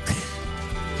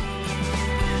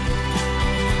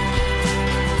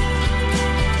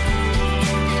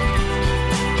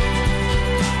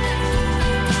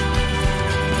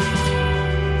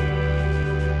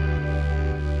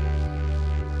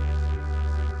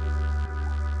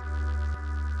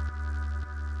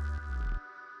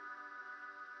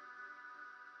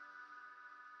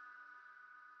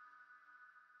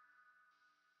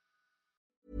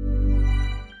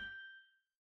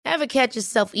 Ever catch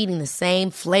yourself eating the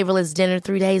same flavorless dinner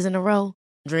 3 days in a row?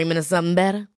 Dreaming of something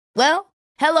better? Well,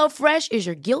 HelloFresh is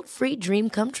your guilt-free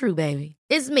dream come true, baby.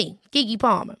 It's me, Keke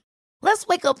Palmer. Let's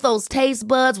wake up those taste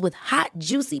buds with hot,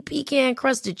 juicy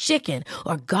pecan-crusted chicken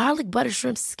or garlic butter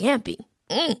shrimp scampi.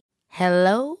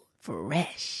 Hello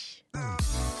Fresh.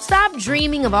 Stop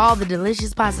dreaming of all the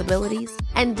delicious possibilities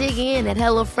and dig in at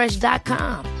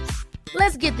HelloFresh.com.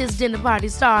 Let's get this dinner party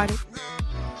started.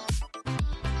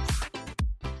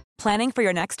 Planning for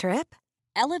your next trip?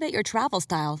 Elevate your travel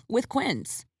style with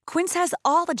Quince. Quince has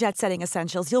all the jet-setting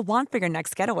essentials you'll want for your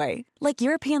next getaway, like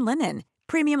European linen,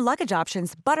 premium luggage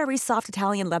options, buttery soft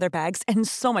Italian leather bags, and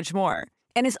so much more.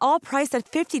 And is all priced at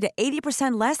 50 to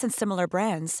 80% less than similar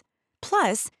brands.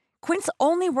 Plus, Quince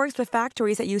only works with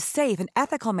factories that use safe and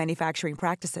ethical manufacturing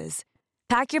practices.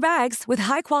 Pack your bags with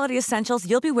high-quality essentials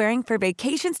you'll be wearing for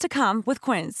vacations to come with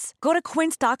Quince. Go to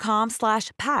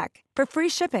quince.com/pack for free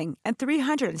shipping and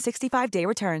 365-day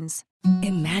returns.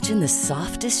 Imagine the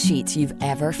softest sheets you've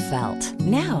ever felt.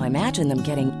 Now imagine them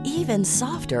getting even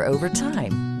softer over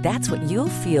time. That's what you'll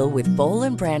feel with Boll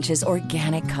 & Branch's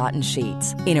organic cotton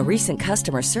sheets. In a recent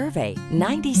customer survey,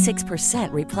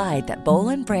 96% replied that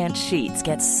Boll & Branch sheets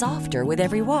get softer with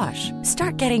every wash.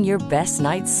 Start getting your best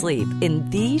night's sleep in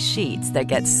these sheets that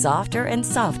get softer and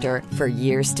softer for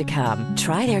years to come.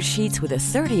 Try their sheets with a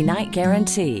 30-night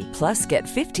guarantee. Plus, get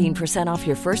 15% off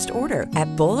your first order at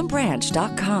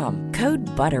bollandbranch.com. Code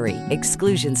BUTTERY.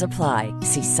 Exclusions apply.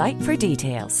 See site for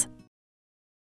details.